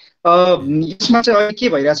आयो यसमा चाहिँ अहिले के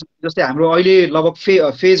भइरहेछ जस्तै हाम्रो अहिले लगभग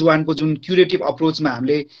फेज 1 को जुन क्युरेटिभ अप्रोचमा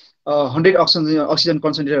हामीले 100 अक्सिजन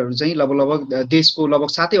कन्सन्ट्रेटरहरू चाहिँ लगभग देशको लगभग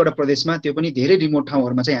 7वटा प्रदेशमा त्यो पनि धेरै रिमोट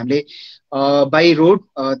ठाउँहरूमा चाहिँ हामीले बाई रोड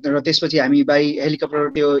र त्यसपछि हामी बाई हेलिकप्टर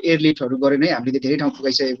त्यो एयरलिफ्टहरू गरेर नै हामीले धेरै ठाउँ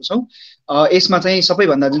पुगाइसकेको छौँ यसमा चाहिँ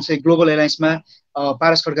सबैभन्दा जुन चाहिँ ग्लोबल एलायन्समा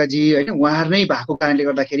पारस खड्काजी होइन उहाँहरू नै भएको कारणले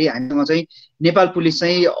गर्दाखेरि हामीसँग चाहिँ नेपाल पुलिस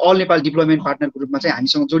चाहिँ अल नेपाल डिप्लोयमेन्ट पार्टनरको रूपमा चाहिँ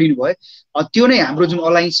हामीसँग जोडिनु भयो त्यो नै हाम्रो जुन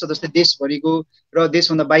अलायन्स छ जस्तै देशभरिको र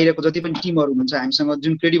देशभन्दा बाहिरको जति पनि टिमहरू हुनुहुन्छ हामीसँग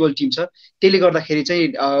जुन क्रेडिबल टिम छ त्यसले गर्दाखेरि चाहिँ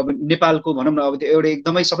नेपालको भनौँ न अब त्यो एउटा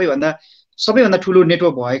एकदमै सबैभन्दा सबैभन्दा ठुलो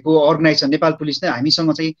नेटवर्क भएको अर्गनाइजेसन नेपाल पुलिस नै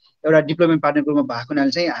हामीसँग चाहिँ एउटा डिप्लोयमेन्ट पार्टनर ग्रुपमा भएको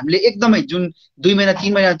हुनाले चाहिँ हामीले एकदमै जुन 2 महिना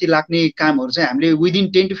 3 महिना जति लाग्ने कामहरू चाहिँ हामीले विदिन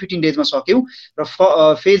 10 to 15 डेजमा सक्यौँ र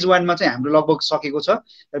फेज 1मा चाहिँ हाम्रो लगभग सकेको छ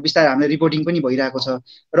र बिस्तारै हामीले रिपोर्टिङ पनि भइरहेको छ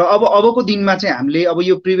र अबको दिनमा चाहिँ हामीले अब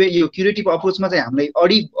यो क्युरेटिभ अप्रोचमा चाहिँ हामीलाई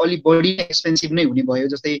अलि बढी एक्सपेन्सिभ नै हुने भयो।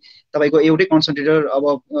 जस्तै तपाईँको एउटै कन्सन्ट्रेटर अब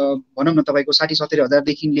भनौँ न तपाईँको 60-70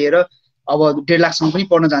 हजारदेखि लिएर अब 1.5 लाखसम्म पनि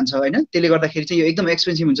पर्न जान्छ होइन। त्यसले गर्दाखेरि चाहिँ यो एकदम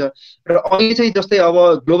एक्सपेन्सिभ हुन्छ र अहिले चाहिँ जस्तै अब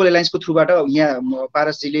ग्लोबल एलायन्सको थ्रुबाट यहाँ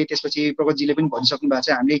पारसजीले त्यसपछि प्रगतजीले पनि भनिसक्नु भएको छ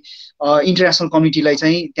हामीले इन्टरनेसनल कमिटीलाई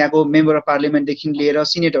चाहिँ त्यहाँको मेम्बर अफ पार्लियामेन्टदेखि लिएर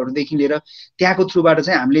सिनेटहरूदेखि लिएर त्यहाँको थ्रुबाट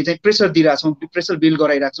चाहिँ हामीले चाहिँ प्रेसर दिइरहेछौँ, प्रेसर बिल्ड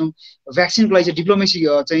गराइरहेको छौँ। भ्याक्सिनको लागि चाहिँ डिप्लोमेसी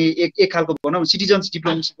चाहिँ एक खालको भनौँ सिटिजन्स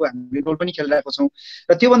डिप्लोमेसीको हामीले रोल पनि खेलिरहेको छौँ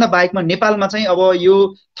र त्योभन्दा बाहेकमा नेपालमा चाहिँ अब यो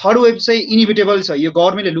थर्ड वेभ चाहिँ इनिभिटेबल छ, यो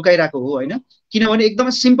गभर्मेन्टले लुकाइरहेको हो होइन। किनभने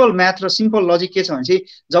एकदमै सिम्पल म्याथ र सिम्पल लजिक के छ भने चाहिँ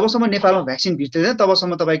जबसम्म नेपालमा भ्याक्सिन भित्दैन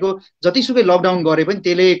तबसम्म तपाईँको जतिसुकै लकडाउन गरे पनि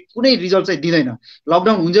त्यसले कुनै रिजल्ट चाहिँ दिँदैन।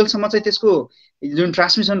 लकडाउन हुन्जेलसम्म चाहिँ त्यसको जुन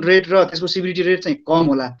ट्रान्समिसन रेट र त्यसको सिभिलिटी रेट चाहिँ कम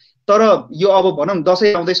होला। तर यो अब भनौँ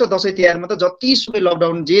दसैँ आउँदैछ, दसैँ तिहारमा त जतिसुकै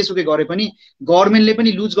लकडाउन जेसुकै गरे पनि गभर्मेन्टले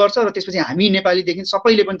पनि लुज गर्छ र त्यसपछि हामी नेपालीदेखि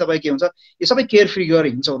सबैले पनि तपाईँ के हुन्छ यो सबै केयर फ्री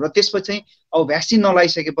गरेर हिँड्छौँ र त्यसपछि चाहिँ अब भ्याक्सिन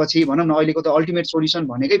नलाइसकेपछि भनौँ न अहिलेको त अल्टिमेट सोल्युसन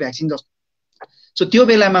भनेकै भ्याक्सिन जस्तो। सो त्यो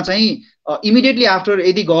बेलामा चाहिँ इमिडिएटली आफ्टर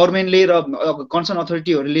यदि गभर्मेन्टले र कन्सर्न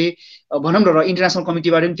अथोरिटीहरूले भनौँ र इन्टरनेसनल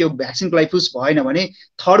कमिटीबाट पनि त्यो भ्याक्सिनको लागि पुस भएन भने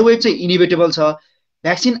थर्ड वेभ चाहिँ इनिभिटेबल छ।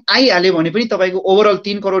 भ्याक्सिन आइहाल्यो भने पनि तपाईँको ओभरअल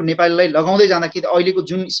 3 करोड नेपालीलाई लगाउँदै जाँदाखेरि अहिलेको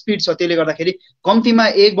जुन स्पिड छ त्यसले गर्दाखेरि कम्तीमा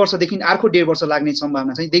 1 वर्षदेखि अर्को 1.5 वर्ष लाग्ने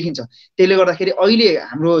सम्भावना चाहिँ देखिन्छ। त्यसले गर्दाखेरि अहिले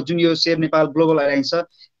हाम्रो जुन यो सेभ नेपाल ग्लोबल एलायन्स छ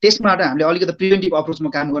त्यसबाट हामीले अलिकति प्रिभेन्टिभ अप्रोचमा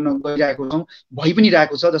काम गर्न गइरहेको छौँ, भइ पनि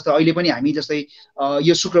रहेको छ। जस्तै अहिले पनि हामी जस्तै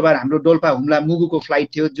यो शुक्रबार हाम्रो डोल्पा हुम्ला मुगुको फ्लाइट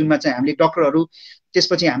थियो जुनमा चाहिँ हामीले डक्टरहरू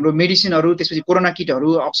त्यसपछि हाम्रो मेडिसिनहरू त्यसपछि कोरोना किटहरू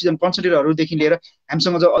अक्सिजन कन्सन्ट्रेटरहरूदेखि लिएर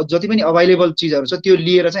हामीसँग जति पनि अभाइलेबल चिजहरू छ त्यो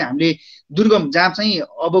लिएर चाहिँ हामीले दुर्गम जहाँ चाहिँ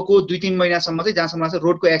अबको 2-3 महिनासम्म चाहिँ जहाँसम्म चाहिँ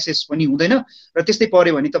रोडको एक्सेस पनि हुँदैन र त्यस्तै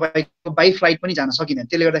पऱ्यो भने तपाईँको बाई फ्लाइट पनि जान सकिँदैन।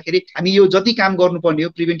 त्यसले गर्दाखेरि हामी यो जति काम गर्नुपर्ने हो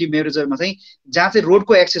प्रिभेन्टिभ मेजरमा चाहिँ जहाँ चाहिँ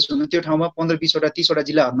रोडको एक्सेस हुँदैन त्यो ठाउँमा 15-20वटा 30वटा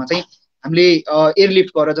जिल्लाहरूमा चाहिँ हामीले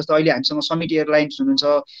एयरलिफ्ट गरेर जस्तो अहिले हामीसँग समिट एयरलाइन्स हुनुहुन्छ,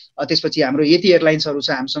 त्यसपछि हाम्रो यति एयरलाइन्सहरू छ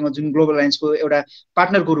हामीसँग जुन ग्लोबल एलायन्सको एउटा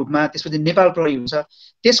पार्टनरको रूपमा, त्यसपछि नेपाल प्रहरी हुन्छ,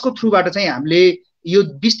 त्यसको थ्रुबाट चाहिँ हामीले यो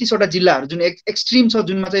 20-30वटा जिल्लाहरू जुन एक्सट्रिम छ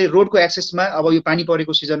जुनमा चाहिँ रोडको एक्सेसमा अब यो पानी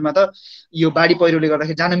परेको सिजनमा त यो बाढी पहिरोले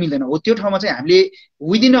गर्दाखेरि जान मिल्दैन हो, त्यो ठाउँमा चाहिँ हामीले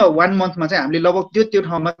विदिन 1 मन्थमा चाहिँ हामीले लगभग त्यो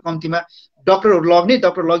ठाउँमा कम्तीमा डक्टरहरू लग्ने,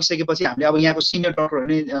 डक्टर लगिसकेपछि हामीले अब यहाँको सिनियर डक्टरहरू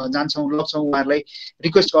नै जान्छौँ, लग्छौँ, उहाँहरूलाई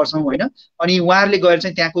रिक्वेस्ट गर्छौँ होइन। अनि उहाँहरूले गएर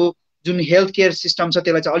चाहिँ त्यहाँको जुन हेल्थ केयर सिस्टम छ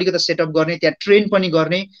त्यसलाई चाहिँ अलिकति सेटअप गर्ने, त्यहाँ ट्रेन पनि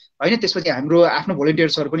गर्ने होइन। त्यसपछि हाम्रो आफ्नो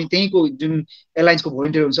भोलिन्टियर्सहरू पनि त्यहीँको जुन एलायन्सको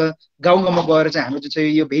भोलिन्टियर हुन्छ गाउँ गाउँमा गएर चाहिँ हाम्रो जुन चाहिँ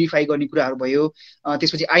यो भेरिफाई गर्ने कुराहरू भयो,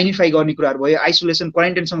 त्यसपछि आइडेन्टिफाई गर्ने कुराहरू भयो, आइसोलेसन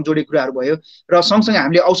क्वारेन्टाइनसँग जोडेको कुराहरू भयो र सँगसँगै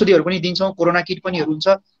हामीले औषधिहरू पनि दिन्छौँ, कोरोना किट पनि हुन्छ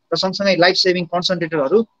र सँगसँगै लाइफ सेभिङ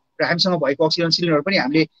कन्सन्ट्रेटरहरू र हामीसँग भएको अक्सिजन सिलिन्डरहरू पनि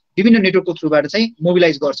हामीले विभिन्न नेटवर्कको थ्रुबाट चाहिँ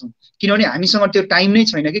मोबिलाइज गर्छौँ। किनभने हामीसँग त्यो टाइम नै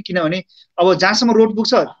छैन कि, किनभने अब जहाँसम्म रोड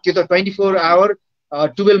पुग्छ त्यो त 24 आवर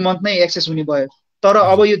 12 मन्थ नै एक्सेस हुने भयो। तर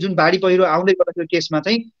अब यो जुन बाढी पहिरो आउँदै गरेको केसमा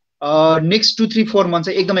चाहिँ नेक्स्ट 2-3-4 मन्थ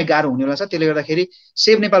चाहिँ एकदमै गाह्रो हुनेवाला छ। त्यसले गर्दाखेरि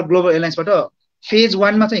सेभ नेपाल ग्लोबल एलायन्सबाट फेज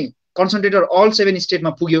 1मा चाहिँ कन्सन्ट्रेटर अल 7 स्टेटमा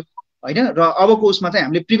पुग्यो होइन। र अबको उसमा चाहिँ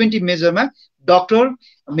हामीले preventive मेजरमा doctor,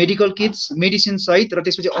 medical kits, medicine सहित र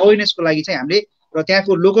त्यसपछि अवेरनेसको लागि चाहिँ हामीले र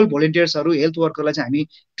त्यहाँको लोकल भोलिन्टियर्सहरू हेल्थ वर्करलाई चाहिँ हामी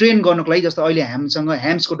ट्रेन गर्नको लागि जस्तो अहिले हामीसँग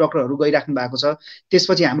ह्याम्सको डक्टरहरू गइराख्नु भएको छ।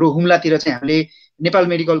 त्यसपछि हाम्रो हुम्लातिर चाहिँ हामीले नेपाल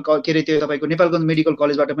मेडिकल के अरे त्यो तपाईँको नेपालगञ्ज मेडिकल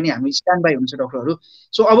कलेजबाट पनि हामी स्ट्यान्ड बाई हुनुहुन्छ डक्टरहरू।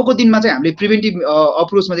 सो अबको दिनमा चाहिँ हामीले प्रिभेन्टिभ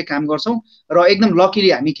अप्रोचमा चाहिँ काम गर्छौँ र एकदम लकिली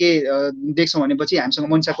हामी के देख्छौँ भनेपछि हामीसँग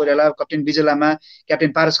मनिषा कोइराला, क्याप्टेन विजय लामा,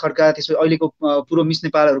 क्याप्टेन पारस खड्का, त्यसपछि अहिलेको पूर्व मिस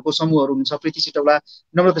नेपालहरूको समूहहरू हुनुहुन्छ, प्रीति सिटौला,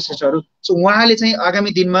 नम्रता श्रेष्ठहरू। सो उहाँले चाहिँ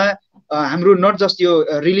आगामी दिनमा हाम्रो नट जस्ट यो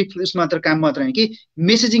रिलिफ मात्र काम मात्र होइन कि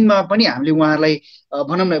मेसेजिङमा पनि हामीले उहाँहरूलाई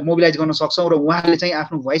भनौँ न मोबिलाइज गर्न सक्छौँ र उहाँहरूले चाहिँ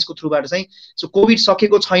आफ्नो भोइसको थ्रुबाट चाहिँ सो कोभिड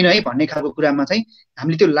सकेको छैन है भन्ने खालको कुरामा चाहिँ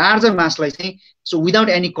हामीले त्यो लार्जर मासलाई चाहिँ सो विदाउट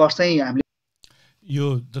एनी कस्ट चाहिँ हामीले यो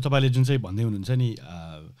तपाईँले जुन चाहिँ भन्दै हुनुहुन्छ नि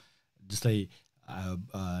जस्तै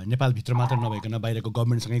नेपालभित्र मात्र नभइकन बाहिरको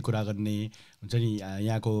गभर्मेन्टसँगै कुरा गर्ने हुन्छ नि,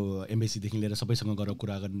 यहाँको एम्बेसीदेखि लिएर सबैसँग गएर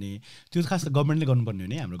कुरा गर्ने, त्यो खास गभर्मेन्टले गर्नुपर्ने हो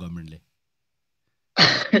नि हाम्रो गभर्मेन्टले।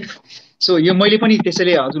 सो यो मैले पनि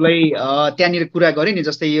त्यसैले हजुरलाई त्यहाँनिर कुरा गरेँ नि,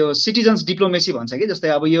 जस्तै यो सिटिजन्स डिप्लोमेसी भन्छ कि, जस्तै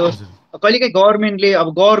अब यो कहिलेकाहीँ गभर्मेन्टले अब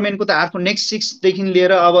गभर्मेन्टको त आफ्नो नेक्स्ट 6 देखि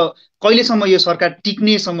लिएर अब कहिलेसम्म यो सरकार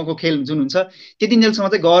टिक्नेसम्मको खेल जुन हुन्छ त्यति जेलसम्म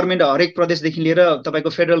चाहिँ गभर्मेन्ट हरेक प्रदेशदेखि लिएर तपाईँको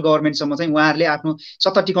फेडरल गभर्मेन्टसम्म चाहिँ उहाँहरूले आफ्नो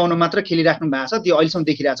सत्ता टिकाउन मात्र खेलिराख्नु भएको छ, त्यो अहिलेसम्म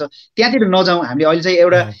देखिरहेको छ। त्यहाँतिर नजाउँ हामीले। अहिले चाहिँ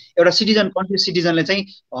एउटा सिटिजन, कन्सियस सिटिजनले चाहिँ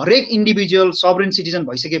हरेक इन्डिभिजुअल सभरेन सिटिजन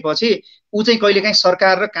भइसकेपछि ऊ चाहिँ कहिलेकाहीँ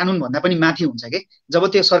सरकार र कानुनभन्दा पनि माथि हुन्छ कि। जब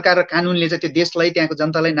त्यो सरकार र कानुनले चाहिँ त्यो देशलाई, त्यहाँको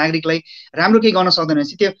जनतालाई, नागरिकलाई राम्रो केही गर्न सक्दैन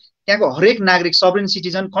भनेपछि त्यो त्यहाँको हरेक नागरिक सभरेन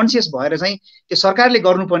सिटिजन कन्सियस भएर चाहिँ त्यो सरकारले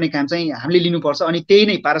गर्नुपर्ने काम चाहिँ हामीले लिनुपर्छ। अनि त्यही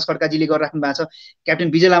नै पारस खड्काजीले गरिराख्नु भएको छ, क्याप्टेन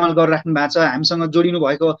विजय लामाले गरिराख्नु भएको छ, हामीसँग जोडिनु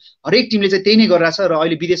भएको हरेक टिमले चाहिँ त्यही नै गरिरहेको छ। र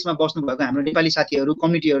अहिले विदेशमा बस्नुभएको हाम्रो नेपाली साथीहरू,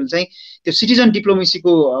 कम्युनिटीहरू चाहिँ त्यो सिटिजन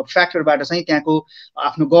डिप्लोमेसीको फ्याक्टरबाट चाहिँ त्यहाँको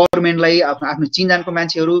आफ्नो गभर्मेन्टलाई, आफ्नो चिनजानको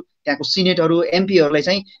मान्छेहरू, त्यहाँको सिनेटहरू, एमपीहरूलाई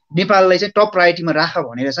चाहिँ नेपाललाई चाहिँ टप प्रायोरिटीमा राख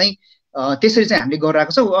भनेर चाहिँ त्यसरी चाहिँ हामीले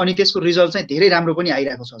गरिरहेको छौँ। अनि त्यसको रिजल्ट चाहिँ धेरै राम्रो पनि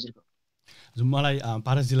आइरहेको छ। हजुरको मलाई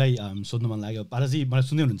पारसजीलाई सोध्नु मन लाग्यो। पारसजी मलाई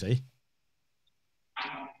सुन्दै हुनुहुन्छ है?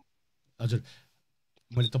 हजुर,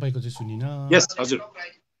 मैले तपाईँको चाहिँ सुनिनँ। यस हजुर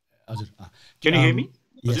हजुर, क्यान यु हियर मी?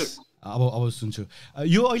 यस, अब सुन्छु।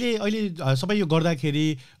 यो अहिले सबै यो गर्दाखेरि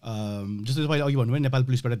जस्तो तपाईँले अघि भन्नुभयो नेपाल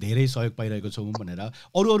पुलिसबाट धेरै सहयोग पाइरहेको छौँ भनेर,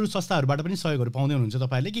 अरू संस्थाहरूबाट पनि सहयोगहरू पाउँदै हुनुहुन्छ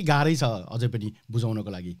तपाईँहरूले कि गाह्रै छ अझै पनि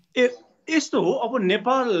बुझाउनको लागि? यस्तो हो, अब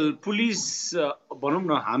नेपाल पुलिस भनौँ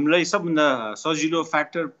न, हामीलाई सबभन्दा सजिलो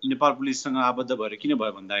फ्याक्टर नेपाल पुलिससँग आबद्ध भएर किन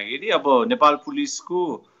भयो भन्दाखेरि अब नेपाल पुलिसको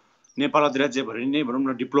नेपाल अधिराज्यभरि नै भनौँ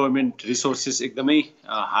न डिप्लोयमेन्ट रिसोर्सेस एकदमै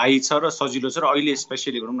हाई छ र सजिलो छ। र अहिले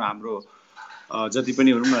स्पेसली भनौँ न हाम्रो जति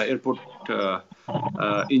पनि भनौँ न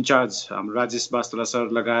एयरपोर्ट इन्चार्ज हाम्रो राजेश बास्तोला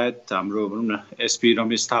सर लगायत हाम्रो भनौँ न एसपी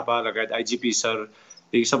रमेश थापा लगायत आइजिपी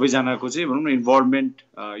सरदेखि सबैजनाको चाहिँ भनौँ न इन्भल्भमेन्ट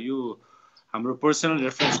यो हाम्रो पर्सनल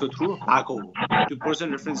रेफरेन्सको थ्रु आएको हो। त्यो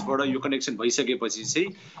पर्सनल रेफरेन्सबाट यो कनेक्सन भइसकेपछि चाहिँ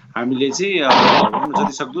हामीले चाहिँ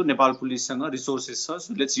जति सक्दो नेपाल पुलिससँग रिसोर्सेस छ,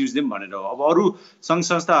 सो लेट्स युज देम भनेर हो। अब अरू सङ्घ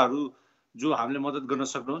संस्थाहरू जो हामीले मद्दत गर्न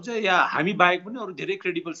सक्नुहुन्छ या हामी बाहेक पनि अरू धेरै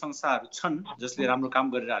क्रेडिबल संस्थाहरू छन् जसले राम्रो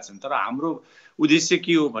काम गरिरहेछन्। तर हाम्रो उद्देश्य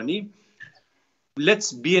के हो भने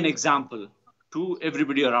let's be an example to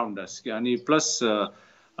everybody around अस। अनि प्लस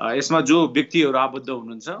यसमा जो व्यक्तिहरू आबद्ध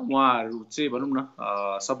हुनुहुन्छ उहाँहरू चाहिँ भनौँ न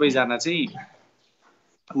सबैजना चाहिँ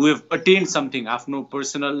वी हेभ अटेन्ड समथिङ आफ्नो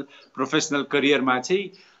पर्सनल प्रोफेसनल करियरमा चाहिँ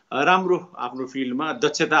राम्रो आफ्नो फिल्डमा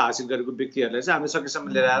दक्षता हासिल गरेको व्यक्तिहरूलाई चाहिँ हामी सकेसम्म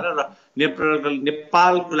लिएर आएर र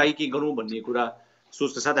नेपालको लागि के गरौँ भन्ने कुरा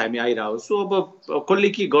सोचका साथ हामी आइरहेको। सो अब कसले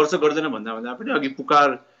के गर्छ गर्दैन भन्दा पनि अघि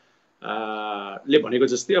पुकार ले भनेको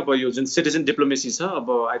जस्तै अब यो जुन सिटिजन डिप्लोमेसी छ, अब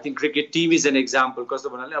I think cricket team is an example. कस्तो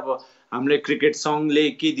भन्नाले अब हामीले क्रिकेट सङ्घले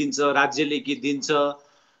के दिन्छ, राज्यले के दिन्छ,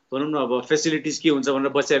 भनौँ न अब फेसिलिटिज के हुन्छ भनेर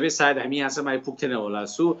बस्या भए सायद हामी यहाँसम्म आइपुग्थेन होला।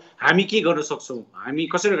 सो हामी के गर्न सक्छौँ, हामी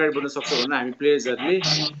कसरी अगाडि बढ्न सक्छौँ भन्दा हामी प्लेयर्सहरूले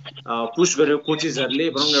पुस गरेर कोचेसहरूले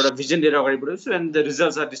भनौँ न एउटा भिजन लिएर अगाडि बढ्यो। So and the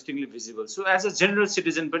results are distinctly visible. So as a general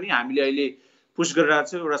citizen पनि हामीले अहिले पुस गरिरहेको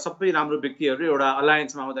छौँ। एउटा सबै राम्रो व्यक्तिहरू एउटा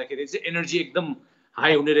अलायन्समा आउँदाखेरि चाहिँ एनर्जी एकदम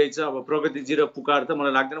हाई हुने रहेछ। अब प्रगतिजी र पुकार त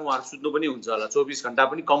मलाई लाग्दैन उहाँहरू सुत्नु पनि हुन्छ होला, 24 घन्टा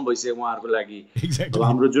पनि कम भइसक्यो उहाँहरूको लागि। अब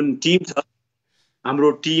हाम्रो जुन टिम छ,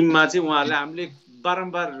 हाम्रो टिममा चाहिँ उहाँहरूले हामीले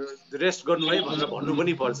बारम्बार रेस्ट गर्नु है भनेर भन्नु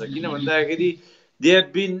पनि पर्छ, किन भन्दाखेरि दे हेभ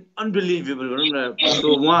बिन अनबिलिभेबल भनौँ न। सो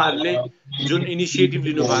उहाँहरूले जुन इनिसिएटिभ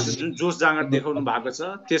लिनुभएको छ, जुन जोस जाँगर देखाउनु भएको छ,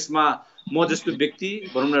 त्यसमा म जस्तो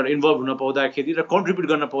व्यक्ति भनौँ न इन्भल्भ हुन पाउँदाखेरि र कन्ट्रिब्युट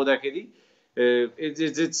गर्न पाउँदाखेरि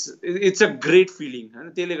इट्स अ ग्रेट फिलिङ होइन।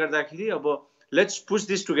 त्यसले गर्दाखेरि अब लेट्स पुश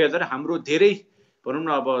दिस टुगेदर। हाम्रो धेरै भनौँ न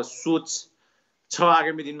अब सोच छ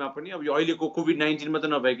आगामी दिनमा पनि। अब यो अहिलेको कोभिड-19 मात्र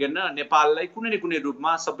नभइकन नेपाललाई कुनै न कुनै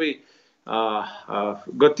रूपमा सबै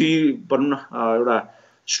गति भनौँ न एउटा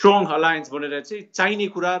स्ट्रङ अलायन्स बनेर चाहिँ चाहिने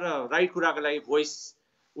कुरा र राइट कुराको लागि भोइस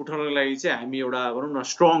उठाउनको लागि चाहिँ हामी एउटा भनौँ न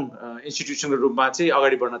स्ट्रङ इन्स्टिट्युसनको रूपमा चाहिँ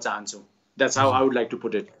अगाडि बढ्न चाहन्छौँ। That's how I would like to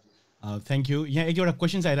put it. Thank you. यहाँ एक एउटा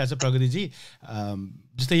क्वेसन्स आइरहेको छ प्रगतिजी,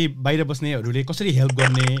 जस्तै बाहिर बस्नेहरूले कसरी हेल्प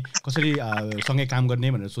गर्ने, कसरी सँगै काम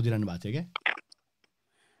गर्ने भनेर सोधिरहनु भएको थियो क्या?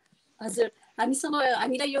 हजुर,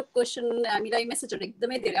 हामीलाई यो क्वेसन, हामीलाई मेसेजहरू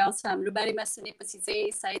एकदमै धेरै आउँछ। हाम्रो बारेमा सुनेपछि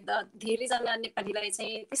चाहिँ सायद धेरैजना नेपालीलाई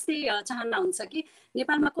चाहिँ त्यस्तै चाहना हुन्छ कि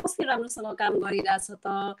नेपालमा कसरी राम्रोसँग काम गरिरहेछ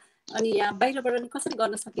त, अनि यहाँ बाहिरबाट कसरी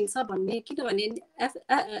गर्न सकिन्छ भन्ने। किनभने at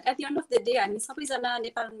the and of the day हामी सबैजना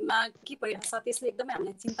नेपालमा के भइरहेछ त्यसले एकदमै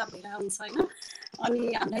हामीलाई चिन्ता भइरहेको हुन्छ होइन। अनि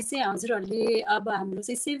हामीलाई चाहिँ हजुरहरूले अब हाम्रो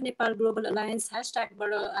चाहिँ save Nepal global alliance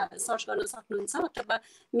ह्यासट्यागबाट search गर्न सक्नुहुन्छ, अथवा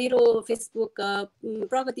मेरो फेसबुक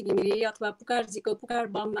प्रगति घिमिरे अथवा पुकारजीको पुकार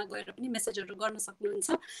बममा गएर पनि मेसेजहरू गर्न सक्नुहुन्छ।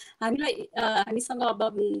 हामीसँग अब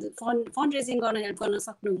फन्ड रेजिङ गर्न हेल्प गर्न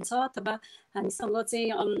सक्नुहुन्छ, अथवा हामीसँग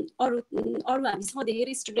चाहिँ अरू हामीसँग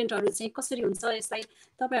धेरै स्टुडेन्ट स्टुडेन्टहरू चाहिँ कसरी हुन्छ यसलाई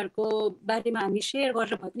तपाईँहरूको बारेमा हामी सेयर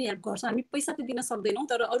गरेर भए पनि हेल्प गर्छौँ। हामी पैसा त दिन सक्दैनौँ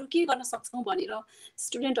तर अरू के गर्न सक्छौँ भनेर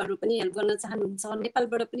स्टुडेन्टहरू पनि हेल्प गर्न चाहनुहुन्छ।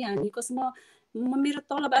 नेपालबाट पनि हामी कसमा म मेरो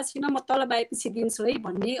तलब आएको छैन, म तलब आएपछि दिन्छु है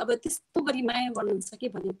भन्ने अब त्यस्तो गरी माया गर्नुहुन्छ कि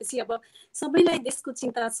भनेपछि अब सबैलाई देशको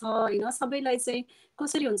चिन्ता छ होइन, सबैलाई चाहिँ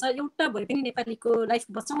कसरी हुन्छ एउटा भए पनि नेपालीको लाइफ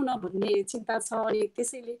बचाउन भन्ने चिन्ता छ। अनि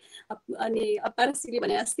त्यसैले अनि पारसले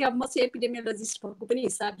भने जस्तै अब म चाहिँ एपिडेमियोलोजिस्ट भएको पनि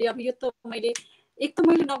हिसाबले अब यो त मैले एक त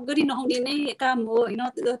मैले नगरी नहुने नै काम हो होइन,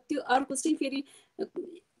 त्यो अर्को चाहिँ फेरि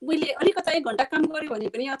मैले अलिकता 1 घन्टा काम गऱ्यो भने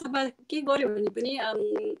पनि अथवा के गऱ्यो भने पनि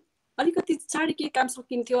अलिकति चाँडै के काम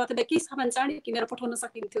सकिन्थ्यो अथवा केही सामान चाँडै किनेर पठाउन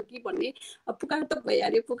सकिन्थ्यो कि भन्ने पुकार त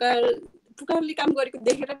भइहाल्यो। पुकारले काम गरेको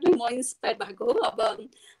देखेर पनि म इन्सपायर भएको हो। अब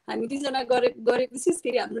हामी दुईजना गरेपछि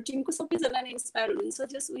फेरि हाम्रो टिमको सबैजना नै इन्सपायर हुनुहुन्छ।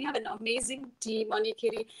 Just we have an amazing team.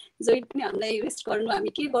 अनिखेरि जहिले पनि हामीलाई रेस्ट गर्नु, हामी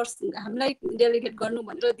के गर्छ हामीलाई डेलिगेट गर्नु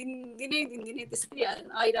भनेर दिनदिनै त्यस्तै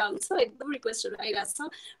आइरहेको हुन्छ, एकदम रिक्वेस्टहरू आइरहेको छ।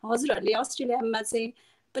 हजुरहरूले अस्ट्रेलियामा चाहिँ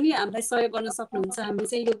पनि हामीलाई सहयोग गर्न सक्नुहुन्छ। हामी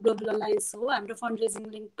चाहिँ यो ग्लोबल अलायन्स हो, हाम्रो फन्ड रेजिङ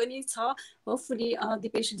लिङ्क पनि छ। होपफुली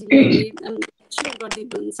दिपेशजीले सेयर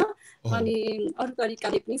गरिदिनुहुन्छ। अनि अरू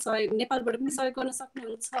तरिकाले पनि सहयोग नेपालबाट पनि सहयोग गर्न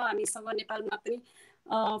सक्नुहुन्छ। हामीसँग नेपालमा पनि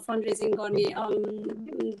फन्ड रेजिङ गर्ने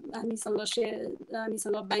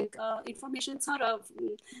हामीसँग ब्याङ्क इन्फर्मेसन छ र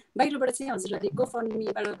बाहिरबाट चाहिँ हजुरहरूले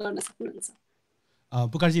गोफन्डमीबाट गर्न सक्नुहुन्छ।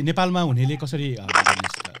 पुकारजी नेपालमा हुनेले कसरी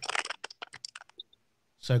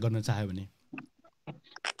सहयोग गर्न चाह्यो भने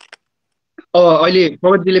अहिले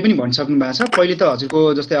प्रगतिले पनि भनिसक्नु भएको छ। पहिले त हजुरको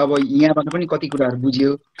जस्तै अब यहाँबाट पनि कति कुराहरू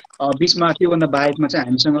बुझियो, बिचमा त्योभन्दा बाहेकमा चाहिँ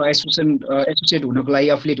हामीसँग एसोसिएट हुनको लागि,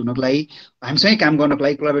 अफिलिएट हुनको लागि, हामीसँगै काम गर्नको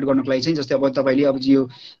लागि, कोलाबरेट गर्नको लागि चाहिँ जस्तै अब तपाईँले अब यो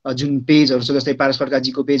जुन पेजहरू छ जस्तै पारस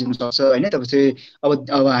खड्काजीको पेज हुनसक्छ होइन, त्यसपछि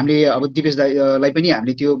अब हामीले अब दिपेश दाईलाई पनि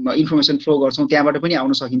हामीले त्यो इन्फर्मेसन फ्लो गर्छौँ, त्यहाँबाट पनि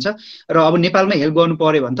आउन सकिन्छ। र अब नेपालमै हेल्प गर्नु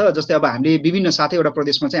पऱ्यो भने त जस्तै अब हामीले विभिन्न 7वटा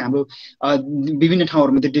प्रदेशमा चाहिँ हाम्रो विभिन्न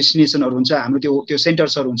ठाउँहरूमा त्यो डेस्टिनेसनहरू हुन्छ, हाम्रो त्यो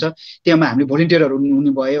सेन्टर्सहरू हुन्छ, त्यहाँमा हामीले भोलिन्टियरहरू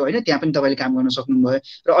हुनुभयो होइन, त्यहाँ पनि तपाईँले काम गर्न सक्नुभयो।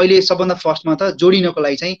 र अहिले सबभन्दा फर्स्टमा त जोडिनको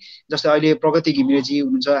लागि चाहिँ जस्तै अहिले प्रगति घिमिरेजी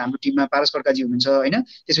हुनुहुन्छ हाम्रो टिममा, पारस खड्काजी हुनुहुन्छ होइन,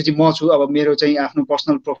 त्यसपछि म छु। अब मेरो चाहिँ आफ्नो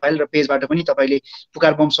पर्सनल प्रोफाइल र पेजबाट पनि तपाईँले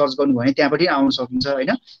पुकार बम सर्च गर्नुभयो भने त्यहाँबाट आउन सक्नुहुन्छ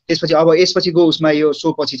होइन। त्यसपछि अब यसपछिको उसमा यो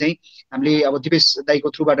सो पछि चाहिँ हामीले अब दिपेश दाईको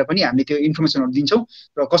थ्रुबाट पनि हामीले त्यो इन्फर्मेसनहरू दिन्छौँ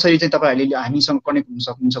र कसरी चाहिँ तपाईँहरूले हामीसँग कनेक्ट हुन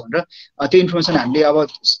सक्नुहुन्छ भनेर त्यो इन्फर्मेसन हामीले अब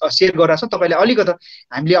सेयर गरेर छ। तपाईँले अलिकति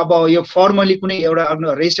हामीले अब यो फर्मली कुनै एउटा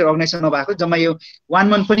रेजिस्टर्ड अर्गनाइजेसन नभएको जम्मा यो 1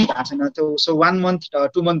 मन्थ पनि भएको छैन, त्यो सो 1 मन्थ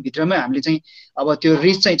 2 मन्थ भित्रमै हामीले चाहिँ अब त्यो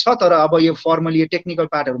रिच चाहिँ छ। तर अब यो फर्मली यो टेक्निकल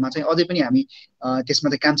पार्टहरूमा चाहिँ अझै पनि हामी त्यसमा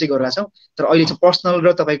चाहिँ काम चाहिँ गरिरहेको छौँ। तर अहिले चाहिँ पर्सनल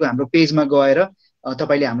र तपाईँको हाम्रो पेजमा गएर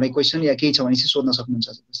तपाईँले हामीलाई क्वेसन या केही छ भने चाहिँ सोध्न सक्नुहुन्छ।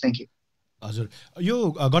 Thank you. हजुर, यो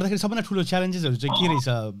गर्दाखेरि सबभन्दा ठुलो च्यालेन्जेसहरू चाहिँ के रहेछ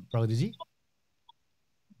प्रगतिजी?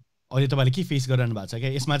 अहिले तपाईँले के फेस गरिरहनु भएको छ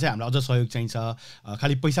क्या? यसमा चाहिँ हामीलाई अझ सहयोग चाहिन्छ,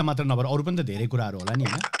 खालि पैसा मात्र नभएर अरू पनि त धेरै कुराहरू होला नि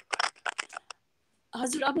होइन?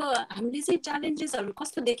 हजुर, अब हामीले चाहिँ च्यालेन्जेसहरू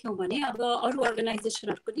कस्तो देख्यौँ भने अब अरू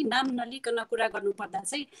अर्गनाइजेसनहरूको नि नाम नलिकन कुरा गर्नुपर्दा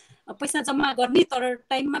चाहिँ पैसा जम्मा गर्ने तर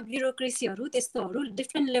टाइममा ब्युरोक्रेसीहरू त्यस्तोहरू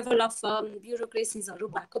डिफ्रेन्ट लेभल अफ ब्युरोक्रेसिजहरू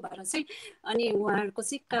भएको भएर चाहिँ अनि उहाँहरूको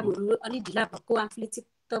चाहिँ कामहरू अलिक ढिला भएको,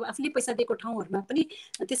 आफूले पैसा दिएको ठाउँहरूमा पनि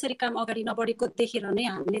त्यसरी काम अगाडि नबढेको देखेर नै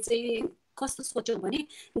हामीले चाहिँ कस्तो सोच्यौँ भने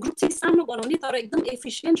ग्रुप चाहिँ सानो बनाउने तर एकदम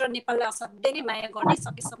एफिसियन्ट र नेपाललाई असाध्यै नै माया गर्ने,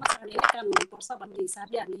 सकेसम्म चाँडै नै काम हुनुपर्छ भन्ने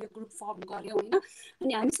हिसाबले हामीले यो ग्रुप फर्म गऱ्यौँ होइन।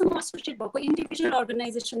 अनि हामीसँग एसोसिएट भएको इन्डिभिजुअल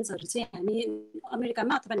अर्गनाइजेसन्सहरू चाहिँ हामी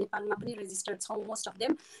अमेरिकामा अथवा नेपालमा पनि रेजिस्टर्ड छौँ मोस्ट अफ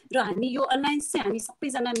देम। र हामी यो अलायन्स चाहिँ हामी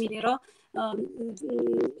सबैजना मिलेर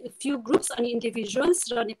फ्यु ग्रुप्स अनि इन्डिभिजुअल्स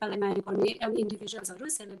र नेपाललाई माया गर्ने इन्डिभिजुअल्सहरू,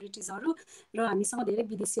 सेलिब्रिटिजहरू र हामीसँग धेरै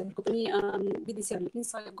विदेशीहरूले पनि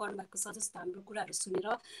सहयोग गर्नुभएको छ जस्तो हाम्रो कुराहरू सुनेर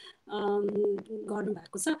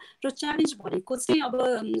गर्नुभएको छ। र च्यालेन्ज भनेको चाहिँ अब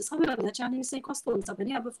सबैभन्दा च्यालेन्ज चाहिँ कस्तो हुन्छ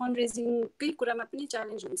भने अब फन्ड रेजिङकै कुरामा पनि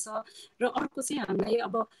च्यालेन्ज हुन्छ। र अर्को चाहिँ हामीलाई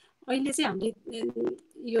अब अहिले चाहिँ हामीले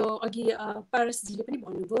यो अघि पारसजीले पनि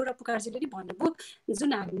भन्नुभयो र पुकारजीले पनि भन्नुभयो,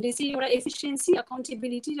 जुन हामीले चाहिँ एउटा एफिसियन्सी,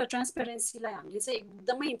 अकाउन्टेबिलिटी र ट्रान्सपेरेन्सीलाई हामीले चाहिँ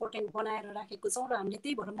एकदमै इम्पोर्टेन्ट बनाएर राखेको छौँ। र हामीले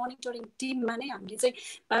त्यही भएर मोनिटरिङ टिममा नै हामीले चाहिँ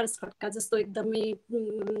पारस खड्का जस्तो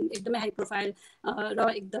एकदमै हाई प्रोफाइल र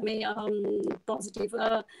एकदमै पोजिटिभ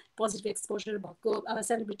एक्सपोजर भएको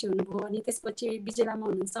सेलिब्रिटी हुनुभयो। अनि त्यसपछि विजय लामा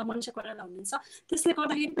हुनुहुन्छ, मनिषा कोइराला हुनुहुन्छ। त्यसले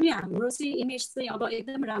गर्दाखेरि पनि हाम्रो चाहिँ इमेज चाहिँ अब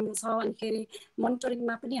एकदम राम्रो छ। अनिखेरि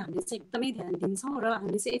मोनिटरिङमा पनि हामीले चाहिँ एकदमै ध्यान दिन्छौँ र हामीले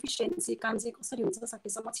चाहिँ एफिसियन्सी काम चाहिँ कसरी हुन्छ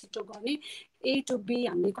सकेसम्म छिटो गर्ने, A to B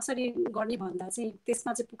हामीले कसरी गर्ने भन्दा चाहिँ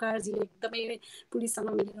त्यसमा चाहिँ पुकारजीले एकदमै पुलिससँग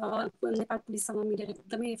मिलेर, नेपाल पुलिससँग मिलेर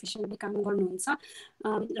एकदमै एफिसियन्टली काम गर्नुहुन्छ।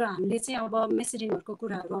 र हामीले चाहिँ अब मेसेजिङहरूको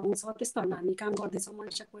कुराहरू आउँछ त्यस्तोहरूमा हामी काम गर्दैछौँ।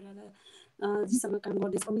 मनिषा कोइराला जीसँग काम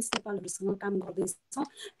गर्दैछौँ, मिस नेपालहरूसँग काम गर्दैछौँ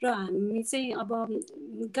र हामी चाहिँ अब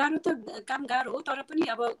गाह्रो त काम गाह्रो हो, तर पनि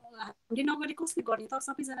अब हामीले नगरी कसले गर्ने त,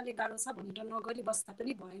 सबैजनाले गाह्रो छ भनेर नगरी बस्दा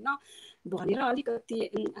पनि भएन भनेर अलिकति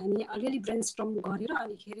हामी अलिअलि ब्रेनस्टर्म गरेर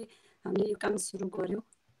अनिखेरि हामीले यो काम सुरु गर्यौँ।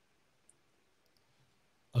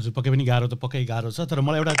 हजुर, पक्कै पनि गाह्रो त पक्कै गाह्रो छ, तर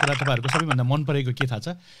मलाई एउटा कुरा तपाईँहरूको सबैभन्दा मन परेको के थाहा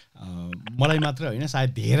छ? मलाई मात्र होइन,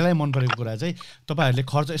 सायद धेरैलाई मन परेको कुरा चाहिँ तपाईँहरूले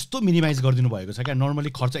खर्च यस्तो मिनिमाइज गरिदिनु भएको छ क्या। नर्मली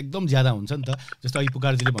खर्च एकदम ज्यादा हुन्छ नि त, जस्तो अघि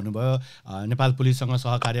पुकारजीले भन्नुभयो नेपाल पुलिससँग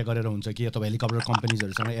सहकार्य गरेर हुन्छ कि अथवा हेलिकप्टर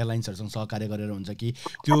कम्पनीजहरूसँग एयरलाइन्सहरूसँग सहकार्य गरेर हुन्छ कि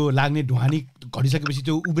त्यो लाग्ने ढुवानी घटिसकेपछि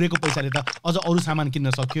त्यो उब्रेको पैसाले त अझ अरू सामान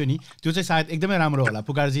किन्न सक्यो नि। त्यो चाहिँ सायद एकदमै राम्रो होला।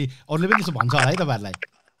 पुकारजी, अरूले पनि त्यसो भन्छ होला है तपाईँहरूलाई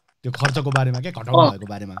त्यो खर्चको बारेमा, क्या घटाउनु भएको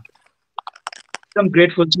बारेमा? एकदम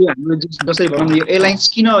ग्रेटफुल छु। हाम्रो जस्तै भनौँ यो एयरलाइन्स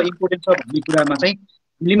किन इम्पोर्टेन्ट छ भन्ने कुरामा चाहिँ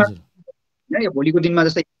यो भोलिको दिनमा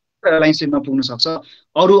जस्तै एयरलाइन्सले नपुग्न सक्छ,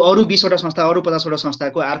 अरू 20वटा संस्था, अरू 50वटा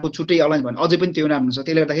संस्थाको अर्को छुट्टै एयरलाइन्स भने अझै पनि त्यो राम्रो हुन्छ।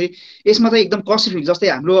 त्यसले गर्दाखेरि यसमा चाहिँ एकदम कस्ट इफेक्टिभ, जस्तै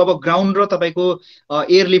हाम्रो अब ग्राउन्ड र तपाईँको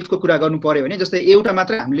एयरलिफ्टको कुरा गर्नु पर्यो भने, जस्तै एउटा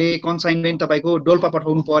मात्र हामीले कन्साइनमेन्ट तपाईँको डोल्पा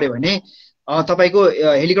पठाउनु पर्यो भने तपाईँको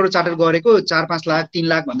हेलिकप्टर चार्टर गरेको 4-5 लाख 3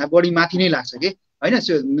 लाख भन्दा बढी माथि नै लाग्छ कि होइन।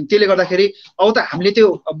 त्यसले गर्दाखेरि अब त हामीले त्यो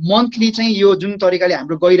मन्थली चाहिँ यो जुन तरिकाले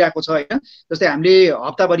हाम्रो गइरहेको छ होइन, जस्तै हामीले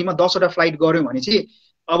हप्ताभरिमा 10वटा फ्लाइट गऱ्यौँ भने चाहिँ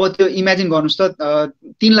अब त्यो इमेजिन गर्नुहोस् त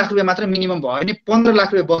 3 लाख रुपियाँ मात्र मिनिमम भयो भने 15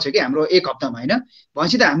 लाख रुपियाँ बच्यो कि हाम्रो एक हप्तामा होइन।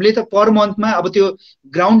 भनेपछि त हामीले त पर मन्थमा अब त्यो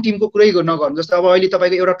ग्राउन्ड टिमको कुरै नगर्नु, जस्तो अब अहिले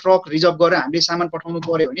तपाईँको एउटा ट्रक रिजर्भ गरेर हामीले सामान पठाउनु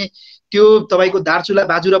पर्यो भने त्यो तपाईँको दार्चुला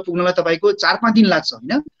बाजुरा पुग्नलाई तपाईँको 4-5 दिन लाग्छ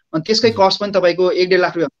होइन। अनि त्यसकै कस्ट पनि तपाईँको 1-1.5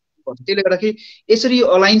 लाख रुपियाँ पर्छ। त्यसले गर्दाखेरि यसरी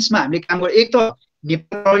अलायन्समा हामीले काम गरेर एक त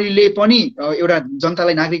नेपालीले पनि एउटा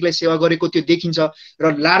जनतालाई, नागरिकलाई सेवा गरेको त्यो देखिन्छ र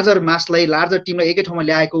लार्जर मासलाई, लार्जर टिमलाई एकै ठाउँमा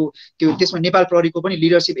ल्याएको त्यो, त्यसमा नेपाल प्रहरीको पनि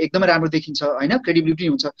लिडरसिप एकदमै राम्रो देखिन्छ होइन, क्रेडिबिलिटी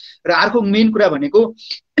हुन्छ। र अर्को मेन कुरा भनेको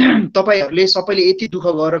तपाईँहरूले सबैले यति दुःख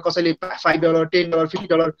गरेर कसैले $5, $10,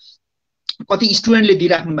 $50 कति स्टुडेन्टले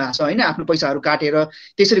दिइराख्नु भएको छ होइन, आफ्नो पैसाहरू काटेर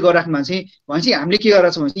त्यसरी गरिराख्नु भएको छ। भनेपछि हामीले के गरेर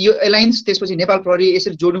छौँ भने यो एलायन्स त्यसपछि नेपाल प्रहरी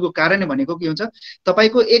यसरी जोड्नुको कारण भनेको के हुन्छ,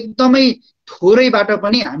 तपाईँको एकदमै थोरैबाट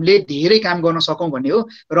पनि हामीले धेरै काम गर्न सकौँ भन्ने हो।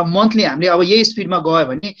 र मन्थली हामीले अब यही स्पिडमा गयो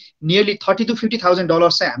भने नियरली $30,000 to $50,000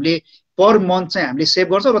 चाहिँ हामीले पर मन्थ चाहिँ हामीले सेभ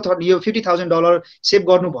गर्छौँ। र यो $50,000 सेभ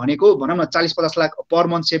गर्नु भनेको भनौँ न 40-50 लाख पर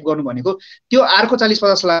मन्थ सेभ गर्नु भनेको त्यो अर्को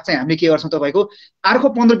 40-50 लाख चाहिँ हामीले के गर्छौँ, तपाईँको अर्को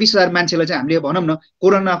 15-20 हजार मान्छेलाई चाहिँ हामीले भनौँ न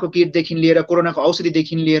कोरोनाको किटदेखि लिएर, कोरोनाको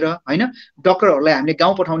औषधिदेखि लिएर होइन, डक्टरहरूलाई हामीले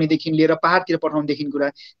गाउँ पठाउनेदेखि लिएर पहाडतिर पठाउनेदेखि कुरा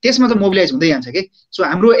त्यसमा त मोबिलाइज हुँदै जान्छ कि। सो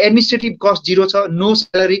हाम्रो एडमिनिस्ट्रेटिभ कस्ट जिरो छ, नो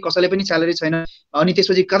स्यालेरी, कसैले पनि स्यालेरी छैन। अनि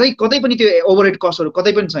त्यसपछि कतै पनि त्यो ओभरहेड कस्टहरू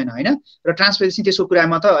कतै पनि छैन होइन। र ट्रान्सपेरेन्सी त्यसको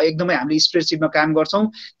कुरामा त एकदमै हामीले स्प्रेडसिटमा काम गर्छौँ।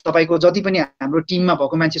 तपाईँको जति पनि हाम्रो टिममा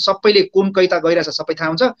भएको मान्छे सबैले कुन कैता गइरहेछ सबै थाहा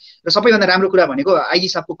हुन्छ। र सबैभन्दा राम्रो कुरा भनेको आइजी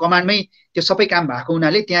साहबको कमान्डमै त्यो सबै काम भएको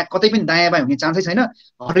हुनाले त्यहाँ कतै पनि दायाँ बायाँ हुने चान्सै छैन।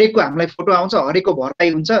 हरेकको हामीलाई फोटो आउँछ, हरेकको भर्पाई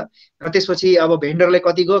हुन्छ। र त्यसपछि अब भेन्डरलाई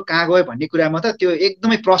कति गयो, कहाँ गयो भन्ने कुरामा त त्यो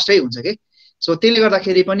एकदमै प्रष्टै हुन्छ कि। सो त्यसले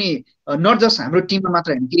गर्दाखेरि पनि नट जस्ट हाम्रो टिममा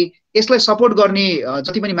मात्र होइन कि यसलाई सपोर्ट गर्ने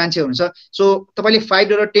जति पनि मान्छेहरू हुन्छ, सो तपाईँले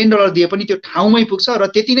 $5, $10 दिए पनि त्यो ठाउँमै पुग्छ र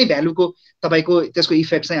त्यति नै भ्यालुको तपाईँको त्यसको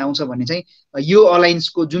इफेक्ट चाहिँ आउँछ भन्ने चाहिँ यो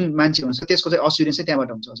अलायन्सको जुन मान्छे हुन्छ त्यसको चाहिँ अस्युरेन्स चाहिँ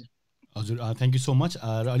त्यहाँबाट हुन्छ। हजुर हजुर, थ्याङ्क यू सो मच।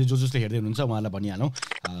 र अहिले जसले हेर्दै हुनुहुन्छ उहाँलाई भनिहालौँ,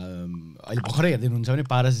 अहिले भर्खरै हेर्दै हुनुहुन्छ भने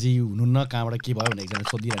पारसजी हुनुहुन्न, कहाँबाट के भयो भने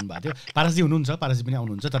एकजना सोधिरहनु भएको थियो। पारसजी हुनुहुन्छ, पारसजी पनि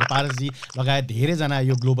आउनुहुन्छ, तर पारसजी लगायत धेरैजना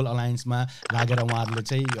यो ग्लोबल अलायन्समा लागेर उहाँहरूले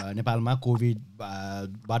चाहिँ नेपालमा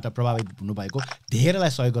कोभिडबाट प्रभावित हुनुभएको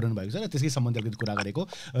धेरैलाई सहयोग गर्नुभएको छ र त्यसकै सम्बन्धी अलिकति कुरा गरेको।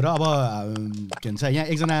 र अब के भन्छ, यहाँ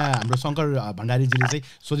एकजना हाम्रो शङ्कर भण्डारीजीले चाहिँ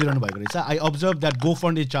सोधिरहनु भएको रहेछ, I observe that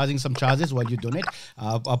गोफन्ड is charging some charges while you donate.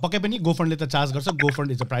 पक्कै पनि गोफन्डले त चार्ज गर्छ,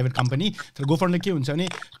 गोफन्ड इज अ प्राइभेट कम्पनी। तर गोफन्डले के हुन्छ भने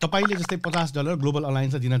तपाईँले जस्तै $50 ग्लोबल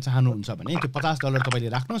अलायन्सलाई दिन चाहनुहुन्छ भने त्यो $50 तपाईँले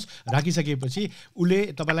राख्नुहोस्, राखिसकेपछि उसले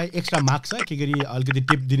तपाईँलाई एक्स्ट्रा माग्छ के गरी अलिकति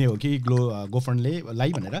टिप दिने हो कि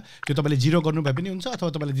गोफन्डलेलाई भनेर, त्यो तपाईँले जिरो गर्नुभए पनि हुन्छ अथवा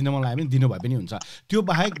तपाईँले दिन मन लाग्यो भने दिनुभए पनि हुन्छ। त्यो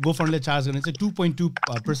बाहेक गोफन्डले चार्ज गर्ने चाहिँ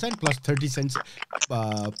 2.2% प्लस 30 सेन्ट्स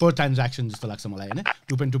पर ट्रान्ज्याक्सन जस्तो लाग्छ मलाई होइन,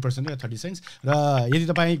 2.2% र 30 सेन्ट्स। र यदि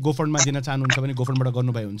तपाईँ गोफन्डमा दिन चाहनुहुन्छ भने गोफन्डबाट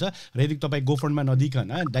गर्नुभए हुन्छ, र यदि तपाईँ गोफन्डमा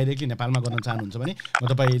नदिकन डाइरेक्टली नेपालमा गर्न चाहनुहुन्छ भने म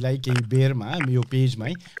तपाईँलाई केही बेरमा यो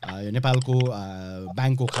पेजमै नेपालको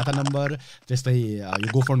ब्याङ्कको खाता नम्बर त्यस्तै यो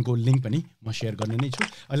गोफन्डको लिङ्क पनि म सेयर गर्ने नै छु।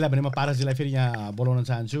 अहिले भने म पारसजीलाई फेरि यहाँ बोलाउन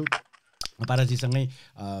चाहन्छु, पारसजीसँगै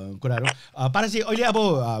कुराहरू। पारसजी, अहिले अब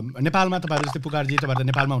नेपालमा तपाईँहरू जस्तै पुकारजी तपाईँहरू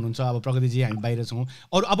नेपालमा हुनुहुन्छ, अब प्रगतिजी हामी बाहिर छौँ,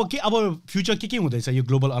 अरू अब फ्युचर के हुँदैछ यो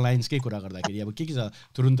ग्लोबल अलायन्सकै कुरा गर्दाखेरि, अब के छ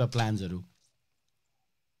तुरुन्त प्लान्सहरू?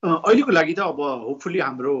 अहिलेको लागि त अब होपफुली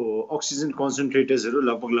हाम्रो अक्सिजन कन्सन्ट्रेटर्सहरू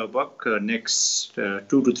लगभग नेक्स्ट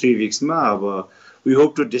 2 to 3 विक्समा अब we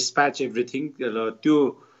hope to dispatch everything. र त्यो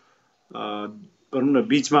भनौँ न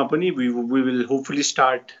बिचमा पनि we will hopefully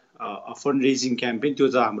start fund raising campaign त्यो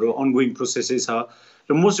त हाम्रो अनगोइङ प्रोसेसै छ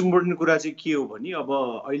र मोस्ट इम्पोर्टेन्ट कुरा चाहिँ के हो भने अब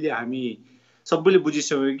अहिले हामी सबैले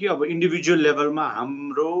बुझिसक्यो कि अब इन्डिभिजुअल लेभलमा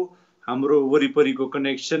हाम्रो वरिपरिको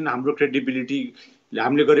कनेक्सन हाम्रो क्रेडिबिलिटी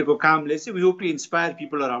हामीले गरेको कामले चाहिँ we hope to inspire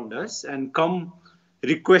people around us and com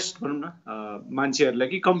request भनौँ न मान्छेहरूलाई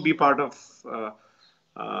कि कम बी पार्ट अफ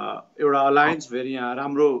एउटा अलायन्स फेरि यहाँ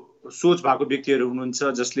राम्रो सोच भएको व्यक्तिहरू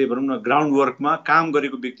हुनुहुन्छ जसले भनौँ न ग्राउन्ड वर्कमा काम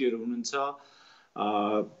गरेको व्यक्तिहरू हुनुहुन्छ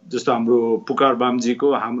जस्तो हाम्रो पुकार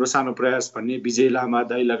बामजीको हाम्रो सानो प्रयास भन्ने विजय लामा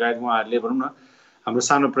दाई लगायत उहाँहरूले भनौँ न हाम्रो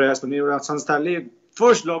सानो प्रयास भन्ने एउटा संस्थाले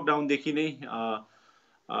फर्स्ट लकडाउनदेखि नै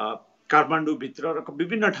काठमाडौँभित्र र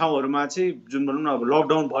विभिन्न ठाउँहरूमा चाहिँ जुन भनौँ न अब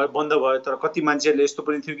लकडाउन भयो बन्द भयो तर कति मान्छेहरूले यस्तो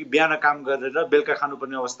पनि थियो कि बिहान काम गरेर बेलुका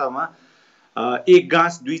खानुपर्ने अवस्थामा एक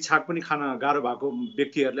गाँस दुई छाक पनि खान गाह्रो भएको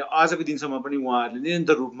व्यक्तिहरूले आजको दिनसम्म पनि उहाँहरूले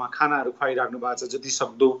निरन्तर रूपमा खानाहरू खुवाइराख्नु भएको छ जति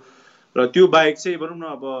सक्दो र त्यो बाहेक चाहिँ भनौँ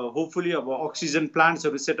न अब होपफुली अब अक्सिजन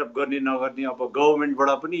प्लान्ट्सहरू सेटअप गर्ने नगर्ने अब गभर्मेन्टबाट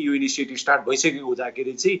पनि यो इनिसिएटिभ स्टार्ट भइसकेको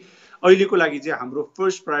हुँदाखेरि चाहिँ अहिलेको लागि चाहिँ हाम्रो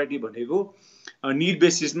फर्स्ट प्रायोरिटी भनेको निड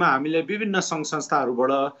बेसिसमा हामीलाई विभिन्न सङ्घ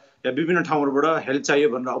संस्थाहरूबाट या विभिन्न ठाउँहरूबाट हेल्प चाहियो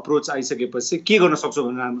भनेर अप्रोच आइसकेपछि के गर्न सक्छौँ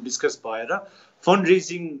भनेर हाम्रो डिस्कस भएर फन्ड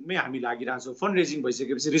रेजिङमै हामी लागिरहेछौँ फन्ड रेजिङ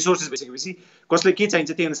भइसकेपछि रिसोर्सेस भइसकेपछि कसलाई के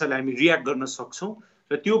चाहिन्छ त्यही अनुसारले हामी रियाक्ट गर्न सक्छौँ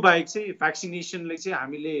र त्यो बाहेक चाहिँ भ्याक्सिनेसनले चाहिँ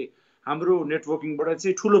हामीले हाम्रो नेटवर्किङबाट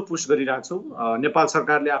चाहिँ ठुलो पुस गरिरहेछौँ नेपाल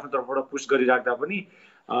सरकारले आफ्नो तर्फबाट पुस गरिराख्दा पनि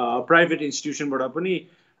प्राइभेट इन्स्टिट्युसनबाट पनि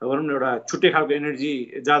भनौँ न एउटा छुट्टै खालको एनर्जी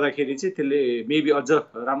जाँदाखेरि चाहिँ त्यसले मेबी अझ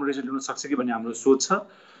राम्रो रिजल्ट ल्याउन सक्छ कि भन्ने हाम्रो सोच छ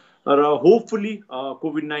र होपफुली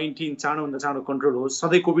कोभिड-19 चाँडोभन्दा चाँडो कन्ट्रोल होस्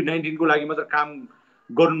सधैँ कोभिड-19 को लागि मात्र काम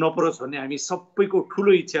गर्नु नपरोस् भन्ने हामी सबैको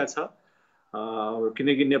ठुलो इच्छा छ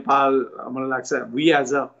किनकि नेपाल मलाई लाग्छ we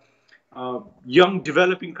as a young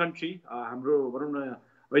developing country हाम्रो भनौँ न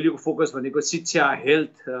अहिलेको फोकस भनेको शिक्षा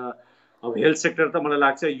हेल्थ अब हेल्थ सेक्टर त मलाई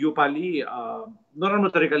लाग्छ योपालि नराम्रो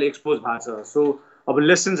तरिकाले एक्सपोज भएको छ सो अब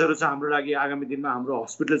लेसन्सहरू छ हाम्रो लागि आगामी दिनमा हाम्रो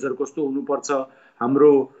हस्पिटल्सहरू कस्तो हुनुपर्छ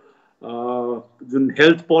हाम्रो जुन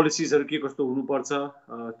हेल्थ पोलिसिजहरू के कस्तो हुनुपर्छ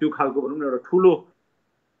त्यो खालको भनौँ न एउटा ठुलो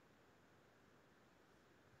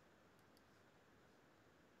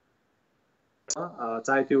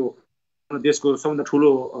चाहे त्यो देशको सबभन्दा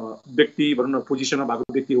ठुलो व्यक्ति भनौँ न पोजिसनमा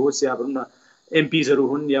भएको व्यक्ति होस् या भनौँ न एमपिजहरू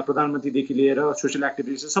हुन् या प्रधानमन्त्रीदेखि लिएर सोसियल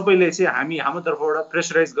एक्टिभिटिज सबैले चाहिँ हामी हाम्रो तर्फबाट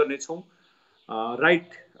प्रेसराइज गर्नेछौँ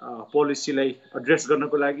राइट पोलिसीलाई एड्रेस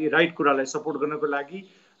गर्नको लागि राइट कुरालाई सपोर्ट गर्नको लागि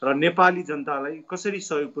र नेपाली जनतालाई कसरी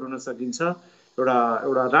सहयोग पुर्याउन सकिन्छ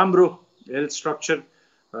एउटा राम्रो हेल्थ स्ट्रक्चर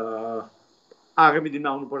आगामी दिनमा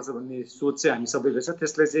आउनुपर्छ भन्ने सोच चाहिँ हामी सबैको छ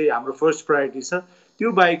त्यसलाई चाहिँ हाम्रो फर्स्ट प्रायोरिटी छ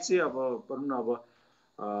त्यो बाहेक चाहिँ अब भनौँ न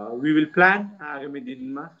अब वी विल प्लान आगामी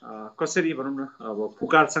दिनमा कसरी भनौँ न अब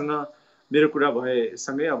पुकारसँग मेरो कुरा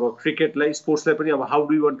भएसँगै अब क्रिकेटलाई स्पोर्ट्सलाई पनि अब how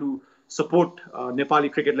do you want to support Nepali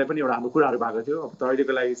क्रिकेटलाई पनि एउटा हाम्रो कुराहरू भएको थियो अब त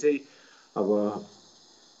अहिलेको लागि चाहिँ अब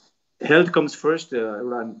हेल्थ कम्स फर्स्ट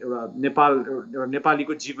एउटा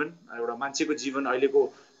नेपालीको जीवन एउटा मान्छेको जीवन अहिलेको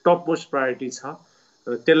टप मोस्ट प्रायोरिटी छ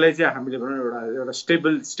र त्यसलाई चाहिँ हामीले भनौँ एउटा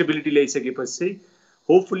स्टेबिलिटी ल्याइसकेपछि चाहिँ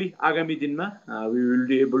होपफुली आगामी दिनमा we will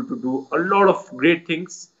be able to do a lot of great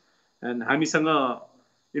things and हामीसँग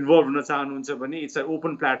इन्भल्भ हुन चाहनुहुन्छ भने it's a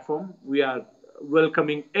open platform we are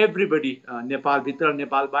welcoming everybody नेपालभित्र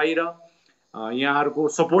Nepal बाहिर यहाँहरूको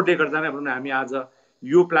सपोर्टले गर्दा नै भनौँ न हामी आज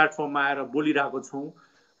यो प्लेटफर्ममा आएर बोलिरहेको छौँ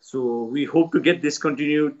so we hope to get this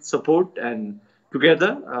continued support and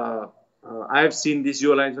together I have seen this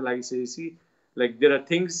यो लाइनमा लागिसकेपछि लाइक देयर आर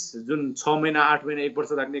थिङ्स जुन 6 महिना 8 महिना 1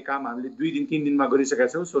 वर्ष लाग्ने काम हामीले 2 दिन 3 दिनमा गरिसकेका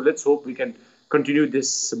छौँ so let's hope we can continue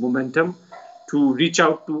this momentum to reach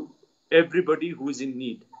out to everybody who is in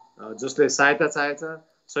need जसले सहायता चाहेछ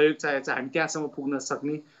सहयोग चाहेछ हामी त्यहाँसम्म पुग्न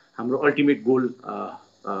सक्ने हाम्रो अल्टिमेट गोल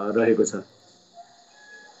रहेको छ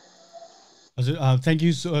हजुर थ्याङ्क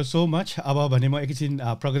यू सो मच अब भने म एकैछिन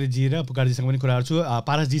प्रगतिजी र पुकारजीसँग पनि कुरा गर्छु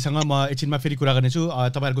पारसजीसँग म एकछिनमा फेरि कुरा गर्नेछु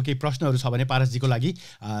तपाईँहरूको केही प्रश्नहरू छ भने पारसजीको लागि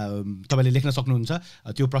तपाईँले लेख्न सक्नुहुन्छ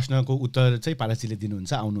त्यो प्रश्नको उत्तर चाहिँ पारसजीले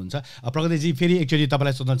दिनुहुन्छ आउनुहुन्छ प्रगतिजी फेरि एकचोटि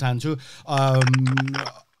तपाईँलाई सोध्न चाहन्छु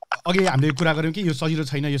अघि हामीले कुरा गऱ्यौँ कि यो सजिलो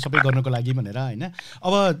छैन यो सबै गर्नको लागि भनेर होइन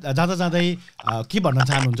अब जाँदा जाँदै के भन्न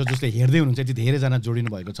चाहनुहुन्छ जसले हेर्दै हुनुहुन्छ यति धेरैजना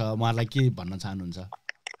जोडिनु भएको छ उहाँहरूलाई के भन्न चाहनुहुन्छ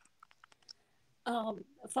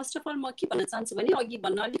फर्स्ट अफ अल म के भन्न चाहन्छु भने अघि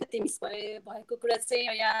भन्न अलिकति मिस भएको कुरा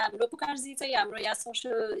चाहिँ यहाँ हाम्रो पुकारजी चाहिँ हाम्रो यहाँ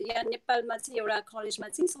सोसल यहाँ नेपालमा चाहिँ एउटा कलेजमा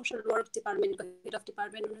चाहिँ social work डिपार्टमेन्टको head of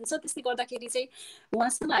department हुनुहुन्छ त्यसले गर्दाखेरि चाहिँ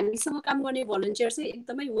उहाँसँग हामीसँग काम गर्ने भलन्टियर चाहिँ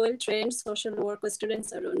एकदमै वेल ट्रेन्ड सोसल वर्कको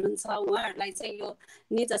स्टुडेन्ट्सहरू हुनुहुन्छ उहाँहरूलाई चाहिँ यो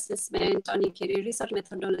निड असेसमेन्ट अनि के अरे रिसर्च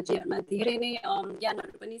मेथोडोलोजीहरूमा धेरै नै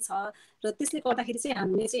ज्ञानहरू पनि छ र त्यसले गर्दाखेरि चाहिँ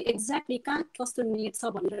हामीले चाहिँ एक्ज्याक्टली कहाँ कस्तो निड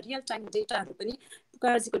छ भनेर रियल टाइम डेटाहरू पनि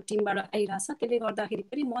पुकारजीको टिमबाट आइरहेछ। त्यसले गर्दाखेरि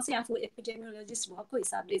पनि म चाहिँ आफू एपिडेमियोलोजिस्ट भएको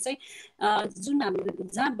हिसाबले चाहिँ जुन हाम्रो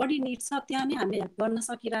जहाँ बढी निड छ त्यहाँ नै हामीले हेल्प गर्न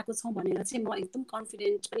सकिरहेको छौँ भनेर चाहिँ म एकदम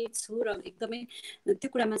कन्फिडेन्ट पनि छु र एकदमै त्यो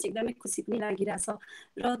कुरामा चाहिँ एकदमै खुसी पनि लागिरहेछ।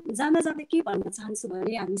 र जाँदा जाँदै के भन्न चाहन्छु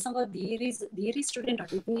भने हामीसँग धेरै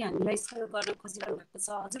स्टुडेन्टहरूले पनि हामीलाई सहयोग गर्न खोजिरहनु भएको छ।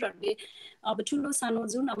 हजुरहरूले अब ठुलो सानो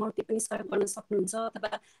जुन अमाउन्टले पनि सहयोग गर्न सक्नुहुन्छ अथवा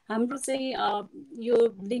हाम्रो चाहिँ यो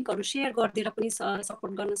लिङ्कहरू सेयर गरिदिएर पनि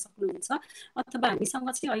सपोर्ट गर्न सक्नुहुन्छ। अथवा हामीसँग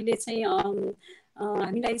चाहिँ अहिले चाहिँ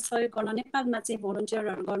हामीलाई सहयोग गर्न नेपालमा चाहिँ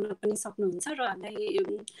भोलन्टियरहरू गर्न पनि सक्नुहुन्छ र हामीलाई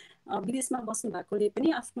विदेशमा बस्नु भएकोले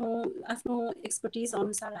पनि आफ्नो एक्सपर्टिज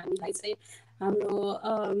अनुसार हामीलाई चाहिँ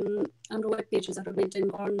हाम्रो वेब पेजेसहरू मेन्टेन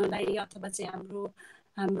गर्नलाई अथवा चाहिँ हाम्रो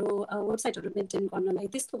वेबसाइटहरू मेन्टेन गर्नलाई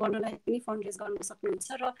त्यस्तो गर्नलाई पनि फन्ड रेज गर्न सक्नुहुन्छ।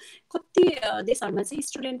 र कति देशहरूमा चाहिँ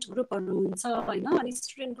स्टुडेन्ट ग्रुपहरू हुन्छ होइन, अनि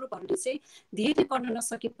स्टुडेन्ट ग्रुपहरूले चाहिँ धेरै गर्न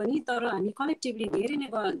नसके पनि तर हामी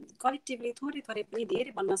कलेक्टिभली थोरै पनि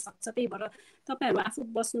धेरै बन्न सक्छ। त्यही भएर तपाईँहरू आफू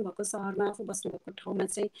बस्नुभएको सहरमा आफू बस्नुभएको ठाउँमा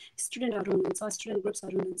चाहिँ स्टुडेन्टहरू हुनुहुन्छ, स्टुडेन्ट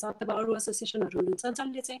ग्रुप्सहरू हुनुहुन्छ अथवा अरू एसोसिएसनहरू हुनुहुन्छ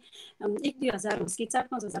जसले चाहिँ 1-2 हजार होस् कि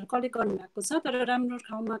 4-5 हजार कलेक्ट गर्नुभएको छ तर राम्रो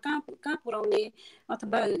ठाउँमा कहाँ पुर्याउने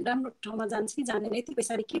अथवा राम्रो ठाउँमा जान्छ कि जाँदैन यति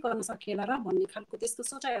पैसाले के गर्न सकिएला र भन्ने खालको त्यस्तो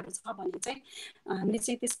सोचाइहरू छ भने चाहिँ हामीले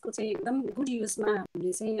चाहिँ त्यसको चाहिँ एकदम गुड युजमा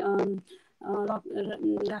हामीले चाहिँ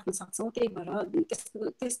राख्न सक्छौँ। त्यही भएर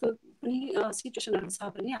त्यस्तो पनि सिचुएसनहरू छ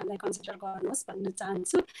भने हामीलाई कन्सिडर गर्नुहोस् भन्न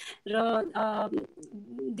चाहन्छु। र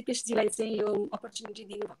दिपेशजीलाई चाहिँ यो अपर्च्युनिटी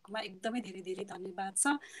दिनुभएकोमा एकदमै धेरै धेरै धन्यवाद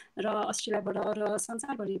छ र अस्ट्रेलियाबाट र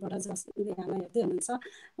संसारभरिबाट जसले हामीलाई हेर्दै हुनुहुन्छ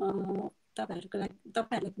तपाईँहरूलाई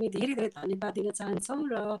पनि धेरै धेरै धन्यवाद दिन चाहन्छौँ।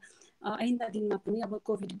 र आइन्दा दिनमा पनि अब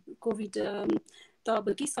कोभिड त अब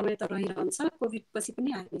केही समय त रहिरहन्छ। कोभिड पछि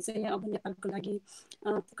पनि हामी चाहिँ अब नेपालको लागि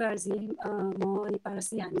पुकारजी म अनि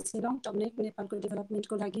पारसजी हामी चाहिँ लङ टर्म नै नेपालको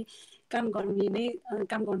डेभलपमेन्टको लागि काम गर्ने नै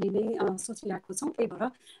सोचिरहेको छौँ। त्यही भएर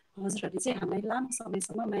हजुरहरूले चाहिँ हामीलाई लामो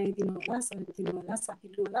समयसम्म माया दिनुहोला, सहयोग दिनुहोला, साथ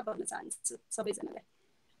दिनुहोला भन्न चाहन्छु सबैजनालाई।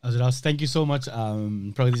 हजुर हस्, thank you so much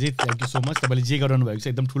प्रगतिजी, thank you so much. तपाईँले जे गरिरहनु भएको छ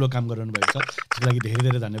एकदम ठुलो काम गरिरहनु भएको छ, त्यसको लागि धेरै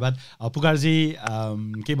धेरै धन्यवाद। पुकारजी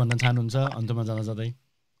के भन्न चाहनुहुन्छ अन्तमा जाँदै?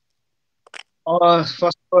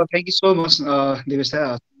 First of all thank you so much Devesh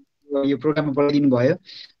sir, यो प्रोग्राममा बोलाइदिनु भयो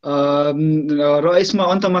र यसमा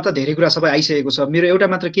अन्तमा त धेरै कुरा सबै आइसकेको छ। मेरो एउटा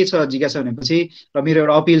मात्र के छ जिज्ञासा भनेपछि र मेरो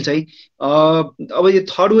एउटा अपिल चाहिँ अब यो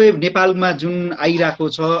थर्ड वेभ नेपालमा जुन आइरहेको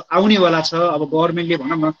छ आउनेवाला छ, अब गभर्मेन्टले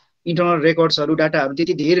भनौँ न इन्टरनल रेकर्ड्सहरू डाटाहरू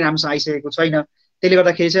त्यति धेरै राम्रोसँग आइसकेको छैन। त्यसले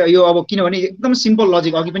गर्दाखेरि चाहिँ यो अब किनभने एकदम सिम्पल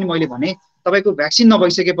लजिक अघि पनि मैले भने तपाईँको भ्याक्सिन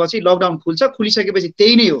नभइसकेपछि लकडाउन खुल्छ, खुलिसकेपछि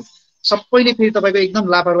त्यही नै हो सबैले फेरि तपाईँको एकदम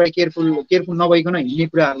लापरवाही केयरफुल नभइकन हिँड्ने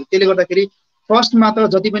कुराहरू। त्यसले गर्दाखेरि फर्स्टमा त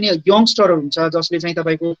जति पनि यङ्स्टरहरू हुन्छ जसले चाहिँ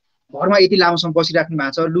तपाईँको घरमा यति लामोसम्म बसिराख्नु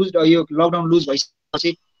भएको छ यो लकडाउन लुज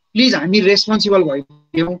भइसकेपछि प्लिज हामी रेस्पोन्सिबल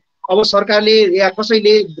भयौँ। अब सरकारले या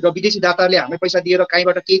कसैले र विदेशी दाताले हामीलाई पैसा दिएर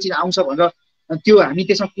कहीँबाट केही चिज आउँछ भनेर त्यो हामी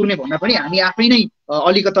त्यसमा पुर्ने भन्दा पनि हामी आफै नै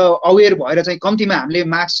अलिकता अवेर भएर चाहिँ कम्तीमा हामीले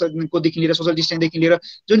मास्ककोदेखि लिएर सोशल डिस्टेन्सदेखि लिएर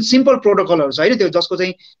जुन सिम्पल प्रोटोकलहरू छ होइन त्यो जसको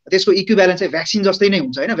चाहिँ त्यसको इक्विभ्यालेन्स चाहिँ भ्याक्सिन जस्तै नै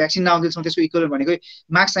हुन्छ होइन। भ्याक्सिन नआउँदैछौँ त्यसको इक्विभ्यालेन्ट भनेको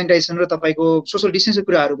मास्क सेनिटाइजेसन र तपाईँको सोशल डिस्टेन्सको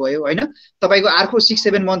कुराहरू भयो होइन। तपाईँको अर्को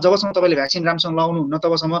 6-7 मन्थ जबसम्म तपाईँले भ्याक्सिन राम्रोसँग लाउनुहुन्न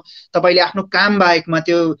तबसम्म तपाईँले आफ्नो काम बाहेकमा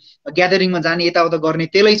त्यो ग्यादरिङमा जाने यताउता गर्ने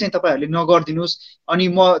त्यसलाई चाहिँ तपाईँहरूले नगरिदिनुहोस्। अनि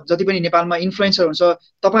म जति पनि नेपालमा इन्फ्लुएन्सर हुन्छ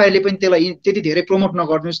तपाईँहरूले पनि त्यसलाई त्यति धेरै प्रमोट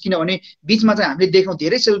नगरिदिनुहोस्, किनभने बिचमा चाहिँ हामीले देख्यौँ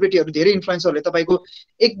धेरै सेलिब्रिटीहरू धेरै इन्फ्लुएन्सरहरूले तपाईँको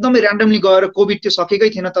एकदमै ऱ्यान्डमली गएर कोभिड त्यो सकेकै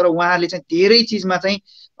थिएन तर उहाँहरूले चाहिँ धेरै चिजमा चाहिँ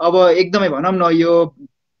अब एकदमै भनौँ न यो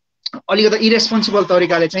अलिकति इरेस्पोन्सिबल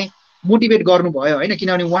तरिकाले चाहिँ मोटिभेट गर्नुभयो होइन।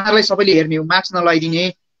 किनभने उहाँहरूलाई सबैले हेर्ने हो, मास्क नलाइदिने,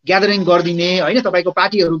 ग्यादरिङ गरिदिने होइन, तपाईँको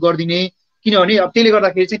पार्टीहरू गरिदिने, किनभने अब त्यसले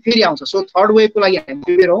गर्दाखेरि चाहिँ फेरि आउँछ। सो थर्ड वेभको लागि हामी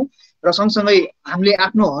प्रिपेयर हौँ र सँगसँगै हामीले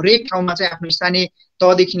आफ्नो हरेक ठाउँमा चाहिँ आफ्नो स्थानीय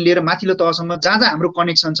तहदेखि लिएर माथिल्लो तहसम्म जहाँ जहाँ हाम्रो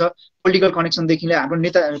कनेक्सन छ पोलिटिकल कनेक्सनदेखि लिएर हाम्रो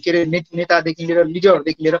नेतादेखि लिएर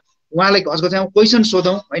लिडरहरूदेखि लिएर उहाँलाई घचघच्याउँ, क्वेसन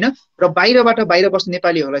सोधौँ होइन। र बाहिर बस्ने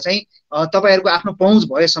नेपालीहरूलाई चाहिँ तपाईँहरूको आफ्नो पहुँच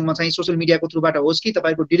भएसम्म चाहिँ सोसियल मिडियाको थ्रुबाट होस् कि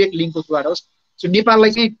तपाईँको डिरेक्ट लिङ्कको थ्रुबाट होस् सो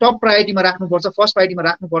नेपाललाई चाहिँ टप प्रायोरिटीमा राख्नुपर्छ, फर्स्ट प्रायोरिटीमा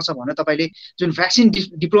राख्नुपर्छ भनेर तपाईँले जुन भ्याक्सिन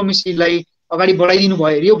डिप्लोमेसीलाई अगाडि बढाइदिनु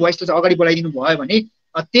भयो, यो भोइसलाई चाहिँ अगाडि बढाइदिनु भयो भने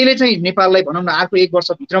त्यसले चाहिँ नेपाललाई भनौँ न अर्को 1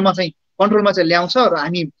 वर्षभित्रमा चाहिँ कन्ट्रोलमा चाहिँ ल्याउँछ र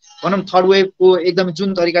हामी भनौँ थर्ड वेभको एकदमै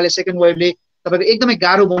जुन तरिकाले सेकेन्ड वेभले तपाईँको एकदमै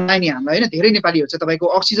गाह्रो बनायो नि हामीलाई होइन। धेरै नेपालीहरू चाहिँ तपाईँको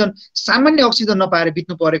सामान्य अक्सिजन नपाएर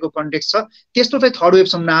बित्नु परेको कन्टेक्स्ट छ, त्यस्तो चाहिँ थर्ड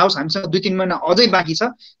वेभसम्म नआओस्। हामीसँग 2-3 महिना अझै बाँकी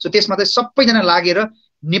छ। सो त्यसमा चाहिँ सबैजना लागेर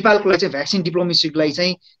नेपालको लागि चाहिँ भ्याक्सिन डिप्लोमेसीलाई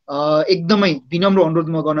चाहिँ एकदमै विनम्र अनुरोध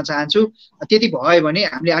म गर्न चाहन्छु। त्यति भयो भने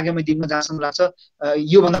हामीले आगामी दिनमा जहाँसम्म लाग्छ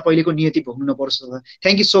योभन्दा पहिलेको नियति भोग्नु नपरोस्।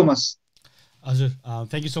 Thank you so much. हजुर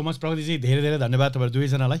थ्याङ्क यू सो मच प्रगतिजी धेरै धेरै धन्यवाद तपाईँहरू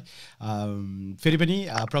दुवैजनालाई फेरि पनि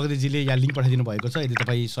प्रगतिजीले यहाँ लिङ्क पठाइदिनु भएको छ यदि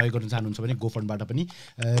तपाईँ सहयोग गर्न चाहनुहुन्छ भने गोफन्डबाट पनि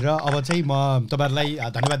र अब चाहिँ म तपाईँहरूलाई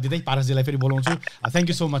धन्यवाद दिँदै पारसजीलाई फेरि बोलाउँछु थ्याङ्क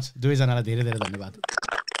यू सो मच दुवैजनालाई धेरै धेरै धन्यवाद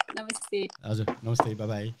नमस्ते हजुर नमस्ते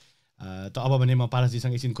बाई त अब भने म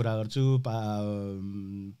पारसजीसँग एकछिन कुरा गर्छु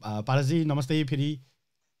पारसजी नमस्ते फेरि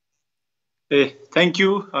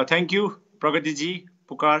thank you प्रगतिजी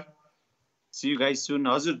Pukar C you guys सुन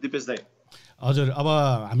हजुर दिपेश दाइ हजुर अब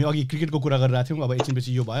हामी अघि क्रिकेटको कुरा गरिरहेको थियौँ अब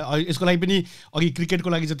एकछिनपछि यो भयो यसको लागि पनि अघि क्रिकेटको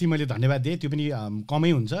लागि जति मैले धन्यवाद दिएँ त्यो पनि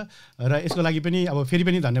कमै हुन्छ र यसको लागि पनि अब फेरि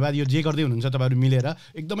पनि धन्यवाद यो जे गर्दै हुनुहुन्छ तपाईँहरू मिलेर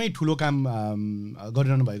एकदमै ठुलो काम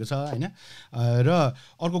गरिरहनु भएको छ होइन र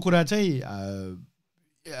अर्को कुरा चाहिँ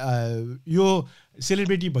यो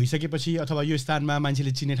सेलिब्रेटी भइसकेपछि अथवा यो स्थानमा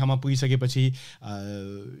मान्छेले चिन्ने ठाउँमा पुगिसकेपछि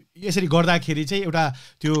यसरी गर्दाखेरि चाहिँ एउटा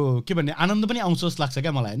त्यो के भन्ने आनन्द पनि आउँछ जस्तो लाग्छ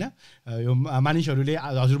क्या मलाई होइन यो मानिसहरूले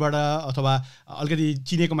हजुरबाट अथवा अलिकति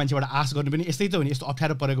चिनेको मान्छेबाट आश गर्नु पनि यस्तै त हो नि यस्तो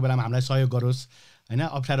अप्ठ्यारो परेको बेलामा हामीलाई सहयोग गरोस् होइन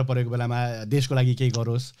अप्ठ्यारो परेको बेलामा देशको लागि केही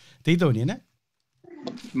गरोस् त्यही त हो नि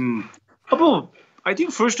होइन अब I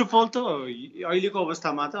think first of all त अहिलेको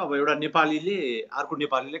अवस्थामा त अब एउटा नेपालीले अर्को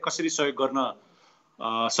नेपालीले कसरी सहयोग गर्न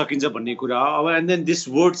सकिन्छ भन्ने कुरा अब and then this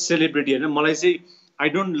word celebrity होइन मलाई चाहिँ I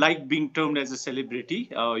don't like being term as a celebrity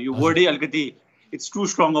यो वर्डै अलिकति it's to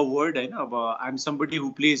strong a word होइन अब आइ am somebody who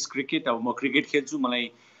plays cricket अब म क्रिकेट खेल्छु मलाई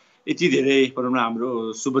यति धेरै भनौँ न हाम्रो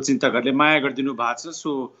शुभचिन्तकहरूले माया गरिदिनु भएको छ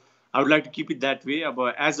so I would like to keep it that way अब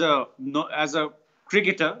as a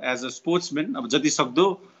cricketer as a sportsman अब जति सक्दो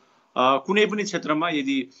कुनै पनि क्षेत्रमा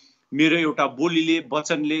यदि मेरो एउटा बोलीले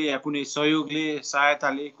वचनले या कुनै सहयोगले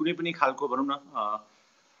सहायताले कुनै पनि खालको भनौँ न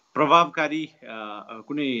प्रभावकारी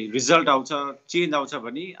कुनै रिजल्ट आउँछ चेन्ज आउँछ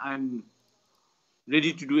भने I am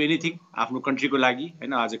ready to do anything आफ्नो कन्ट्रीको लागि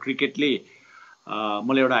होइन आज क्रिकेटले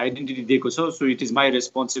मलाई एउटा आइडेन्टिटी दिएको छ so it is my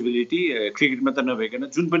responsibility cricket मात्र नभइकन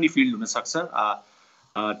जुन पनि फिल्ड हुनसक्छ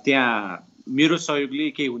त्यहाँ मेरो सहयोगले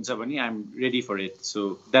केही हुन्छ भने I am ready for it so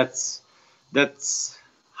that's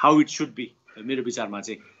how it should be मेरो विचारमा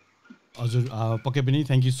चाहिँ हजुर पक्कै पनि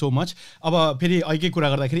थ्याङ्क यू सो मच अब फेरि अहिलेकै कुरा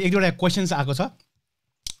गर्दाखेरि एक दुईवटा क्वेसन्स आएको छ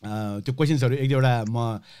त्यो क्वेसन्सहरू एक दुईवटा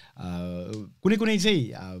म कुनै चाहिँ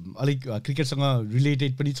अलिक क्रिकेटसँग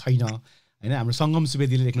रिलेटेड पनि छैन होइन हाम्रो सङ्गम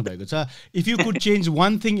सुवेदीले लेख्नु भएको छ if you could change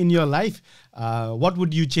one thing in your life what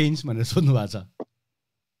would you change भनेर सोध्नु भएको छ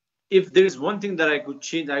If there is one thing that I could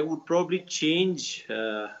change, I would probably change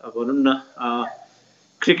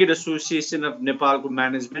Cricket Association of Nepal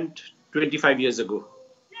management 25 years ago.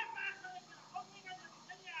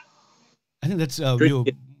 I think that's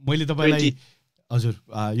मैले तपाईँलाई हजुर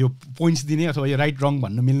यो points दिने अथवा यो राइट रङ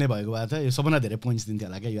भन्नु मिल्ने भएको भए त यो सबभन्दा धेरै पोइन्ट्स दिन्थ्यो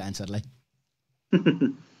होला क्या यो एन्सरलाई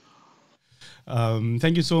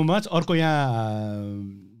थ्याङ्क यू सो मच अर्को यहाँ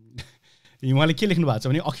उहाँले के लेख्नु भएको छ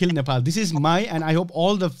भने अखिल Nepal this is my and I hope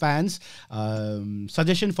all the fans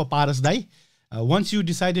suggestion for Paras दाई once you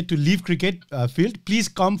decided to leave cricket field, please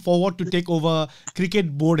come forward to take over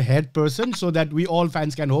cricket board head person so that we all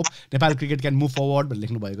fans can hope Nepal cricket can move forward भनेर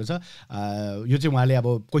लेख्नु भएको छ यो चाहिँ उहाँले अब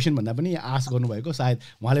question भन्दा पनि आश गर्नुभएको सायद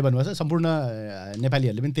उहाँले भन्नुभएको छ सम्पूर्ण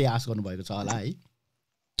नेपालीहरूले पनि त्यही आश गर्नुभएको छ होला है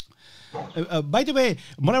बाइ द वे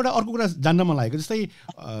मलाई एउटा अर्को कुरा जान्न मन लागेको जस्तै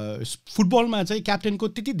फुटबलमा चाहिँ क्याप्टेनको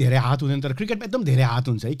त्यति धेरै हात हुँदैन तर क्रिकेटमा एकदम धेरै हात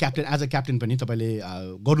हुन्छ है क्याप्टेन एज अ क्याप्टेन पनि तपाईँले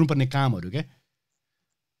गर्नुपर्ने कामहरू क्या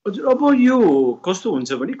हजुर अब यो कस्तो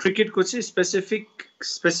हुन्छ भने क्रिकेटको चाहिँ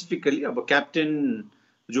स्पेसिफिकली अब क्याप्टेन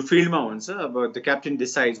जो फिल्डमा हुन्छ अब द क्याप्टेन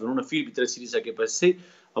डिसाइड्स भनौँ न फिल्डभित्र छिरिसकेपछि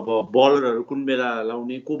अब बलरहरू कुन बेला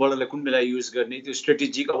लाउने को बलरलाई कुन बेला युज गर्ने त्यो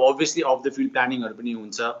स्ट्रेटेजिक अब अभियसली अफ द फिल्ड प्लानिङहरू पनि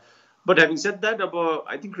हुन्छ बट ह्याभिङ सेड द्याट अब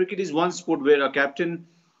I think cricket is one sport wear a captain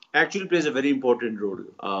actually plays a very important role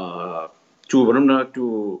to भनौँ न टु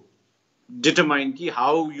डिटरमाइन कि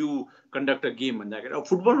how you conduct a game भन्दाखेरि अब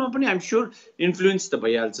फुटबलमा पनि आइम स्योर इन्फ्लुएन्स त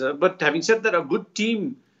भइहाल्छ but having shed that a good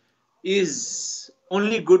team is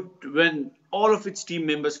only good when all of its team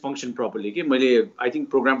members function properly के मैले आई थिङ्क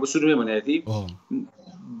प्रोग्रामको सुरुमै भनेको थिएँ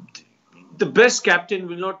the best captain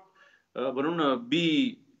will not भनौँ न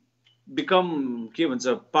बिकम के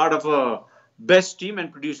भन्छ part of a best team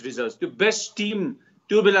and produce results त्यो बेस्ट टिम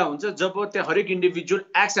त्यो बेला हुन्छ जब त्यहाँ हरेक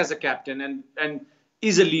individual acts as a captain and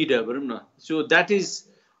is a leader भनौँ न so that is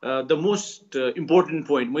the most important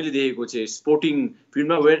point मैले देखेको चाहिँ स्पोर्टिङ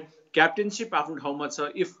फिल्डमा वेयर क्याप्टेनसिप आफ्नो ठाउँमा छ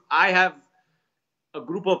if I have a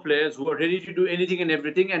group of players who are ready to do anything and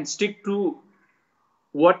everything and stick to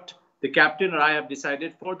what the captain और I have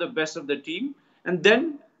decided for the best of the team and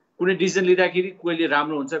then कुनै decision लिँदाखेरि कहिले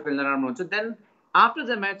राम्रो हुन्छ कहिले नराम्रो हुन्छ then after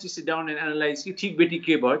the match you sit down and analyse कि ठिक बेठी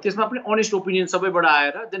के भयो त्यसमा पनि अनेस्ट ओपिनियन सबैबाट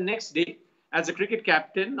आएर the next day as a cricket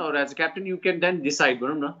captain और as a captain you can then decide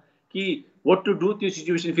भनौँ न कि what to do त्यो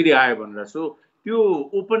सिचुएसन फेरि आयो भनेर. सो त्यो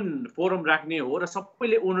ओपन फोरम राख्ने हो र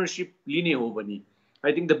सबैले ओनरसिप लिने हो भने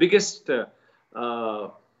I think the biggest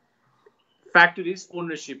factor is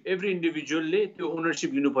ownership. Every इन्डिभिजुअलले त्यो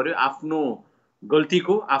ओनरसिप लिनु पर्यो आफ्नो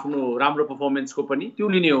गल्तीको, आफ्नो राम्रो पर्फर्मेन्सको पनि त्यो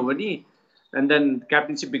लिने हो भने and then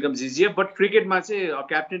captainship becomes easier. But cricket ma chai a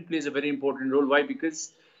captain plays a very important role. Why? Because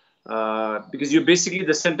you're basically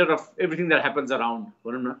the center of everything that happens around,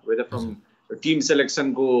 whether from team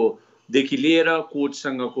selection ko dekhi liera, coach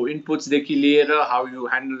sanga ko inputs dekhi liera, how you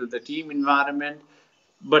handle the team environment.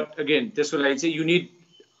 But again, त्यसको लागि चाहिँ you need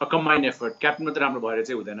a combined effort. Captain मात्र राम्रो भएर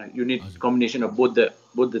चाहिँ हुँदैन. You need combination of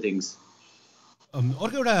both the things.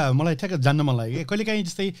 अर्को एउटा मलाई ठ्याक्क जान्न मन लाग्यो कि कहिलेकाहीँ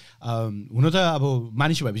जस्तै हुन त अब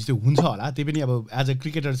मानिस भएपछि त्यो हुन्छ होला, त्यही पनि अब एज अ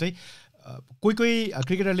क्रिकेटर चाहिँ कोही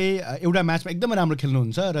क्रिकेटरले एउटा म्याचमा एकदमै राम्रो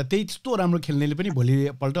खेल्नुहुन्छ र त्यस्तो राम्रो खेल्नेले पनि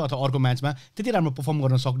भोलिपल्ट अथवा अर्को म्याचमा त्यति राम्रो पर्फर्म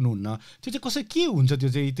गर्न सक्नुहुन्न. त्यो चाहिँ कसरी के हुन्छ? त्यो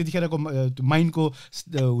चाहिँ त्यतिखेरको माइन्डको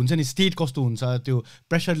हुन्छ नि स्टेट कस्तो हुन्छ? त्यो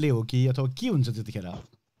प्रेसरले हो कि अथवा के हुन्छ त्यतिखेर?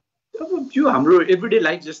 अब त्यो हाम्रो एभ्रीडे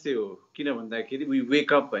लाइफ जस्तै हो. किन भन्दाखेरि वी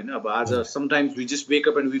वेक अप होइन. अब आज sometimes we just wake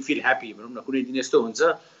up and we feel happy भनौँ न. कुनै दिन यस्तो हुन्छ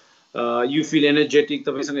यु फिल एनर्जेटिक,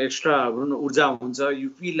 तपाईँसँग एक्स्ट्रा भनौँ न ऊर्जा हुन्छ, you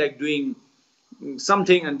feel like doing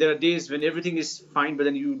something, and there are days when everything is fine but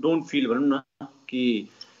then you don't feel भनौँ न कि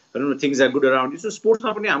भनौँ न things are good around you. So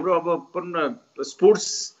स्पोर्ट्समा पनि हाम्रो अब भनौँ न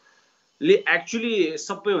स्पोर्ट्सले एक्चुअली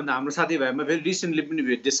सबैभन्दा हाम्रो साथीभाइमा भेरी रिसेन्टली पनि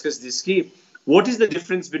वी डिस्कस दिस कि what is the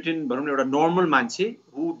difference between भनौँ न एउटा नर्मल मान्छे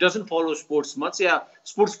who doesn't follow sports much yeah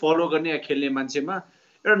sports follow गर्ने या खेल्ने मान्छेमा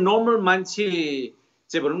एउटा नर्मल मान्छे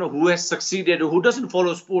चाहिँ भनौँ न who has succeeded, who doesn't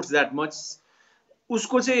follow sports that much,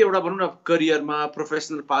 उसको चाहिँ एउटा भनौँ न करियरमा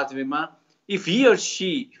professional पाथवेमा if he or she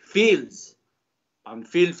fails,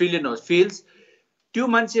 fails, त्यो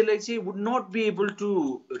मान्छेलाई चाहिँ would not be able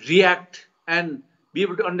to react and be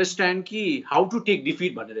able to understand कि how to take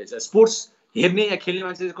defeat भन्ने रहेछ. स्पोर्ट्स हेर्ने या खेल्ने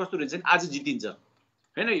मान्छे चाहिँ कस्तो रहेछ, आज जितिन्छ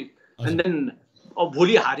होइन, एन्ड देन अब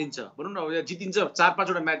भोलि हारिन्छ भनौँ न, जितिन्छ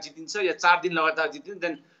 4-5वटा म्याच जितिन्छ या 4 दिन लगातार जितिन्छ,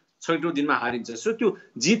 देन 6औं दिनमा हारिन्छ. सो त्यो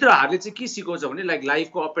जित र हारले चाहिँ के सिकाउँछ भने लाइक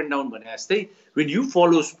लाइफको अप एन्ड डाउन भने जस्तै when you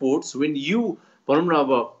follow sports, when you भनौँ न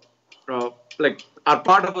अब like are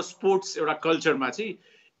part of a sports एउटा कल्चरमा चाहिँ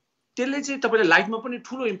त्यसले चाहिँ तपाईँले लाइफमा पनि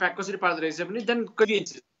ठुलो इम्प्याक्ट कसरी पार्दो रहेछ भने देन कहिले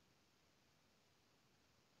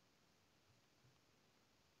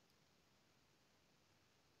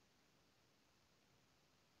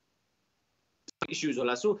इस्युज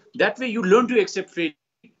होला. So that way you learn to accept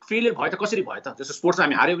failure. भयो त कसरी भयो त, जस्तो स्पोर्ट्समा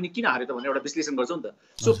हामी हार्यो भने किन हार्यो त भनेर एउटा विश्लेषण गर्छौँ नि त.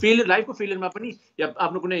 सो फेलियर, लाइफको फेलियरमा पनि या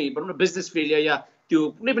आफ्नो कुनै भनौँ न बिजनेस फेलियर या त्यो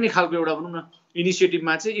कुनै पनि खालको एउटा भनौँ न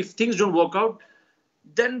इनिसिएटिभमा चाहिँ if things don't work out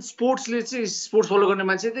then स्पोर्ट्सले चाहिँ स्पोर्ट्स फलो गर्ने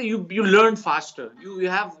मान्छे चाहिँ you learn faster, you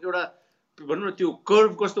have एउटा भनौँ न त्यो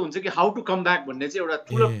कर्भ कस्तो हुन्छ कि हाउ टु कम ब्याक भन्ने चाहिँ एउटा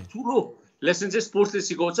ठुलो लेसन चाहिँ स्पोर्ट्सले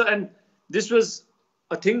सिकाउँछ. And this was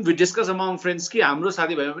a thing we discuss among friends कि हाम्रो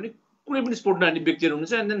साथीभाइमा पनि कुनै पनि स्पोर्ट नहार्ने व्यक्तिहरू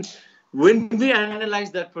हुनुहुन्छ. And then when we analyze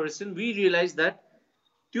that person, we realize that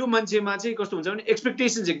त्यो मान्छेमा चाहिँ कस्तो हुन्छ भने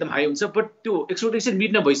एक्सपेक्टेसन्स एकदम हाई हुन्छ, बट त्यो एक्सपेक्टेसन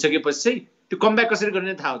मिट नभइसकेपछि चाहिँ त्यो कमब्याक कसरी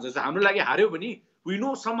गर्ने थाहा हुन्छ. हाम्रो लागि हार्यो भने वी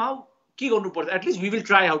नो समहाउ के गर्नुपर्छ, at least we will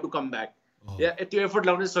try how to come back, या त्यो एफर्ट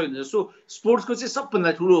लाउनै सही हुन्छ. सो स्पोर्ट्सको चाहिँ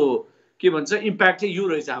सबभन्दा ठुलो के भन्छ इम्प्याक्ट चाहिँ यो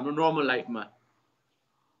रहेछ हाम्रो नर्मल लाइफमा.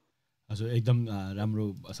 हजुर एकदम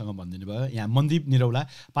राम्रोसँग भनिदिनु भयो. यहाँ मनदीप निरौला,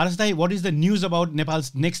 पारस दाइ what is the news about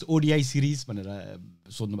Nepals next ODI series भनेर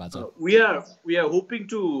सोध्नु भएको छ. We are hoping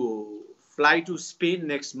to fly to Spain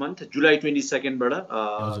next month जुलाई 22 बाट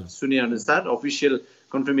सुने अनुसार. अफिसियल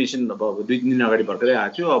कन्फर्मेसन अब 2 दिन अगाडि भर्खरै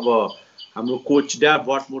आएको थियो. अब हाम्रो कोच ड्याब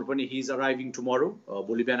वाटमोर पनि हि इज अराइभिङ टुमोरो,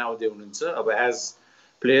 भोलि बिहान आउँदै हुनुहुन्छ. अब as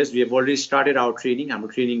players we have already started our training, हाम्रो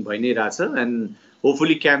ट्रेनिङ भइ नै रहेछ एन्ड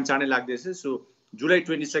होपफुली क्याम्प चाँडै लाग्दैछ. सो जुलाई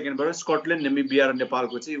 22 बाट स्कटल्यान्ड, नमिबिया र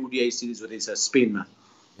नेपालको चाहिँ ओडिआई सिरिज हुँदैछ स्पेनमा.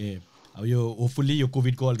 अब यो होपफुल्ली यो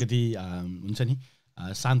कोभिडको अलिकति हुन्छ नि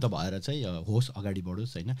शान्त भएर चाहिँ होस्, अगाडि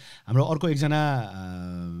बढोस् होइन. हाम्रो अर्को एकजना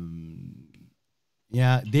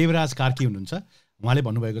यहाँ देवराज कार्की हुनुहुन्छ, उहाँले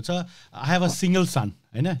भन्नुभएको छ आई हेभ अ सिङ्गल सन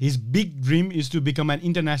होइन, हिज big dream is to become an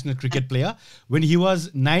international cricket player. When he was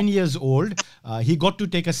 9 years old, he got to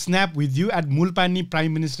take a snap with you at Mulpani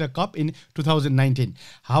Prime Minister Cup in 2019.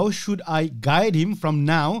 How should I guide him from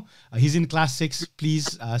now? He's in class 6.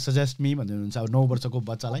 Please suggest me भन्दै हुनुहुन्छ. अब 9 वर्षको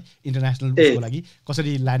बच्चालाई इन्टरनेसनलको लागि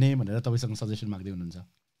कसरी लाने भनेर तपाईँसँग सजेसन माग्दै हुनुहुन्छ.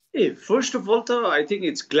 फर्स्ट अफ अल त I think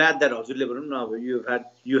it's glad that हजुरले भनौँ न अब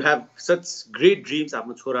you have such great dreams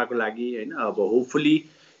आफ्नो छोराको लागि होइन. अब hopefully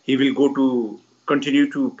he will go to continue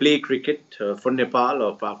to play cricket for Nepal,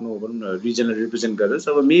 आफ्नो भनौँ न रिजनल रिप्रेजेन्ट गरेर.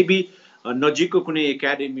 अब मेबी नजिकको कुनै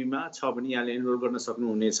एकाडेमीमा छ भने यहाँले इनरोल गर्न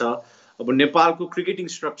सक्नुहुनेछ. अब नेपालको क्रिकेटिङ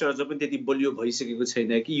स्ट्रक्चर अझ पनि त्यति बलियो भइसकेको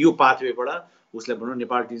छैन कि यो पाथवेबाट उसलाई भनौँ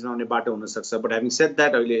नेपाल टिममा आउने बाटो हुनसक्छ बट ह्याभिङ सेड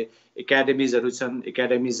द्याट अहिले एकाडेमिजहरू छन्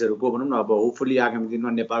एकाडेमिजहरूको भनौँ न अब होपफुली आगामी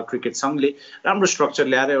दिनमा नेपाल क्रिकेट सङ्घले राम्रो स्ट्रक्चर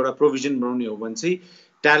ल्याएर एउटा प्रोभिजन बनाउने हो भने चाहिँ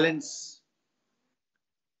talents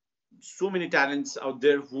so many talents out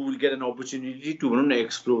there who will get an opportunity to भनौँ न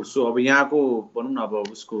explore. So अब यहाँको भनौँ न अब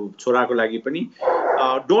उसको छोराको लागि पनि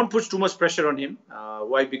don't put too much pressure on him.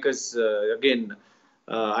 Why? Because again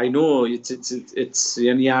I know it's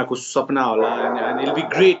यहाँको सपना होला and it'll be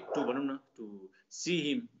great to भनौँ न to see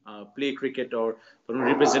him play cricket or भनौँ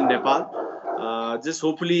represent Nepal. Just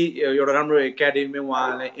hopefully एउटा राम्रो एकाडेमीमा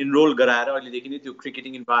उहाँलाई इनरोल गराएर अहिलेदेखि नै त्यो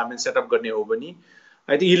क्रिकेटिङ इन्भाइरोमेन्ट सेटअप गर्ने हो भने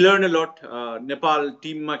I think he learned a lot. Nepal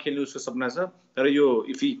team ma खेल्नु उसको सपना छ तर यो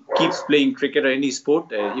if he keeps playing cricket or any sport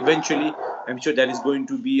eventually I'm sure that is going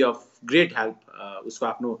to be of great help उसको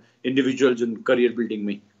आफ्नो individual जुन career building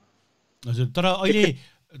मै हजुर तर अहिले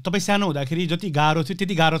तपाई सानो हुँदाखेरि जति गाह्रो थियो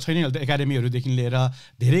त्यति गाह्रो छैन नि एकाडेमीहरु देखि लिएर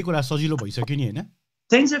धेरै कुरा सजिलो भइसक्यो नि हैन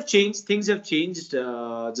things have changed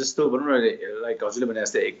जस्तो भनौँ न लाइक हजुरले भने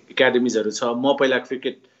जस्तै एकाडेमीजहरु छ म पहिला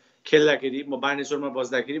क्रिकेट खेल्दाखेरि म बानेश्वरमा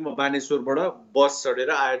बस्दाखेरि म बानेश्वरबाट बस चढेर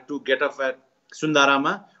I had to get of at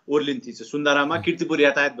सुन्दारामा ओर्लिन्थी छ सुन्दारामा कीर्तिपुर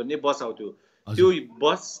यातायात भन्ने बस आउँथ्यो त्यो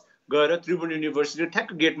बस गएर त्रिभुवन युनिभर्सिटी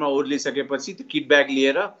ठ्याक्क गेटमा ओर्लिसकेपछि त्यो किट ब्याग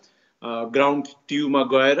लिएर ग्राउन्ड ट्युमा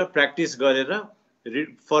गएर प्र्याक्टिस गरेर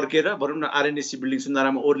फर्केर भनौँ न आरएनएससी building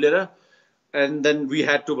सुन्दारामा ओर्लेर and then we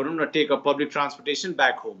had to भनौँ न take a public transportation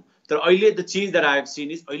back home तर अहिले the change that I have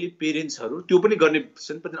seen is अहिले पेरेन्ट्सहरू त्यो पनि गर्ने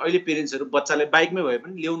छन् अहिले पेरेन्ट्सहरू बच्चालाई बाइकमै भए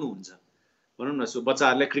पनि ल्याउनुहुन्छ भनौँ न सो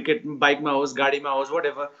बच्चाहरूलाई क्रिकेट बाइकमा होस् गाडीमा होस् वाट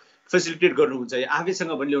एभर फेसिलिटेट गर्नुहुन्छ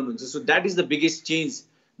आफैसँग पनि ल्याउनुहुन्छ so that is the biggest change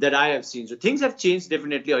that I have seen so things have change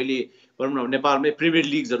definitely अहिले भनौँ न नेपालमै प्रिमियर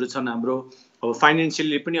लिग्सहरू छन् हाम्रो अब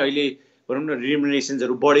फाइनेन्सियली पनि अहिले भनौँ न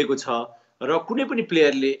रिम्युनरेसन्सहरू बढेको छ र कुनै पनि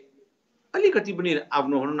प्लेयरले अलिकति पनि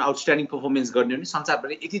आफ्नो भनौँ न आउटस्ट्यान्डिङ पर्फर्मेन्स गर्ने भने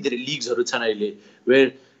संसारभरि यति धेरै लिग्सहरू छन् अहिले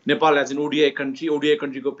where Nepal as an ODI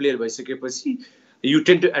कन्ट्रीको player भइसकेपछि यु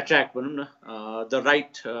टेन टु एट्र्याक्ट भनौँ न द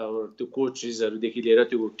राइट त्यो कोचेसहरूदेखि लिएर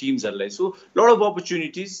त्यो टिम्सहरूलाई so lot of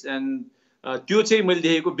opportunities and त्यो चाहिँ मैले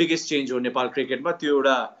देखेको बिगेस्ट चेन्ज हो नेपाल क्रिकेटमा त्यो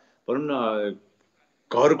एउटा भनौँ न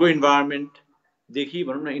घरको इन्भाइरोमेन्टदेखि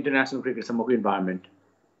भनौँ न इन्टरनेसनल क्रिकेटसम्मको इन्भाइरोमेन्ट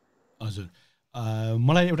हजुर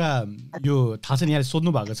मलाई एउटा यो थाहा छ नि यहाँले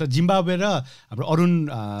सोध्नु भएको छ जिम्बाब्वे र हाम्रो अरुण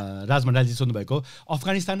राजमण्डलजी सोध्नु भएको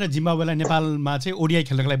अफगानिस्तान र जिम्बाब्वेलाई नेपालमा चाहिँ ओडिआई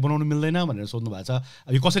खेल्नको लागि बनाउनु मिल्दैन भनेर सोध्नु भएको छ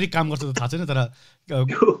यो कसरी काम गर्छ त थाहा छैन तर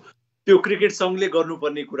त्यो क्रिकेट सङ्घले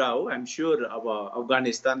गर्नुपर्ने कुरा हो आइएम स्योर अब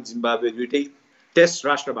अफगानिस्तान जिम्बाब्वे दुइटै टेस्ट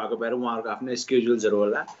राष्ट्र भएको भएर उहाँहरूको आफ्नै स्केड्युल्सहरू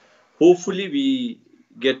होला hopefully we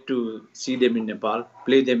get to see them in Nepal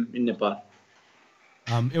play them in Nepal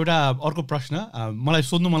एउटा अर्को प्रश्न मलाई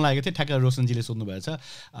सोध्नु मन लागेको थियो ठ्याक्क रोशनजीले सोध्नु भएको छ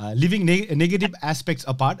लिभिङ नेगेटिभ एस्पेक्ट्स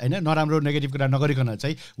अपार्ट होइन नराम्रो नेगेटिभ कुरा नगरिकन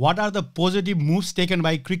चाहिँ what are the positive moves taken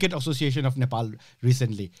by cricket association of Nepal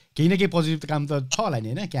recently केही न केही पोजिटिभ काम त छ होला नि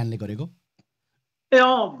होइन क्यानले गरेको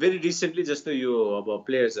भेरी रिसेन्टली जस्तो यो अब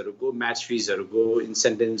प्लेयर्सहरूको म्याच फिजहरूको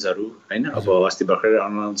इन्सेन्टिभ्सहरू होइन अब अस्ति भर्खरै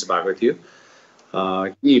अनाउन्स भएको थियो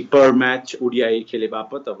कि पर म्याच ओडिआई खेले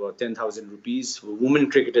बापत अब 10,000 rupees women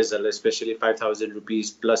क्रिकेटर्सहरूलाई specially 5,000 rupees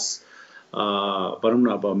plus भनौँ न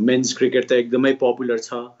अब मेन्स क्रिकेट त एकदमै पपुलर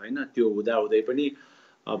छ होइन त्यो हुँदै पनि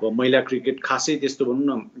अब महिला क्रिकेट खासै त्यस्तो भनौँ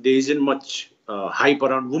न they isn't much hype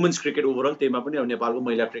around women's cricket overall त्यहीमा पनि अब नेपालको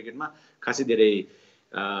महिला क्रिकेटमा खासै धेरै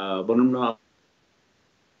भनौँ न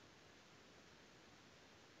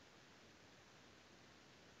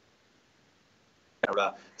एउटा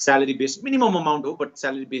स्यालेरी बेस्ड मिनिमम अमाउन्ट हो बट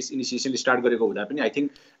स्यालेरी बेस्ड इनिसिएसनले स्टार्ट गरेको हुँदा पनि I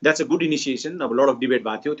think that's a good initiation अब लड अफ डिबेट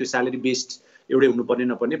भएको थियो त्यो स्यालेरी बेस्ड एउटै हुनुपर्ने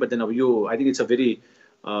नपर्ने बट देन अब यो I think it's a very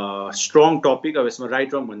strong topic अब यसमा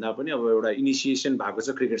राइट रङ भन्दा पनि अब एउटा इनिसिएसन भएको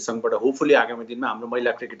छ क्रिकेट सङ्घबाट होपफुली आगामी दिनमा हाम्रो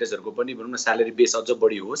महिला क्रिकेटर्सहरूको पनि भनौँ न स्यालेरी बेस अझ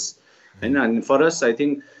बढी होस् होइन अनि फर अस आई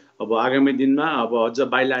थिङ्क अब आगामी दिनमा अब अझ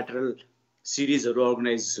बाइल्याटरल सिरिजहरू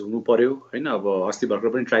अर्गनाइज हुनु पर्यो होइन अब अस्ति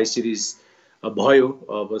भर्खर पनि ट्राई सिरिज भयो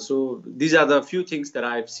अब so these are the few things that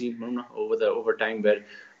I have seen भनौँ न ओभर टाइम वेयर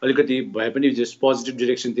अलिकति भए पनि जस्ट पोजिटिभ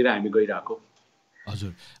डिरेक्सनतिर हामी गइरहेको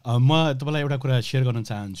हजुर म तपाईँलाई एउटा कुरा सेयर गर्न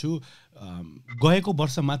चाहन्छु गएको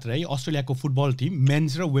वर्ष मात्रै अस्ट्रेलियाको फुटबल टिम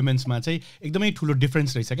मेन्स र वुमेन्समा चाहिँ एकदमै ठुलो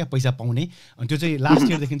डिफ्रेन्स रहेछ क्या पैसा पाउने अनि त्यो चाहिँ लास्ट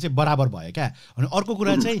इयरदेखि चाहिँ बराबर भयो क्या अनि अर्को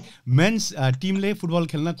कुरा चाहिँ मेन्स टिमले फुटबल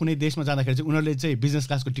खेल्न कुनै देशमा जाँदाखेरि चाहिँ उनीहरूले चाहिँ बिजनेस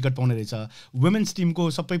क्लासको टिकट पाउने रहेछ वुमेन्स टिमको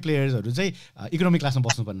सबै प्लेयर्सहरू चाहिँ इकोनोमिक क्लासमा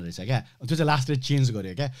बस्नुपर्ने रहेछ क्या त्यो चाहिँ लास्ट इयर चेन्ज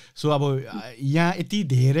गर्यो क्या सो अब यहाँ यति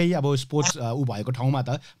धेरै अब स्पोर्ट्स ऊ भएको ठाउँमा त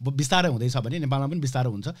बिस्तारै हुँदैछ भने नेपालमा पनि बिस्तारै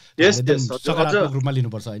हुन्छ सकारात्मक रूपमा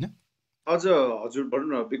लिनुपर्छ होइन अझ हजुर भनौँ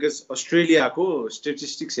न बिकज अस्ट्रेलियाको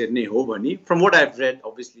स्टेटिस्टिक्स हेर्ने हो भने from what I have red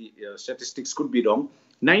obviously statistics could be wrong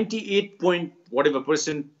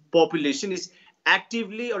 98% population is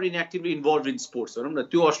actively or इनएक्टिभली involve in sports भनौँ न,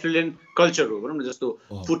 त्यो अस्ट्रेलियन कल्चर हो भनौँ न। जस्तो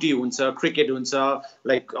फुटी हुन्छ, क्रिकेट हुन्छ,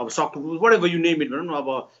 लाइक अब सक what ever you name it भनौँ न,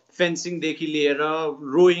 अब फेन्सिङदेखि लिएर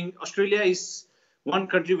rowing. Australia is one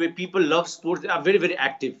country way people love sports, they are very very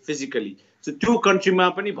active physically. So त्यो कन्ट्रीमा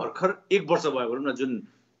पनि भर्खर 1 वर्ष भयो भनौँ न, जुन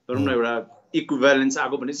भनौँ न एउटा इक्विभ्यालेन्स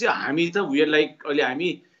आएको भनेपछि हामी त वी आर लाइक अहिले हामी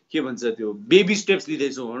के भन्छ त्यो बेबी स्टेप्स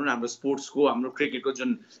लिँदैछौँ भनौँ न हाम्रो स्पोर्ट्सको, हाम्रो क्रिकेटको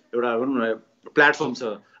जुन एउटा भनौँ न प्लेटफर्म छ।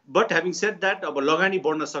 बट ह्याभिङ सेड द्याट अब लगानी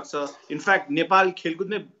बढ्न सक्छ। इनफ्याक्ट नेपाल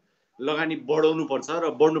खेलकुदमै लगानी बढाउनु पर्छ र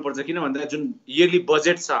बढ्नुपर्छ, किन भन्दा जुन इयरली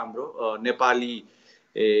बजेट छ हाम्रो नेपाली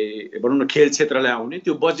भनौँ न खेल क्षेत्रलाई आउने,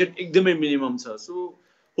 त्यो बजेट एकदमै मिनिमम छ। सो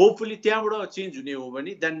होपफुली त्यहाँबाट चेन्ज हुने हो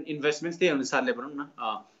भने देन इन्भेस्टमेन्ट्स त्यही अनुसारले भनौँ न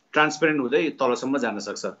ट्रान्सपेरेन्ट हुँदै तलसम्म जान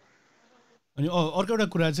सक्छ। अनि अर्को एउटा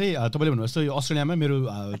कुरा चाहिँ तपाईँले भन्नुभयो जस्तो यो अस्ट्रेलियामा मेरो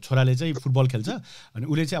छोराले चाहिँ फुटबल खेल्छ, अनि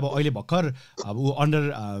उसले चाहिँ अब अहिले भर्खर अब ऊ अन्डर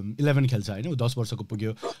 11 खेल्छ होइन, ऊ 10 वर्षको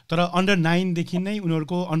पुग्यो। तर अन्डर 9देखि नै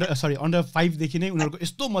उनीहरूको अन्डर 5देखि नै उनीहरूको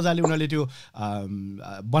यस्तो मजाले उनीहरूले त्यो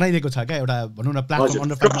बनाइदिएको छ क्या एउटा भनौँ न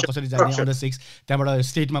प्लेटफर्म। अन्डर 5मा कसरी जाने, अन्डर 6 त्यहाँबाट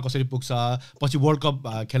स्टेटमा कसरी पुग्छ, पछि वर्ल्ड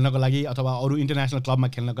कप खेल्नको लागि अथवा अरू इन्टरनेसनल क्लबमा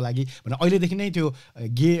खेल्नको लागि भने अहिलेदेखि नै त्यो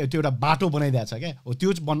त्यो एउटा बाटो बनाइदिएको छ क्या। हो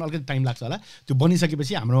त्यो बन्न अलिकति टाइम लाग्छ होला, त्यो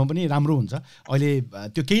बनिसकेपछि हाम्रोमा पनि राम्रो हुन्छ। अहिले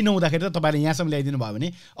त्यो केही नहुँदाखेरि त तपाईँले यहाँसम्म ल्याइदिनु भयो भने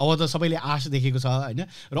अब त सबैले आश देखेको छ होइन।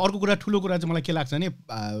 र अर्को कुरा ठुलो कुरा चाहिँ मलाई के लाग्छ भने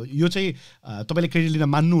यो चाहिँ तपाईँले क्रेडिट लिन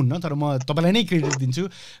मान्नुहुन्न, तर म तपाईँलाई नै क्रेडिट दिन्छु।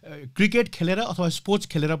 क्रिकेट खेलेर अथवा स्पोर्ट्स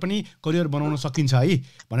खेलेर पनि करियर बनाउन सकिन्छ है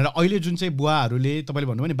भनेर अहिले जुन चाहिँ बुवाहरूले तपाईँले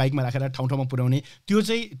भन्नुभयो नि बाइकमा राखेर ठाउँ ठाउँमा पुर्याउने, त्यो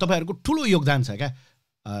चाहिँ तपाईँहरूको ठुलो योगदान छ क्या।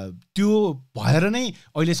 त्यो भएर नै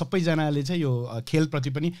अहिले सबैजनाले चाहिँ यो खेलप्रति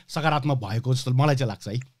पनि सकारात्मक भएको जस्तो मलाई चाहिँ लाग्छ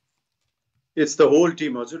है। It's the whole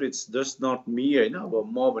team, हजुर. It's just not me, होइन. अब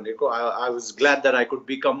म भनेको I was glad that I could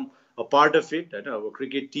become a part of it, होइन. अब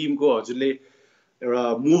क्रिकेट टिमको हजुरले एउटा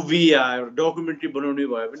मुभी या एउटा डकुमेन्ट्री बनाउने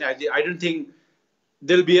भयो भने I don't think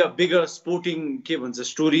there'll be a bigger sporting के भन्छ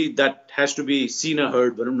story that has to be seen or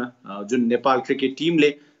heard भनौँ न। जुन नेपाल क्रिकेट टिमले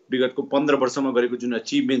विगतको 15 वर्षमा गरेको जुन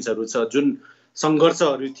अचिभमेन्ट्सहरू छ, जुन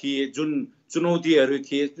सङ्घर्षहरू थिए, जुन चुनौतीहरू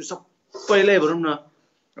थिए, त्यो सबैलाई भनौँ न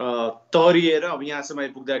तरिएर अब यहाँसम्म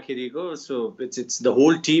आइपुग्दाखेरिको। So it's the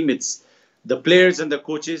whole team, it's the players and the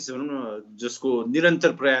coaches भनौँ न, जसको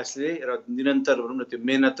निरन्तर प्रयासले र निरन्तर भनौँ न त्यो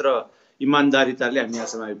मेहनत र इमान्दारिताले हामी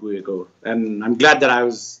यहाँसम्म आइपुगेको हो। And I'm glad that I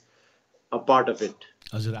was a part of it.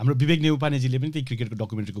 हजुर, हाम्रो विवेक नेउपानेजीले पनि त्यही क्रिकेटको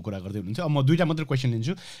डकुमेन्ट्रीको कुरा गर्दै हुनुहुन्छ। अब म दुईवटा मात्रै क्वेसन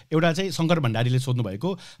लिन्छु। एउटा चाहिँ शङ्कर भण्डारीले सोध्नु भएको,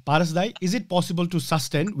 पारस दाई, is it possible to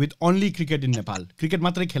sustain with only cricket in Nepal? Cricket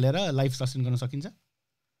मात्रै खेलेर लाइफ सस्टेन गर्न सकिन्छ?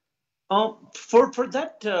 फर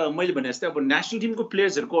द्याट मैले भने जस्तै अब नेसनल टिमको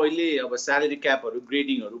प्लेयर्सहरूको अहिले अब स्यालेरी क्यापहरू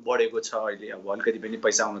ग्रेडिङहरू बढेको छ, अहिले अब अलिकति पनि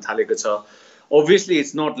पैसा आउन थालेको छ। Obviously,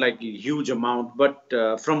 it's not like a huge amount, but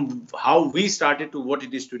from how we started to what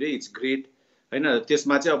it is today, it's great. होइन,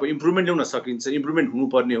 त्यसमा चाहिँ अब इम्प्रुभमेन्ट ल्याउन सकिन्छ, इम्प्रुभमेन्ट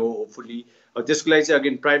हुनुपर्ने हो होपफुली। त्यसको लागि चाहिँ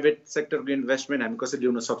अगेन प्राइभेट सेक्टरको इन्भेस्टमेन्ट हामी कसरी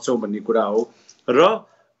ल्याउन सक्छौँ भन्ने कुरा हो। र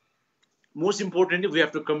most importantly we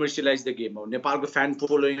have to commercialise the game. अब नेपालको फ्यान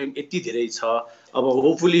फलोइङ यति धेरै छ, अब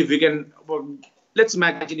hopefully we can, let's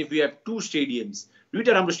imagine if we have 2 stadiums,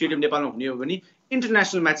 2टा राम्रो स्टेडियम नेपालमा हुने हो भने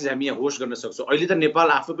इन्टरनेसनल म्याचेस हामी यहाँ होस्ट गर्न सक्छौँ। अहिले त नेपाल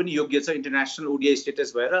आफै पनि योग्य छ इन्टरनेसनल ओडिआई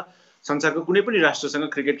स्टेटस भएर संसारको कुनै पनि राष्ट्रसँग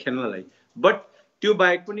क्रिकेट खेल्नलाई। बट त्यो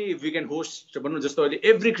बाहेक पनि वी क्यान होस्ट भनौँ जस्तो अहिले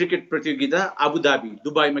एभ्री क्रिकेट प्रतियोगिता आबुधाबी,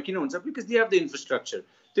 दुबईमा किन हुन्छ? Because they have the infrastructure.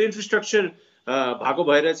 त्यो इन्फ्रास्ट्रक्चर भएको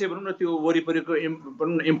भएर चाहिँ भनौँ न त्यो वरिपरिको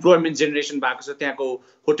भनौँ न इम्प्लोइमेन्ट जेनेरेसन भएको छ। त्यहाँको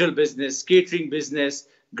होटल बिजनेस, केटरिङ बिजनेस,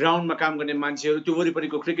 ग्राउन्डमा काम गर्ने मान्छेहरू, त्यो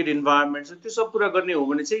वरिपरिको क्रिकेट इन्भाइरोमेन्ट छ, त्यो सब कुरा गर्ने हो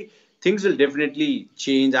भने चाहिँ थिङ्स विल डेफिनेटली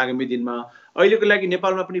चेन्ज आगामी दिनमा। अहिलेको लागि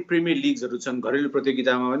नेपालमा पनि प्रिमियर लिग्सहरू छन्, घरेलु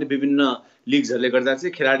प्रतियोगितामा पनि विभिन्न लिग्सहरूले गर्दा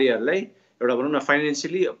चाहिँ खेलाडीहरूलाई एउटा भनौँ न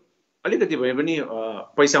फाइनेन्सियली अलिकति भए पनि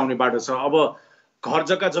पैसा आउने बाटो छ। अब घर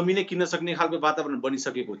जग्गा जमिनै किन्न सक्ने खालको वातावरण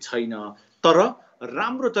बनिसकेको छैन, तर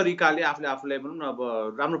राम्रो तरिकाले आफूलाई भनौँ न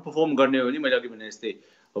अब राम्रो पर्फर्म गर्ने हो भने मैले अघि भने जस्तै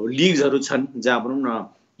अब लिग्सहरू छन् जहाँ भनौँ न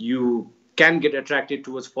you can get attracted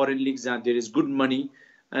towards foreign leagues जहाँ there is good money.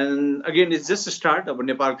 And again it's just start. अब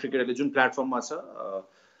नेपाल क्रिकेटले जुन प्लेटफर्ममा छ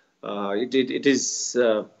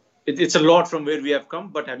it's a lot from where we have come,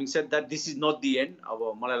 but having said that, this is not the end. अब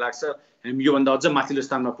मलाई लाग्छ हामी योभन्दा अझ माथिल्लो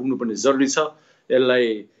स्थानमा पुग्नुपर्ने जरुरी छ। यसलाई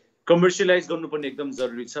कमर्सियलाइज गर्नुपर्ने एकदम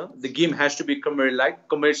जरुरी छ। The game has to be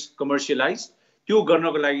commercialise. त्यो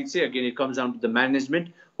गर्नको लागि चाहिँ again it comes down to the management.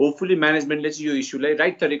 Hopefully म्यानेजमेन्टले चाहिँ यो इस्युलाई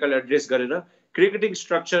राइट तरिकाले एड्रेस गरेर क्रिकेटिङ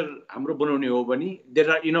स्ट्रक्चर हाम्रो बनाउने हो भने there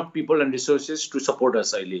are enough people and resources to support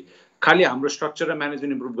us. अहिले खालि हाम्रो स्ट्रक्चर र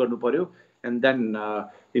म्यानेजमेन्ट इम्प्रुभ गर्नु पर्यो। And then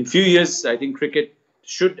in few years I think cricket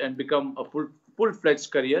should and become a full-fledged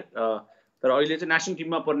career. तर अहिले चाहिँ नेसनल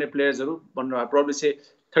टिममा पर्ने प्लेयर्सहरू भन्नु probably say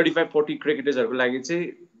 35-40 क्रिकेटर्सहरूको लागि चाहिँ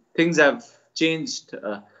things have changed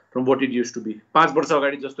from what it use to be 5 वर्ष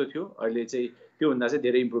अगाडि जस्तो थियो अहिले चाहिँ त्योभन्दा चाहिँ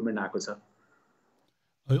धेरै इम्प्रुभमेन्ट आएको छ।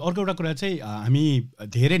 अर्को एउटा कुरा चाहिँ हामी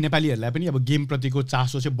धेरै नेपालीहरूलाई पनि अब गेमप्रतिको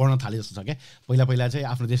चासो चाहिँ बढ्न थाले जस्तो छ क्या। पहिला पहिला चाहिँ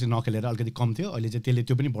आफ्नो देशले नखेलेर अलिकति कम थियो, अहिले चाहिँ त्यसले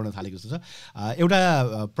त्यो पनि बढ्न थालेको जस्तो छ। एउटा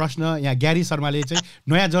प्रश्न यहाँ ग्यारी शर्माले चाहिँ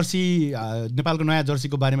नयाँ जर्सी नेपालको नयाँ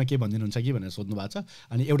जर्सीको बारेमा के भनिदिनुहुन्छ कि भनेर सोध्नु भएको छ।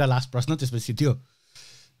 अनि एउटा लास्ट प्रश्न त्यसपछि थियो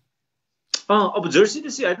अब जर्सी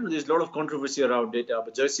चाहिँ I don't know there is lot of controversy around it.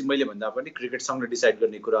 अब जर्सी मैले भन्दा पनि क्रिकेटसँग डिसाइड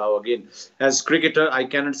गर्ने कुरा हो। Again as cricketer I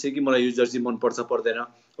cannot से कि मलाई यो जर्सी मनपर्छ पर्दैन।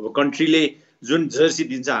 अब कन्ट्रीले जुन जर्सी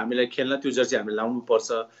दिन्छ हामीलाई खेल्न त्यो जर्सी हामीले लाउनु पर्छ।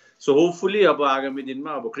 सो होपफुली अब आगामी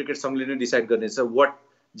दिनमा अब क्रिकेट सङ्घले नै डिसाइड गर्नेछ what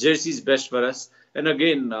Jersey is best for us. And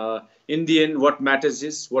again in the and what matters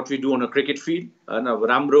is what we do on a cricket field होइन। अब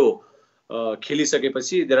राम्रो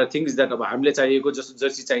खेलिसकेपछि देयर आर थिङ्स द्याट अब हामीले चाहिएको जस्तो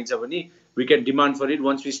जर्सी चाहिन्छ भने we can demand for it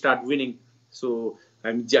once we start winning. So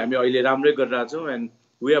हामी अहिले राम्रै गरिरहेको छौँ and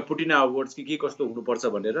we are putting our words कि के कस्तो हुनुपर्छ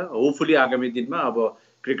भनेर। होपफुली आगामी दिनमा अब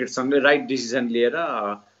क्रिकेट सङ्घले राइट डिसिजन लिएर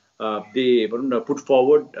दे भनौँ न put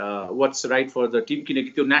forward what's right for the team. किनकि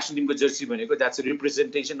त्यो नेसनल टिमको जर्सी भनेको that's a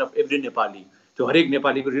representation of every Nepali. त्यो हरेक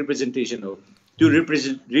नेपालीको रिप्रेजेन्टेसन हो। त्यो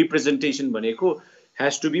रिप्रेजेन्टेसन भनेको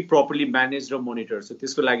has to be properly manage र मोनिटर। सो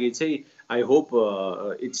त्यसको लागि चाहिँ I hope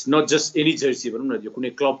it's not just any Jersey भनौँ न, यो कुनै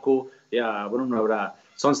क्लबको या भनौँ न एउटा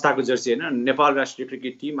संस्थाको जर्सी होइन। नेपाल राष्ट्रिय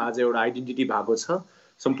क्रिकेट टिम आज एउटा आइडेन्टिटी भएको छ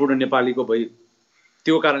सम्पूर्ण नेपालीको भई।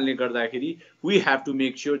 त्यो कारणले गर्दाखेरि we have to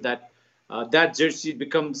make sure that that Jersey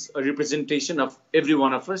becomes a representation of every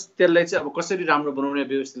one of us. त्यसलाई चाहिँ अब कसरी राम्रो बनाउने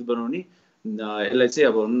व्यवस्थित बनाउने यसलाई चाहिँ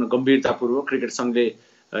अब गम्भीरतापूर्वक क्रिकेट सङ्घले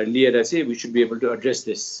लिएर चाहिँ we should be able to address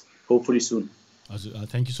this hopefully सुन। हजुर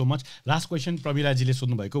thank you so much. Last question प्रमिलाजीले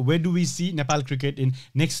सोध्नुभएको where do we C Nepal cricket in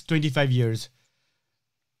next 25 years?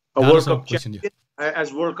 World cup champion as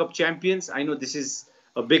world cup champions I know this is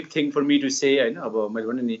a big thing for me to say होइन। अब मैले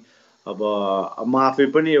भने नि अब म आफै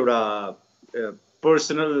पनि एउटा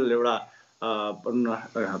पर्सनल एउटा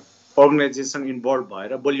अर्गनाइजेसन इन्भल्भ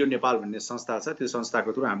भएर बलियो नेपाल भन्ने संस्था छ। त्यो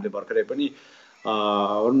संस्थाको थ्रु हामीले भर्खरै पनि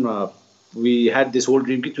we had this whole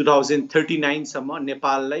dream कि 2039 सम्म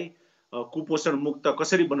नेपाललाई कुपोषण मुक्त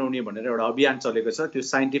कसरी बनाउने भनेर एउटा अभियान चलेको छ। त्यो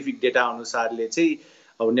साइन्टिफिक डेटा अनुसारले चाहिँ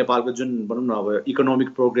अब नेपालको जुन भनौँ न अब इकोनोमिक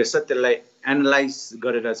प्रोग्रेस छ त्यसलाई एनालाइज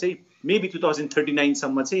गरेर चाहिँ मेबी 2039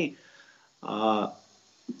 सम्म चाहिँ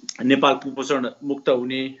नेपाल कुपोषण मुक्त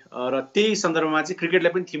हुने र त्यही सन्दर्भमा चाहिँ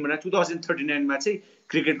क्रिकेटलाई पनि थिम बनाएर 2039 मा चाहिँ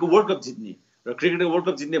क्रिकेटको वर्ल्ड कप जित्ने र क्रिकेटको वर्ल्ड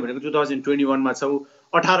कप जित्ने भनेको 2021 मा छौ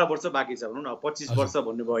 18 वर्ष बाँकी छ भनौँ न 25 वर्ष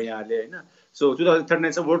भन्नुभयो यहाँले होइन। सो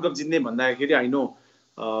 2039 मा वर्ल्ड कप जित्ने भन्दाखेरि I know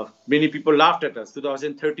many people laughed at us.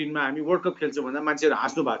 2013 मा हामी वर्ल्ड कप खेल्छौँ भन्दा मान्छेहरू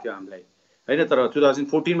हाँस्नु भएको थियो हामीलाई होइन। तर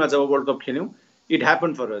 2014 मा जब वर्ल्ड कप खेल्यौँ इट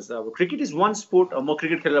ह्यापन फर अस। अब क्रिकेट इज वान स्पोर्ट। म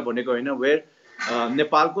क्रिकेट खेलेर भनेको होइन वेयर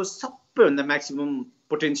नेपालको सबैभन्दा म्याक्सिमम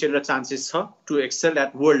पोटेन्सियल र चान्सेस छ to Excel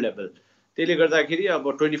at world level. त्यसले गर्दाखेरि अब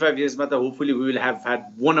 25 yearsमा त hopefully we will have had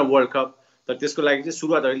one a world cup. तर त्यसको लागि चाहिँ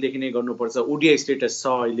सुरुवात अहिलेदेखि नै गर्नुपर्छ। ओडिआई स्टेटस छ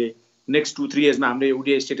अहिले, नेक्स्ट 2-3 yearsमा हामीले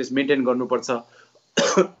ओडिआई स्टेटस मेन्टेन गर्नुपर्छ।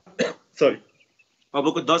 सरी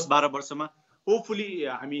अबको 10-12 वर्षमा होपफुली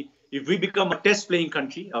हामी if we become a test playing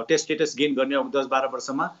country test status gain गर्ने अब 10-12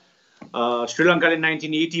 वर्षमा। श्रीलङ्काले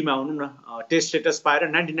 1980 मा भनौँ न टेस्ट स्टेटस पाएर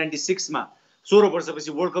 1996 मा 16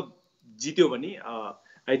 वर्षपछि वर्ल्ड कप जित्यो भने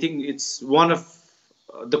I think it's one of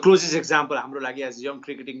the closest example हाम्रो लागि as young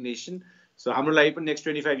cricketing nation. So हाम्रो लागि पनि next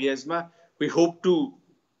 25 yearsमा we hope to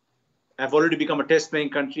have already become a test playing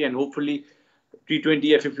country and hopefully T20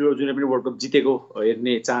 या 50 जुनै पनि वर्ल्ड कप जितेको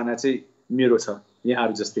हेर्ने चाहना चाहिँ मेरो छ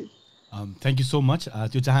यहाँहरू जस्तै। Thank you so much.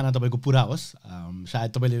 त्यो चाहना तपाईँको पुरा होस्।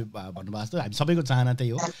 सायद तपाईँले भन्नुभएको जस्तो हामी सबैको चाहना त्यही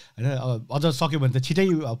हो होइन। अझ सक्यो भने त छिटै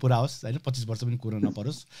पुरा होस् होइन, 25 वर्ष पनि कुरो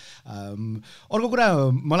नपरोस्। अर्को कुरा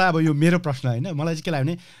मलाई अब यो मेरो प्रश्न होइन, मलाई चाहिँ के लाग्यो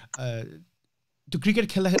भने त्यो क्रिकेट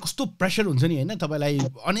खेल्दाखेरि कस्तो प्रेसर हुन्छ नि होइन। तपाईँलाई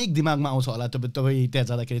अनेक दिमागमा आउँछ होला तपाईँ त्यहाँ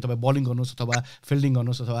जाँदाखेरि तपाईँ बलिङ गर्नुहोस् अथवा फिल्डिङ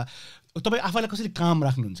गर्नुहोस् अथवा तपाईँ आफैलाई कसरी काम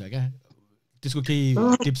राख्नुहुन्छ क्या, त्यसको केही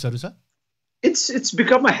टिप्सहरू छ? It's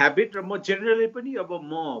become a habit र म जेनरली पनि अब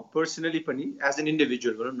म पर्सनली पनि एज एन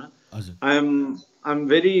इन्डिभिजुअल भनौँ न I'm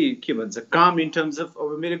very के भन्छ काम इन टर्म्स अफ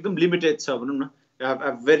अब मेरो एकदम लिमिटेड छ भनौँ न। I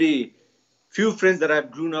have very few friends that I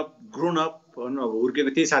have grown up भनौँ अब हुर्केको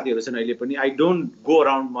त्यही साथीहरू छन् अहिले पनि। I don't go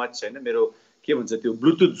around much होइन। मेरो के भन्छ त्यो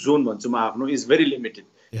ब्लुटुथ जोन भन्छु म आफ्नो इज भेरी लिमिटेड।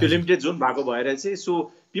 त्यो लिमिटेड जोन भएको भएर चाहिँ so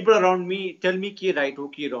people around me tell me के राइट हो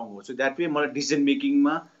के रङ हो। सो द्याट वे मलाई डिसिजन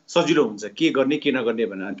मेकिङमा सजिलो हुन्छ के गर्ने के नगर्ने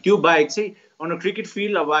भनेर। त्यो बाहेक चाहिँ अन अ क्रिकेट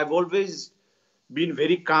फिल्ड अब I have always been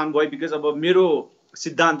very काम बोय बिकज अब मेरो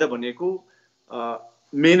सिद्धान्त भनेको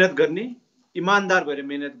मेहनत गर्ने, इमान्दार भएर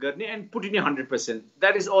मेहनत गर्ने and put in 100%।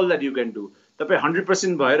 That is all that you can do. तपाईँ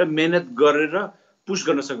 100% भएर मेहनत गरेर पुस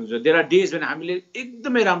गर्न सक्नुहुन्छ। देयर आर डेज भने हामीले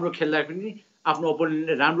एकदमै राम्रो खेल्दा पनि आफ्नो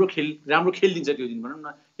अपोनेन्टले राम्रो खेलिदिन्छ त्यो दिन भनौँ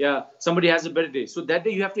न, या somebody has a better day. So that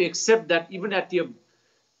day you have to accept that even at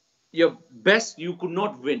your best you could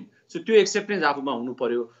not win. So त्यो एक्सेप्टेन्स आफूमा हुनु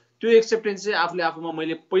पर्यो. त्यो एक्सेप्टेन्स चाहिँ आफूले आफूमा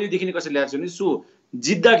मैले पहिलेदेखि नै कसरी ल्याएको छु भने, सो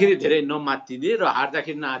जित्दाखेरि धेरै नमात्तिने र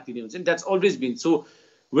हार्दाखेरि नआत्तिने हुन्छ नि. That's always been. So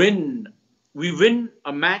when we win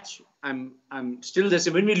a match, I'm still the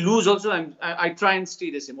same. When we lose also, I try and stay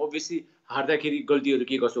the same. Obviously, हार्दाखेरि गल्तीहरू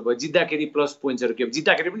के कसो भयो, जित्दाखेरि प्लस पोइन्ट्सहरू के,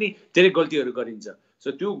 जित्दाखेरि पनि धेरै गल्तीहरू गरिन्छ.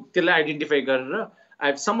 सो त्यसलाई आइडेन्टिफाई गरेर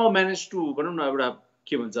आई somehow managed to भनौँ न एउटा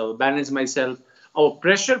के भन्छ अब ब्यालेन्स माइसेल्फ. अब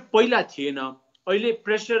प्रेसर पहिला थिएन, अहिले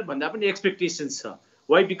प्रेसर भन्दा पनि एक्सपेक्टेसन्स छ.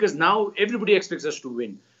 Why? Because now everybody aspects us to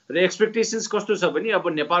win. र एक्सपेक्टेसन्स कस्तो छ भने अब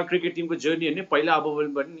नेपाल क्रिकेट टिमको जर्नी हेर्ने, पहिला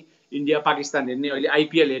अब पनि इन्डिया पाकिस्तान हेर्ने, अहिले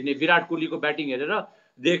आइपिएल हेर्ने, विराट कोहलीको ब्याटिङ हेरेर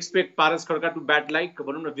they expect Paras Khadka to bat like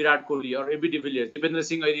भनौँ न विराट कोहली अर एबी डिभिलियर्स. दिपेन्द्र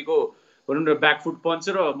सिंह ऐलीको भनौँ न ब्याकफुट पञ्च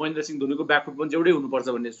र महेन्द्र सिंह धोनीको ब्याकफुट पञ्च एउटै हुनुपर्छ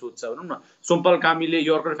भन्ने सोच छ भनौँ न. सोमपाल कामीले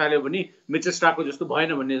यर्कर फाल्यो भने मिचेल स्टार्कको जस्तो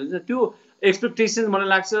भएन भन्ने हुन्छ. त्यो एक्सपेक्टेसन मलाई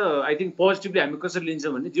लाग्छ आई थिङ्क पोजिटिभली हामी कसरी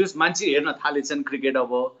लिन्छौँ भने, जस मान्छे हेर्न थालेछन् क्रिकेट,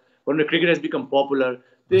 अब भनौँ न क्रिकेट हेज बिकम पपुलर.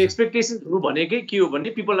 त्यो एक्सपेक्टेसन्सहरू भनेकै के हो भने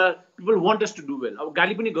people want us to do well. अब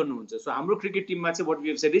गाली पनि गर्नुहुन्छ. सो हाम्रो क्रिकेट टिममा चाहिँ what we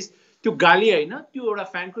have shed is त्यो गाली होइन, त्यो एउटा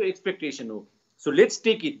फ्यानको एक्सपेक्टेसन हो. So let's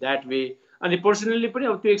take it that way. अनि पर्सनल्ली पनि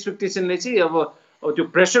अब त्यो एक्सपेक्टेसनले चाहिँ अब त्यो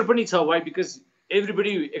प्रेसर पनि छ. वाइ? बिकज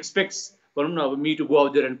एभ्रीबडी एक्सपेक्ट्स भनौँ न अब me to go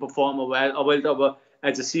out there and perform. अब अहिले त अब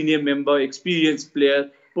as a senior member, experience player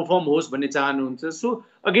perform होस् भन्ने चाहनुहुन्छ. So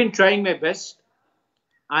again trying my best.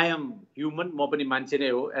 I am human, म पनि मान्छे नै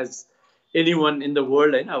हो as anyone in the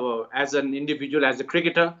world होइन. अब as an individual, as a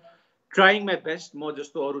cricketer, trying my best. म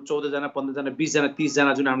जस्तो अरू 14जना 15जना 20जना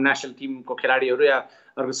 30जना जुन हाम्रो नेसनल टिमको खेलाडीहरू या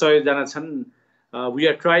अर्को 100जना छन्, we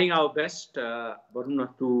are trying our best भनौँ न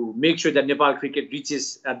to make sure that Nepal cricket reaches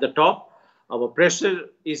at the top. अब pressure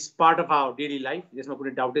is part of our daily life, यसमा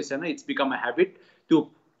कुनै डाउटै छैन. It's become a habit. त्यो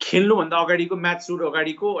खेल्नुभन्दा अगाडिको, म्याच सुरु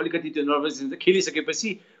अगाडिको अलिकति त्यो नर्भस हुन्छ.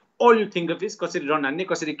 खेलिसकेपछि all you think of is कसरी रन हान्ने,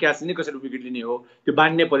 कसरी क्याच लिने, कसरी विकेट लिने हो. त्यो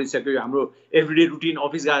बान्ने परिसक्यो, हाम्रो एभ्रिडे रुटिन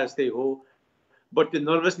अफिस गए जस्तै हो. बट त्यो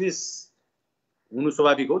नर्भसनेस हुनु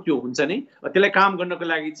स्वाभाविक हो, त्यो हुन्छ नै. त्यसलाई काम गर्नको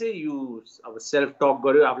लागि चाहिँ यु अब सेल्फ टक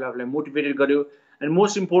गर्यो, आफूलाई मोटिभेटेड गर्यो. And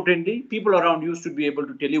most importantly people around you should be able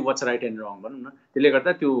to tell you what's right and रङ भनौँ न. त्यसले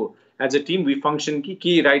गर्दा त्यो as a team we function कि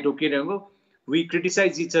के राइट हो के रङ हो. We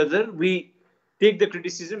criticise each other, we take the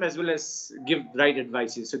criticism as well as give right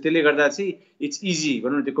advices. So त्यसले गर्दा चाहिँ इट्स इजी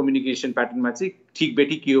भनौँ न त्यो कम्युनिकेसन प्याटर्नमा चाहिँ ठिक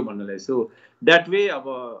बेठी के हो भन्नलाई. सो द्याट वे अब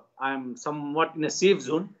I am somewhat in a safe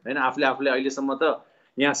John होइन. आफूले अहिलेसम्म त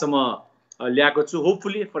यहाँसम्म ल्याएको छु.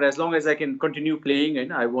 Hopefully for as long as I can continue playing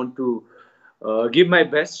होइन. I want to give my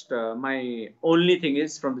best. My only thing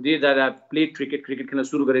is from the day that I played cricket खेल्न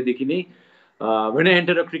सुरु गरेदेखि नै when I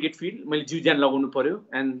enter a cricket field, मैले जिउ ज्यान लगाउनु पर्यो.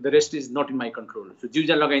 And the rest is not in my control. So जिउ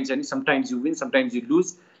ज्यान लगाइन्छ नि, sometimes you win, sometimes you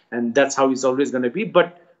loose, and that's how is always gonna be.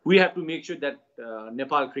 But we have to make sure that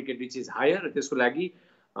Nepal cricket rich is higher. त्यसको लागि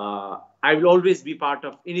I will always be part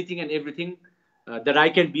of anything and everything that I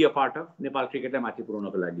can be a part of Nepal क्रिकेटलाई माथि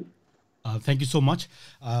पुऱ्याउनको लागि. Thank you so much.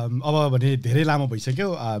 अब भने धेरै लामो भइसक्यो,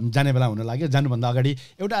 जाने बेला हुन लाग्यो. जानुभन्दा अगाडि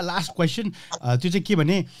एउटा लास्ट क्वेसन, त्यो चाहिँ के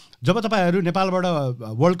भने जब तपाईँहरू नेपालबाट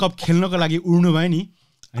वर्ल्ड कप खेल्नको लागि उड्नुभयो नि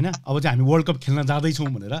होइन, अब चाहिँ हामी वर्ल्ड कप खेल्न जाँदैछौँ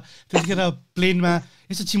भनेर त्यतिखेर प्लेनमा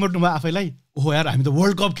यसो चिमट्नुभयो आफैलाई, ओहो यार हामी त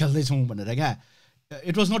वर्ल्ड कप खेल्दैछौँ भनेर क्या.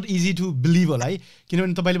 It was not easy to believe होला है,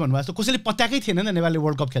 किनभने तपाईँले भन्नुभएको जस्तो कसैले पत्याएकै थिएन नि नेपालले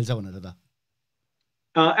वर्ल्ड कप खेल्छ भनेर त.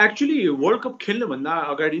 एक्चुली वर्ल्ड कप खेल्नुभन्दा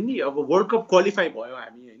अगाडि नि अब वर्ल्ड कप क्वालिफाई भयो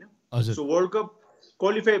हामी होइन. So World Cup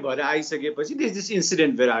qualify भएर आइसकेपछि there's this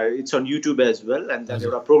incident where it's on YouTube as well, and then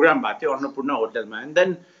एउटा प्रोग्राम भएको थियो अन्नपूर्ण होटलमा. and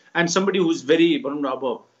then I'm somebody who's very भनौँ न अब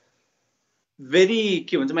very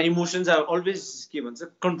के भन्छ my emotions are always के भन्छ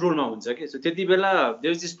कन्ट्रोलमा हुन्छ के. सो त्यति बेला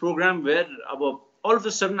there's this program where अब all of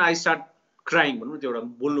a sudden I start crying भनौँ न. त्यो एउटा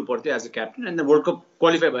बोल्नु पर्थ्यो as a captain. And world cup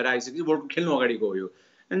qualify भएर आइसकेपछि वर्ल्ड कप खेल्नु अगाडि गयो.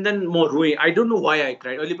 एन्ड देन म रोएँ. I don't know why I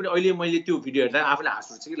cried. अहिले मैले त्यो भिडियो हेर्दा आफूलाई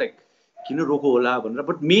हाँस उठ्छ कि लाइक किन रोको होला भनेर.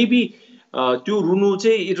 बट मेबी त्यो रुनु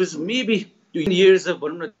चाहिँ it was maybe years of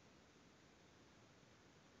भनौँ न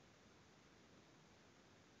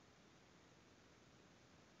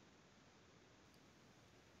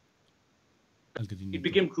it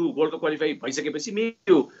became true. World cup qualify भइसकेपछि मेबी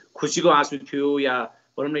त्यो खुसीको आँसु थियो या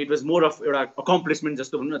भनौँ न इट वाज मोर अफ एउटा अकम्प्लिसमेन्ट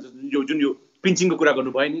जस्तो भनौँ न, जुन यो पिन्चिङको कुरा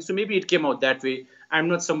गर्नुभयो नि. So maybe it came out that way. I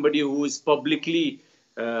am not somebody who is publicly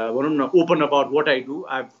भनौँ न open about what I do.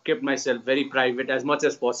 I've kept myself very private as much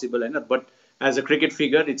as possible होइन. But as a cricket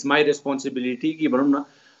figure it's my responsibility कि भनौँ न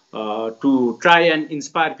to try and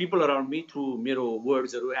inspire people around me through मेरो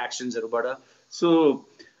वर्ड्सहरू एक्सन्सहरूबाट. So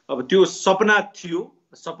अब त्यो सपना थियो,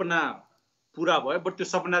 सपना पुरा भयो बट त्यो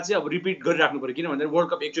सपना चाहिँ अब रिपिट गरिराख्नु पर्यो किनभने वर्ल्ड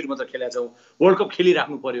कप एकचोटि मात्र खेलेका छौँ वर्ल्ड कप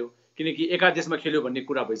खेलिराख्नु पर्यो किनकि एका देशमा खेल्यो भन्ने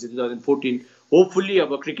कुरा भइसक्यो 2014 होपफुल्ली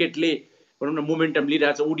अब क्रिकेटले भनौँ न मोमेन्टम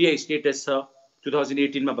लिइरहेको छ ओडिआई स्टेटस छ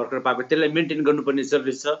 2018 मा भर्खर पाएको त्यसलाई मेन्टेन गर्नुपर्ने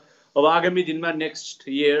जरुरी छ अब आगामी दिनमा next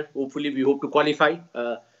year hopefully we hope to qualify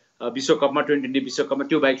विश्वकपमा 2020 विश्वकपमा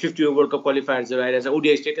त्यो बाहेक 50 वर्ल्ड कप क्वालिफायर्सहरू आइरहेछ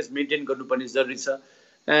ओडिआई स्टेटस मेन्टेन गर्नुपर्ने जरुरी छ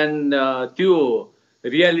एन्ड त्यो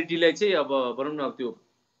रियालिटीलाई चाहिँ अब भनौँ न त्यो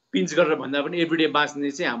पिन्च गरेर भन्दा पनि एभ्रीडे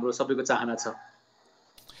बाँच्ने चाहिँ हाम्रो सबैको चाहना छ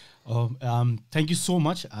थ्याङ्क यू सो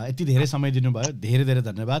मच यति धेरै समय दिनुभयो धेरै धेरै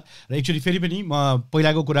धन्यवाद र एकचोटि फेरि पनि म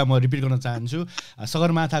पहिलाको कुरा म रिपिट गर्न चाहन्छु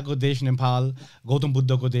सगरमाथाको देश नेपाल गौतम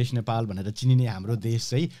बुद्धको देश नेपाल भनेर चिनिने हाम्रो देश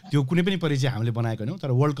चाहिँ त्यो कुनै पनि परिचय हामीले बनाएको हैनौँ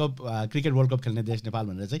तर world cup cricket world cup खेल्ने देश नेपाल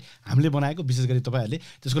भनेर चाहिँ हामीले बनाएको विशेष गरी तपाईँहरूले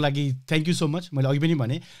त्यसको लागि थ्याङ्क यू सो मच मैले अघि पनि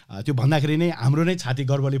भने त्यो भन्दाखेरि नै हाम्रो नै छाती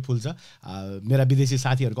गर्वले फुल्छ मेरा विदेशी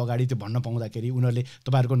साथीहरूको अगाडि त्यो भन्न पाउँदाखेरि उनीहरूले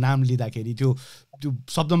तपाईँहरूको नाम लिँदाखेरि त्यो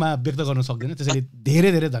शब्दमा व्यक्त गर्न सक्दैन त्यसैले धेरै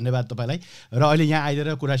धेरै धन्यवाद तपाईँलाई र अहिले यहाँ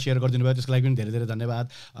आइदिएर कुरा सेयर गरिदिनु भयो त्यसको लागि पनि धेरै धेरै धन्यवाद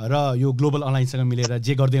र यो ग्लोबल अनलाइनसँग मिलेर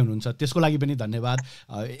जे गर्दै हुनुहुन्छ त्यसको लागि पनि धन्यवाद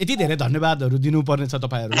यति धेरै धन्यवादहरू दिनुपर्ने छ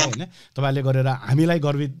तपाईँहरूलाई होइन तपाईँहरूले गरेर हामीलाई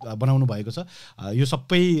गर्वित बनाउनु भएको छ यो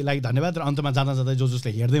सबैलाई धन्यवाद र अन्तमा जाँदा जाँदै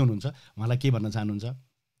जसले हेर्दै हुनुहुन्छ उहाँलाई के भन्न चाहनुहुन्छ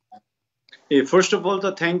फर्स्ट अफ अल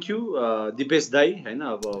त थ्याङ्क यू दिपेश दाई होइन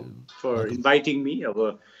अब फर इन्भाइटिङ मी अब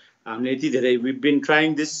हामीले यति धेरै we been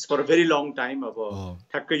trying this for a very long time अब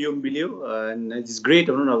ठ्याक्कै यो मिल्यो एन्ड इट इज ग्रेट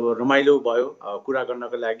भनौँ न अब रमाइलो भयो कुरा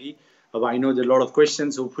गर्नको लागि अब I know the lot of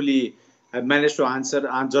questions hopefully I manage to answer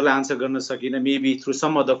जसलाई आन्सर गर्न सकिनँ maybe through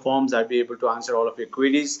some other firms I be able to answer all of your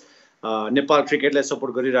queries Nepal क्रिकेटलाई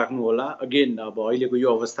support गरिराख्नु होला अगेन अब अहिलेको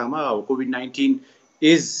यो अवस्थामा अब कोभिड-19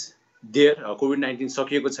 इज देयर कोभिड-19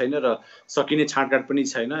 सकिएको छैन र सकिने छाँटकाट पनि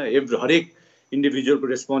छैन हरेक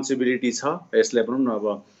इन्डिभिजुअलको रेस्पोन्सिबिलिटी छ यसलाई भनौँ न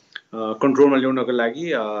अब कन्ट्रोलमा ल्याउनको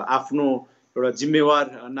लागि आफ्नो एउटा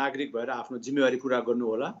जिम्मेवार नागरिक भएर आफ्नो जिम्मेवारी पुरा गर्नु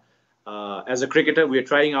होला as a cricketer we are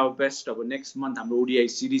trying our best अब नेक्स्ट मन्थ हाम्रो ओडिआई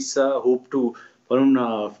सिरिज छ होप टु भनौँ न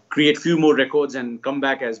create few more records and come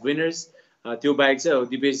back as winners त्यो बाहेक चाहिँ अब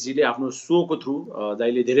दिपेशजीले आफ्नो सोको थ्रु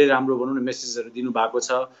दाइले धेरै राम्रो भनौँ न मेसेजहरू दिनुभएको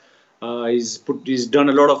छ is done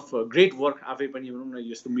a lot of great work आफै पनि भनौँ न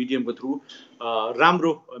यस्तो मिडियमको थ्रु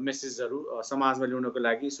राम्रो मेसेजहरू समाजमा ल्याउनको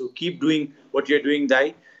लागि so keep doing what you're doing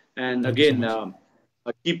दाइ and again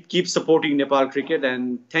keep supporting Nepal cricket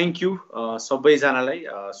and thank you सबैजनालाई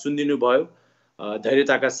सुनिदिनु भयो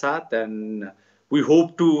धैर्यताका साथ and we hope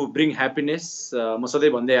to bring happiness म सधैँ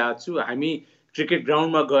भन्दै आएको छु हामी क्रिकेट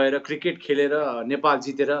ग्राउन्डमा गएर क्रिकेट खेलेर नेपाल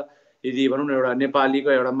जितेर यदि भनौँ न एउटा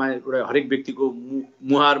नेपालीको एउटा हरेक व्यक्तिको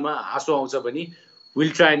मुहारमा आँसु आउँछ भने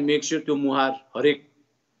will try and make sure त्यो मुहार हरेक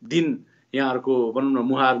दिन यहाँहरूको भनौँ न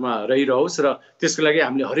मुहारमा रहिरहोस् र त्यसको लागि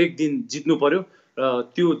हामीले हरेक दिन जित्नु पर्यो र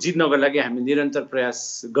त्यो जित्नको लागि हामी निरन्तर प्रयास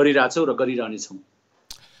गरिरहेछौँ र गरिरहनेछौँ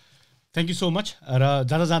थ्याङ्क यू सो मच र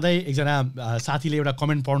जाँदा जाँदै एकजना साथीले एउटा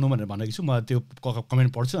कमेन्ट पढ्नु भनेर भनेको छु म त्यो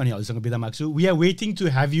कमेन्ट पढ्छु अनि हजुरसँग बिदा माग्छु we are waiting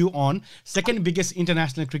to have you on second biggest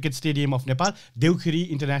international cricket stadium of Nepal देउखिरी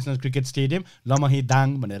international cricket stadium Lamhi Dang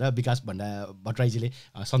भनेर विकास भट्टराईजीले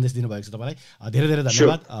सन्देश दिनुभएको छ तपाईँलाई धेरै धेरै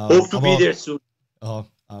धन्यवाद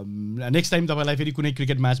नेक्स्ट टाइम तपाईँलाई फेरि कुनै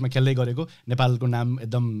क्रिकेट म्याचमा खेल्दै गरेको नेपालको नाम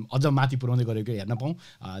एकदम अझ माथि पुर्याउँदै गरेको हेर्न पाऊँ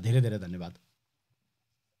धेरै धेरै धन्यवाद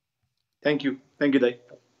थ्याङ्क यू दाइ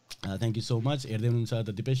थ्याङ्क यू सो मच हेर्दै हुनुहुन्छ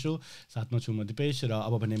द दिपेश सो साथमा छु म दिपेश र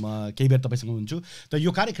अब भने म केही बेर तपाईँसँग हुन्छु त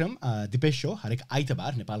यो कार्यक्रम दिपेश सो हरेक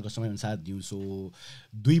आइतबार नेपालको समयअनुसार दिउँसो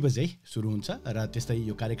 2 बजे सुरु हुन्छ र त्यस्तै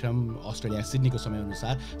यो कार्यक्रम अस्ट्रेलिया सिडनीको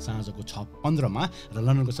समयअनुसार साँझको 6:15 मा र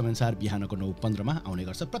लन्डनको समयअनुसार बिहानको 9:15 मा आउने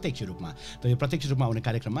गर्छ प्रत्यक्ष रूपमा त यो प्रत्यक्ष रूपमा आउने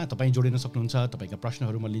कार्यक्रममा तपाईँ जोडिन सक्नुहुन्छ तपाईँका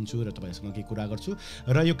प्रश्नहरू म लिन्छु र तपाईँसँग केही कुरा गर्छु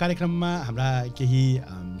र यो कार्यक्रममा हाम्रा केही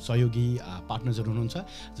सहयोगी पार्टनर्सहरू हुनुहुन्छ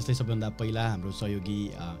जस्तै सबैभन्दा पहिला हाम्रो सहयोगी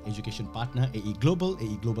एजुकेसन पार्टनर एई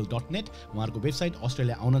global.net उहाँहरूको वेबसाइट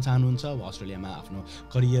अस्ट्रेलिया आउन चाहनुहुन्छ वा अस्ट्रेलियामा आफ्नो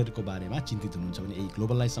करियरको बारेमा चिन्तित हुनुहुन्छ भने एई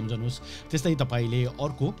ग्लोबललाई सम्झनुहोस् त्यस्तै तपाईँले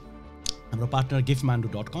अर्को हाम्रो पार्टनर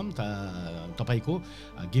giftmandu.com तपाईँको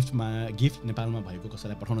गिफ्ट नेपालमा भएको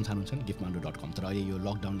कसैलाई पठाउन चाहनुहुन्छ भने giftmandu.com तर अहिले यो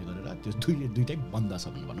लकडाउनले गरेर त्यो दुईटै बन्द छ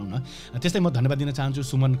भनौँ न त्यस्तै म धन्यवाद दिन चाहन्छु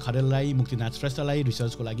सुमन खरेललाई मुक्तिनाथ श्रेष्ठलाई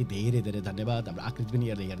रिसर्चको लागि धेरै धेरै धन्यवाद हाम्रो आकृति पनि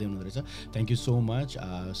हेर्दै हुनुहुँदो रहेछ थ्याङ्क यू सो मच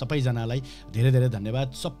सबैजनालाई धेरै धेरै धन्यवाद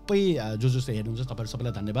सबै जसले हेर्नुहुन्छ तपाईँहरू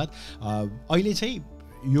सबैलाई धन्यवाद अहिले चाहिँ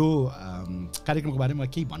यो कार्यक्रमको बारेमा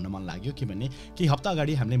केही भन्न मन लाग्यो किनभने केही हप्ता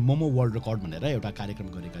अगाडि हामीले मोमो वर्ल्ड रेकर्ड भनेर एउटा कार्यक्रम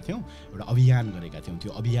गरेका थियौँ एउटा अभियान गरेका थियौँ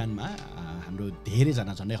त्यो अभियानमा हाम्रो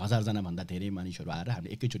धेरैजना झन्डै 1000जना भन्दा धेरै मानिसहरू आएर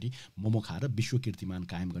हामीले एकैचोटि मोमो खाएर विश्व कीर्तिमान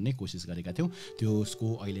कायम गर्ने कोसिस गरेका थियौँ त्यसको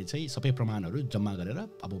अहिले चाहिँ सबै प्रमाणहरू जम्मा गरेर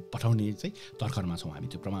अब पठाउने चाहिँ तर्खरमा छौँ हामी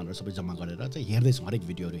त्यो प्रमाणहरू सबै जम्मा गरेर चाहिँ हेर्दैछौँ हरेक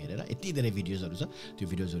भिडियोहरू हेरेर यति धेरै भिडियोजहरू छ त्यो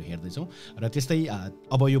भिडियोजहरू हेर्दैछौँ र त्यस्तै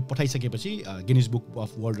अब यो पठाइसकेपछि Guinness book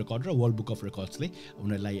of world record र वर्ल्ड बुक अफ रेकर्ड्सले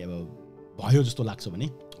उनीहरूलाई अब भयो जस्तो लाग्छ भने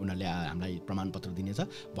उनीहरूले हामीलाई प्रमाणपत्र दिनेछ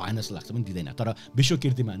भएन जस्तो लाग्छ भने दिँदैन तर विश्व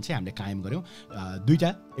कीर्तिमान चाहिँ हामीले कायम गऱ्यौँ दुईवटा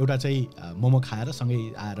एउटा चाहिँ मोमो खाएर सँगै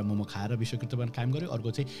आएर मोमो खाएर विश्व कीर्तिमान कायम गऱ्यो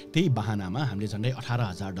अर्को चाहिँ त्यही बहानामा हामीले झन्डै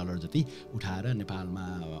 $18,000 जति उठाएर नेपालमा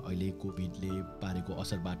अहिले कोभिडले पारेको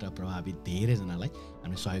असरबाट प्रभावित धेरैजनालाई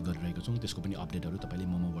हामीले सहयोग गरिरहेको छौँ त्यसको पनि अपडेटहरू तपाईँले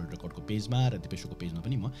मोमो वर्ल्ड रेकर्डको पेजमा र दिपेशको पेजमा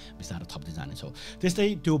पनि म बिस्तारै थप्दै जानेछौँ त्यस्तै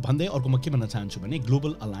त्यो भन्दै अर्को म के भन्न चाहन्छु भने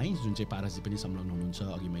ग्लोबल अलायन्स जुन चाहिँ पारसजी पनि संलग्न हुनुहुन्छ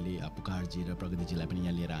अघि मैले पुकारजी र प्रगतिजीलाई पनि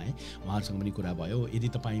यहाँ लिएर आएँ उहाँहरूसँग पनि कुरा भयो यदि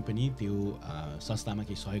तपाईँ पनि त्यो संस्थामा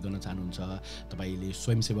केही सहयोग गर्न चाहनुहुन्छ तपाईँले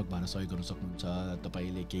स्वयंसेवक भएर सहयोग गर्न सक्नुहुन्छ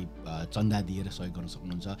तपाईँले केही चन्दा दिएर सहयोग गर्न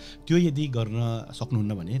सक्नुहुन्छ त्यो यदि गर्न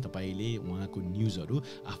सक्नुहुन्न भने तपाईँले उहाँको न्युजहरू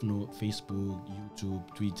आफ्नो फेसबुक युट्युब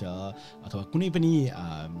ट्विटर अथवा कुनै पनि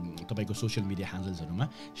तपाईँको सोसियल मिडिया ह्यान्डल्सहरूमा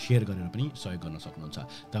सेयर गरेर पनि सहयोग गर्न सक्नुहुन्छ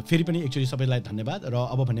त फेरि पनि एकचोटि सबैलाई धन्यवाद र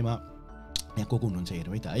अब भनेमा यहाँ को हुनुहुन्छ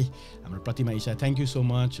हेरौँ है त है हाम्रो प्रतिमा Isha thank you so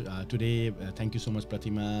much today thank you so much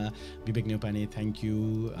Pratima Vivek नेपाने thank you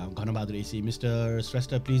घनबहादुर AC mister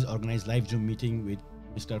Shrestha please organise live zoom meeting with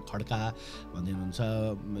mister Khadka भन्दै हुनुहुन्छ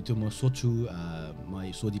त्यो म सोध्छु म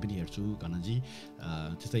सोधी पनि हेर्छु घनजी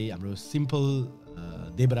त्यस्तै हाम्रो सिम्पल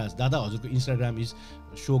देवराज दादा हजुरको इन्स्टाग्राम इज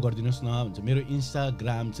सो गरिदिनुहोस् न भन्छ मेरो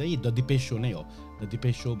इन्स्टाग्राम चाहिँ द दिपेश सो नै हो द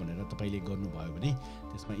दिपेश सो भनेर तपाईँले गर्नुभयो भने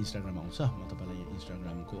त्यसमा इन्स्टाग्राम आउँछ म तपाईँलाई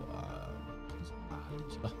इन्स्टाग्रामको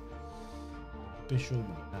हालिदिन्छु ल दिपेश सो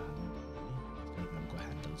भनेर इन्स्टाग्रामको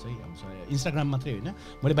ह्यान्डल चाहिँ आउँछ इन्स्टाग्राम मात्रै होइन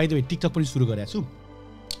मैले बाइ द वे टिकटक पनि सुरु गरेको छु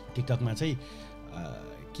टिकटकमा चाहिँ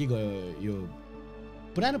के यो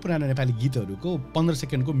पुरानो नेपाली गीतहरूको 15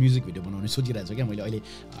 सेकेन्डको म्युजिक भिडियो बनाउने सोचिरहेको छु क्या मैले अहिले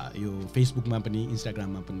यो फेसबुकमा पनि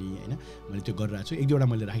इन्स्टाग्राममा पनि होइन मैले त्यो गरिरहेको छु एक दुईवटा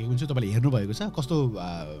मैले राखेको हुन्छु तपाईँले हेर्नुभएको छ कस्तो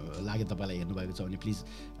लाग्यो तपाईँलाई हेर्नुभएको छ भने प्लिज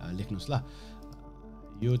लेख्नुहोस् ल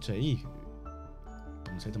यो चाहिँ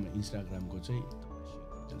त म इन्स्टाग्रामको चाहिँ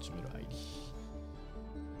चल्छु मेरो आइडी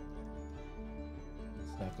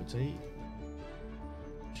इन्स्टाको चाहिँ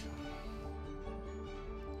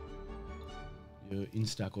यो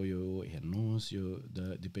इन्स्टाको यो हेर्नुहोस् यो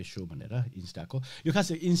द दिपेश सो भनेर इन्स्टाको यो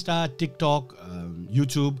खास Insta TikTok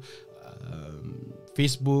YouTube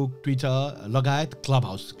Facebook Twitter लगायत क्लब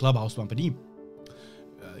हाउसमा पनि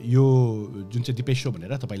यो जुन चाहिँ दिपेश सो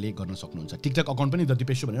भनेर तपाईँले गर्न सक्नुहुन्छ टिकटक अकाउन्ट पनि द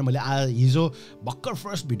दिपेश सो भनेर मैले हिजो भर्खर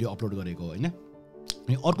फर्स्ट भिडियो अपलोड गरेको होइन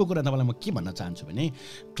अनि अर्को कुरा तपाईँलाई म के भन्न चाहन्छु भने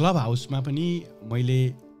क्लब हाउसमा पनि मैले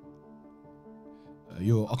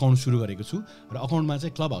यो अकाउन्ट सुरु गरेको छु र अकाउन्टमा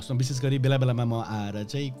चाहिँ क्लब हाउसमा विशेष गरी बेला बेलामा म आएर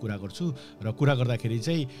चाहिँ कुरा गर्छु र कुरा गर्दाखेरि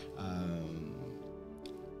चाहिँ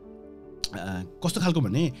कस्तो खालको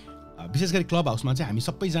भने विशेष गरी क्लब हाउसमा चाहिँ हामी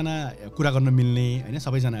सबैजना कुरा गर्न मिल्ने होइन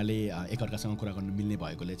सबैजनाले एकअर्कासँग कुरा गर्न मिल्ने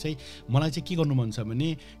भएकोले चाहिँ मलाई चाहिँ के गर्नु मन छ भने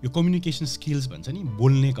यो कम्युनिकेसन स्किल्स भन्छ नि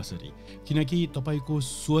बोल्ने कसरी किनकि तपाईँको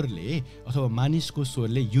स्वरले अथवा मानिसको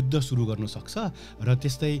स्वरले युद्ध सुरु गर्न सक्छ र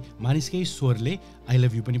त्यस्तै मानिसकै स्वरले आई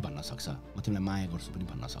लभ यु पनि भन्न सक्छ म तिमीलाई माया गर्छु पनि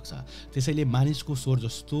भन्न सक्छ त्यसैले मानिसको स्वर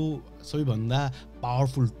जस्तो सबैभन्दा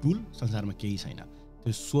पावरफुल टुल संसारमा केही छैन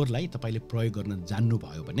त्यो स्वरलाई तपाईँले प्रयोग गर्न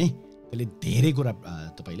जान्नुभयो भने त्यसले धेरै कुरा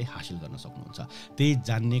तपाईँले हासिल गर्न सक्नुहुन्छ त्यही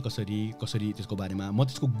जान्ने कसरी त्यसको बारेमा म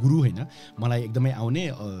त्यसको गुरु होइन मलाई एकदमै आउने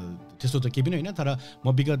त्यस्तो त केही पनि होइन तर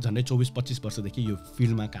म विगत झन्डै 24-25 वर्षदेखि यो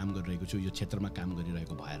फिल्डमा काम गरिरहेको छु यो क्षेत्रमा काम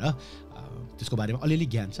गरिरहेको भएर त्यसको बारेमा अलिअलि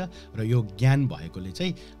ज्ञान छ र यो ज्ञान भएकोले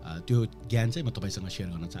चाहिँ त्यो ज्ञान चाहिँ म तपाईँसँग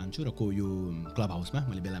सेयर गर्न चाहन्छु र यो क्लब हाउसमा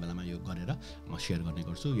मैले बेला बेलामा यो गरेर म सेयर गर्ने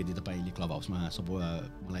गर्छु यदि तपाईँले क्लब हाउसमा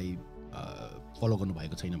मलाई फलो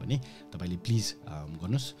गर्नुभएको छैन भने तपाईँले प्लिज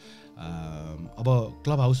गर्नुहोस् अब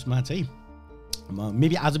क्लब हाउसमा चाहिँ म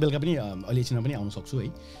मेबी आज बेलुका पनि अलि एकछिनमा पनि आउन सक्छु है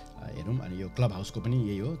हेरौँ अनि यो क्लब हाउसको पनि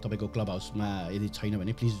यही हो तपाईँको क्लब हाउसमा यदि छैन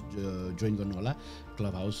भने प्लिज जोइन गर्नु होला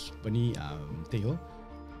क्लब हाउस पनि त्यही हो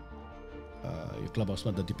यो क्लब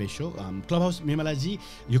हाउसमा the Dipesh so club house मेमलाजी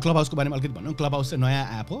यो क्लब हाउसको बारेमा अलिकति भनौँ क्लब हाउस चाहिँ नयाँ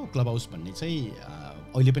एप हो क्लब हाउस भन्ने चाहिँ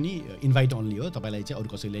अहिले पनि इन्भाइट ओन्ली हो तपाईँलाई चाहिँ अरू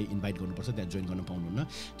कसैले इन्भाइट गर्नुपर्छ त्यहाँ जोइन गर्न पाउनुहुन्न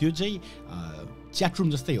त्यो चाहिँ च्याट रुम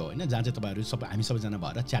जस्तै हो होइन जहाँ चाहिँ तपाईँहरू हामी सबैजना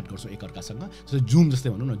भएर च्याट गर्छौँ एकअर्कासँग जस्तै जुम जस्तै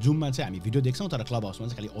भनौँ न जुममा चाहिँ हामी भिडियो देख्छौँ तर क्लब हाउसमा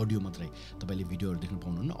चाहिँ खालि अडियो मात्रै तपाईँले भिडियोहरू देख्नु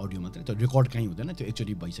पाउनुहुन्न अडियो मात्रै त्यो रेकर्ड कहीँ हुँदैन त्यो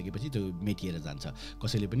एकचोटि भइसकेपछि त्यो मेटिएर जान्छ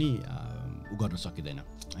कसैले पनि उ गर्न सकिँदैन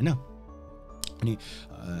होइन अनि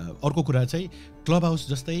अर्को कुरा चाहिँ क्लब हाउस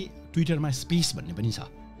जस्तै ट्विटरमा स्पेस भन्ने पनि छ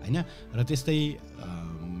होइन र त्यस्तै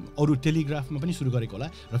अरू टेलिग्राफमा पनि सुरु गरेको होला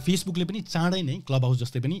र फेसबुकले पनि चाँडै नै क्लब हाउस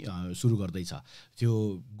जस्तै पनि सुरु गर्दैछ त्यो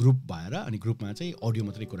ग्रुप भएर अनि ग्रुपमा चाहिँ अडियो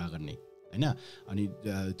मात्रै कुरा गर्ने हैन अनि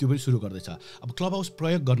त्यो पनि सुरु गर्दैछ अब क्लब हाउस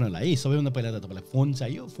प्रयोग गर्नलाई सबैभन्दा पहिला त तपाईँलाई फोन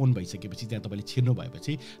चाहियो फोन भइसकेपछि त्यहाँ तपाईँले छिर्नु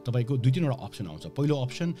भएपछि तपाईँको 2-3 वटा अप्सन आउँछ पहिलो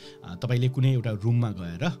अप्सन तपाईँले कुनै एउटा रुममा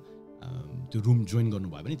गएर त्यो रुम जोइन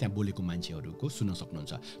गर्नुभयो भने त्यहाँ बोलेको मान्छेहरूको सुन्न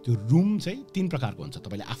सक्नुहुन्छ त्यो रुम चाहिँ 3 प्रकारको हुन्छ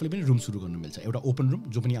तपाईँले आफूले पनि रुम सुरु गर्नु मिल्छ एउटा ओपन रुम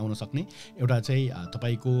जो पनि आउन सक्ने एउटा चाहिँ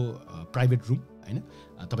तपाईँको प्राइभेट रुम हैन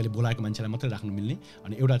तपाईँले बोलाएको मान्छेलाई मात्रै राख्नु मिल्ने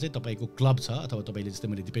अनि एउटा चाहिँ तपाईँको क्लब छ अथवा तपाईँले जस्तै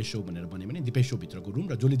मैले दिपेश शो भनेर भने भने दिपेश शो भित्रको रुम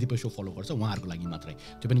र जसले दिपेश शो फलो गर्छ उहाँहरूको लागि मात्रै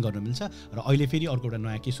त्यो पनि गर्न मिल्छ र अहिले फेरि अर्को एउटा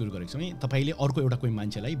नयाँ के सुरु गरेको छ भने तपाईँले अर्को एउटा कोही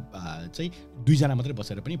मान्छेलाई चाहिँ 2 जना मात्रै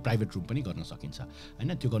बसेर पनि प्राइभेट रुम पनि गर्न सकिन्छ हैन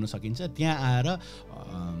त्यो गर्न सकिन्छ त्यहाँ आएर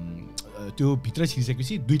त्यो भित्र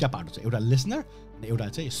छिरिसकेपछि 2टा पार्ट हुन्छ एउटा लिसनर र एउटा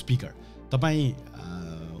चाहिँ स्पिकर तपाईँ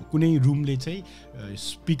कुनै रुमले चाहिँ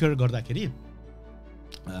स्पिकर गर्दाखेरि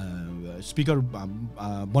स्पिकर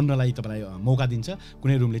बन्नलाई तपाईँलाई मौका दिन्छ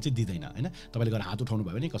कुनै रुमले चाहिँ दिँदैन हैन तपाईँले गएर हात उठाउनु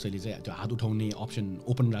भयो भने कसैले चाहिँ त्यो हात उठाउने अप्सन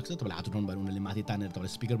ओपन राख्छ तपाईँले हात उठाउनु भयो भने उनीहरूले माथि तानेर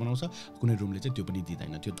तपाईँलाई स्पिकर बनाउँछ कुनै रुमले चाहिँ त्यो पनि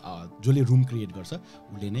दिँदैन त्यो जसले रुम क्रिएट गर्छ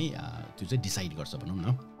उसले नै त्यो चाहिँ डिसाइड गर्छ भनौँ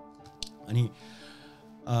न अनि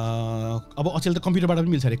अब अचेल त कम्प्युटरबाट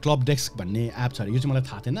पनि मिल्छ अरे क्लब डेस्क भन्ने एप छ अरे यो चाहिँ मलाई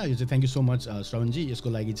थाहा थिएन यो चाहिँ थ्याङ्क यू सो मच श्रवणजी यसको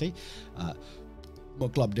लागि चाहिँ म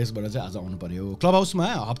क्लब डेस्कबाट चाहिँ आज आउनु पर्यो क्लब हाउसमा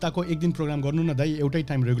हप्ताको 1 दिन प्रोग्राम गर्नु न दाइ एउटै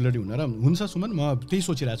टाइम रेगुलरली हुन र हुन्छ सुमन म त्यही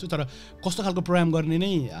सोचिरहेको छु तर कस्तो खालको प्रोग्राम गर्ने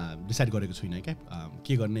नै डिसाइड गरेको छुइनँ क्या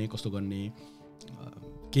के गर्ने कस्तो गर्ने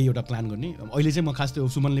केही एउटा प्लान गर्ने अहिले चाहिँ म खास त्यो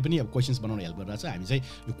सुमनले पनि अब क्वेसन्स बनाउन हेल्प गरिरहेको छ हामी चाहिँ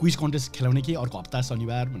यो क्विज कन्टेस्ट खेलाउने कि अर्को हप्ता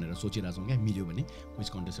शनिबार भनेर सोचिरहेको छौँ क्या मिल्यो भने क्विज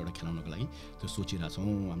कन्टेस्ट एउटा खेलाउनको लागि त्यो सोचिरहेको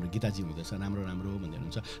छौँ हाम्रो गीताजी हुँदैछ राम्रो राम्रो भन्दै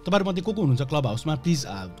हुनुहुन्छ तपाईँहरूमध्ये को हुनुहुन्छ क्लब हाउसमा प्लिज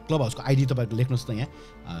क्लब हाउसको आइडी तपाईँहरू लेख्नुहोस् त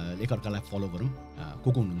यहाँ एकअर्कालाई फलो गरौँ को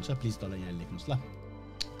हुनुहुन्छ प्लिज तल यहाँ लेख्नुहोस् ल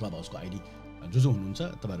क्लब हाउसको आइडी जो हुनुहुन्छ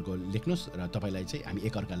तपाईँहरूको लेख्नुहोस् र तपाईँलाई चाहिँ हामी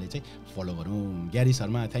एकअर्काले चाहिँ फलो गरौँ ग्यारी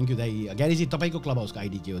शर्मा थ्याङ्क यू दाइ ग्यारीजी तपाईँको क्लब हाउसको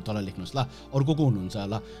आइडी के हो तल लेख्नुहोस् ल अर्को को हुनुहुन्छ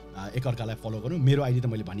ल एकअर्कालाई फलो गरौँ मेरो आइडी त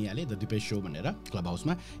मैले भनिहालेँ द दिपेश शो भनेर क्लब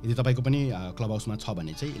हाउसमा यदि तपाईँको पनि क्लब हाउसमा छ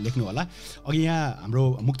भने चाहिँ लेख्नु होला अघि यहाँ हाम्रो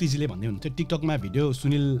मुक्तिजीले भन्दै हुनुहुन्थ्यो टिकटकमा भिडियो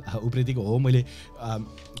सुनिल उप्रेतीको हो मैले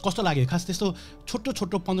कस्तो लाग्यो खास त्यस्तो छोटो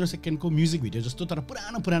छोटो 15 सेकेन्डको म्युजिक भिडियो जस्तो तर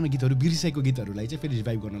पुरानो गीतहरू बिर्सेको गीतहरूलाई चाहिँ फेरि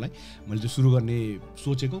रिभाइभ गर्नलाई मैले त्यो सुरु गर्ने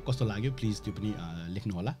सोचेको कस्तो लाग्यो प्लिज त्यो पनि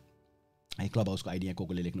लेख्नु होला है क्लब हाउसको आइडी यहाँ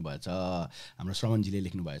कोले लेख्नु भएछ हाम्रो श्रवणजीले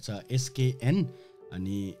लेख्नु भएछ SKN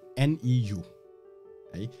अनि NEU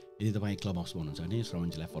है यदि तपाईँ क्लब हाउसमा हुनुहुन्छ भने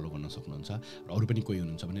श्रवणजीलाई फलो गर्न सक्नुहुन्छ र अरू पनि कोही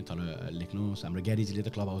हुनुहुन्छ भने तल लेख्नुहोस् हाम्रो ग्यारेजीले त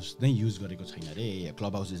क्लब हाउस नै युज गरेको छैन अरे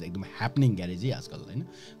क्लब हाउस इज एकदम ह्यापनिङ ग्यारेजी आजकल होइन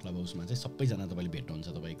क्लब हाउसमा चाहिँ सबैजना तपाईँले भेट्नुहुन्छ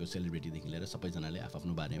तपाईँको सेलिब्रिटीदेखि लिएर सबैजनाले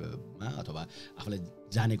आफ्नो बारेमा अथवा आफूलाई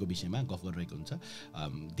जानेको विषयमा गफ गरिरहेको हुन्छ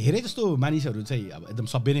धेरै जस्तो मानिसहरू चाहिँ अब एकदम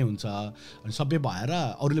सभ्य नै हुन्छ अनि सभ्य भएर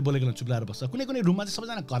अरूले बोलेकोलाई चुप्लाएर बस्छ कुनै रुममा चाहिँ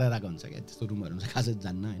सबैजना कराइरहेको हुन्छ क्या त्यस्तो रुमहरू चाहिँ खासै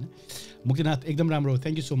जान्न होइन मुक्तिनाथ एकदम राम्रो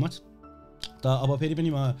थ्याङ्क यू सो मच त अब फेरि पनि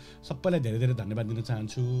म सबैलाई धेरै धेरै धन्यवाद दिन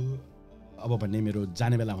चाहन्छु अब भन्ने मेरो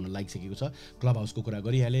जाने बेला हुन लागिसकेको छ क्लब हाउसको कुरा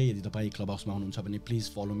गरिहालेँ यदि तपाईँ क्लब हाउसमा हुनुहुन्छ भने प्लिज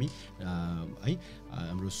फलो मी है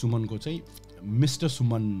हाम्रो सुमनको चाहिँ मिस्टर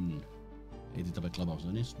सुमन यदि तपाईँ क्लब हाउस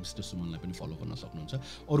भने मिस्टर सुमनलाई पनि फलो गर्न सक्नुहुन्छ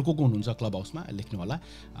अरू को हुनुहुन्छ क्लब हाउसमा लेख्नु होला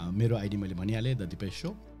मेरो आइडी मैले भनिहालेँ द दिपेश शो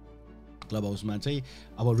क्लब हाउसमा चाहिँ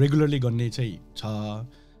अब रेगुलरली गर्ने चाहिँ छ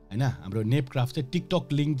हैन हाम्रो नेप क्राफ्ट चाहिँ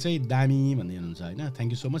टिकटक लिङ्क चाहिँ दामी भन्दै हुनुहुन्छ हैन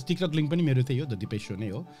thank you so much TikTok link पनि मेरो त्यही हो द दिपेश शो नै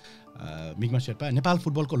हो मिगमा शेर्पा नेपाल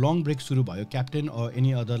फुटबलको लङ ब्रेक सुरु भयो क्याप्टेन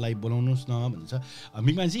एनी अदरलाई बोलाउनुहोस् न भन्छ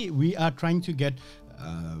मिगमाजी we are trying to get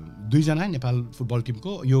 2 जना नेपाल फुटबल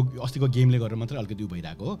टिमको यो अस्तिको गेमले गरेर मात्रै अलिकति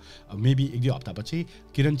भइरहेको हो मेबी 1-2 हप्तापछि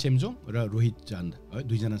किरण चेम्जोङ र रोहित चन्द है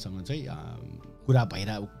 2 जनासँग चाहिँ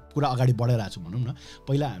कुरा अगाडि बढाइरहेको छु भनौँ न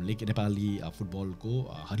पहिला हामीले नेपाली फुटबलको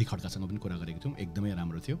हरि खड्कासँग पनि कुरा गरेको थियौँ एकदमै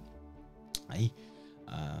राम्रो थियो है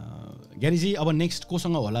ग्यारीजी अब नेक्स्ट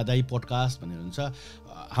कोसँग होला दाइ पोडकास्ट भनेर हुन्छ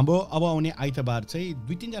हाम्रो अब आउने आइतबार चाहिँ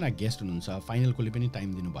 2-3 जना गेस्ट हुनुहुन्छ फाइनलकोले पनि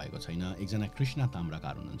टाइम दिनुभएको छैन एकजना कृष्ण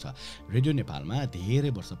ताम्राकार हुनुहुन्छ रेडियो नेपालमा धेरै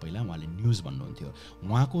वर्ष पहिला उहाँले न्युज भन्नुहुन्थ्यो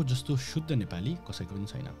उहाँको जस्तो शुद्ध नेपाली कसैको पनि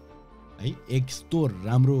छैन है यस्तो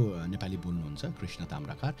राम्रो नेपाली बोल्नुहुन्छ कृष्ण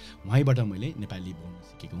ताम्राकार उहाँबाट मैले नेपाली बोल्न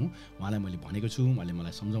सिकेको हुँ उहाँलाई मैले भनेको छु उहाँले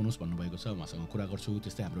मलाई सम्झाउनुहोस् भन्नुभएको छ उहाँसँग कुरा गर्छु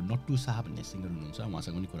त्यस्तै हाम्रो नट्टु शाह भन्ने सिङ्गर हुनुहुन्छ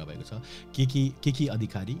उहाँसँग पनि कुरा भएको छ के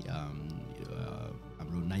अधिकारी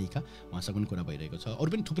हाम्रो नायिका उहाँसँग पनि कुरा भइरहेको छ अरू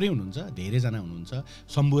पनि थुप्रै हुनुहुन्छ धेरैजना हुनुहुन्छ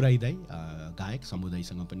शम्भु राई दाई गायक शम्भु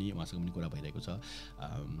दाईसँग पनि उहाँसँग पनि कुरा भइरहेको छ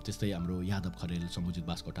त्यस्तै हाम्रो यादव खरेल शम्भुजित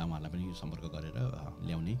बास्कोटा उहाँलाई पनि सम्पर्क गरेर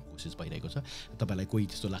ल्याउने कोसिस भइरहेको छ तपाईँलाई कोही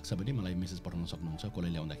त्यस्तो लाग्छ भने मलाई मेसेज पठाउन सक्नुहुन्छ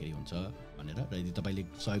कसलाई ल्याउँदाखेरि हुन्छ भनेर र यदि तपाईँले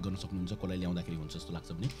सहयोग गर्न सक्नुहुन्छ कसलाई ल्याउँदाखेरि हुन्छ जस्तो लाग्छ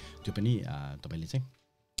भने त्यो पनि तपाईँले चाहिँ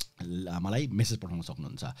मलाई मेसेज पठाउन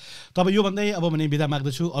सक्नुहुन्छ। त अब यो भन्दै अब भने बिदा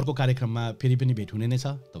माग्दछु, अर्को कार्यक्रममा फेरि पनि भेट हुने नै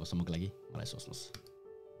छ। तबसम्मको लागि मलाई सोच्नुहोस्।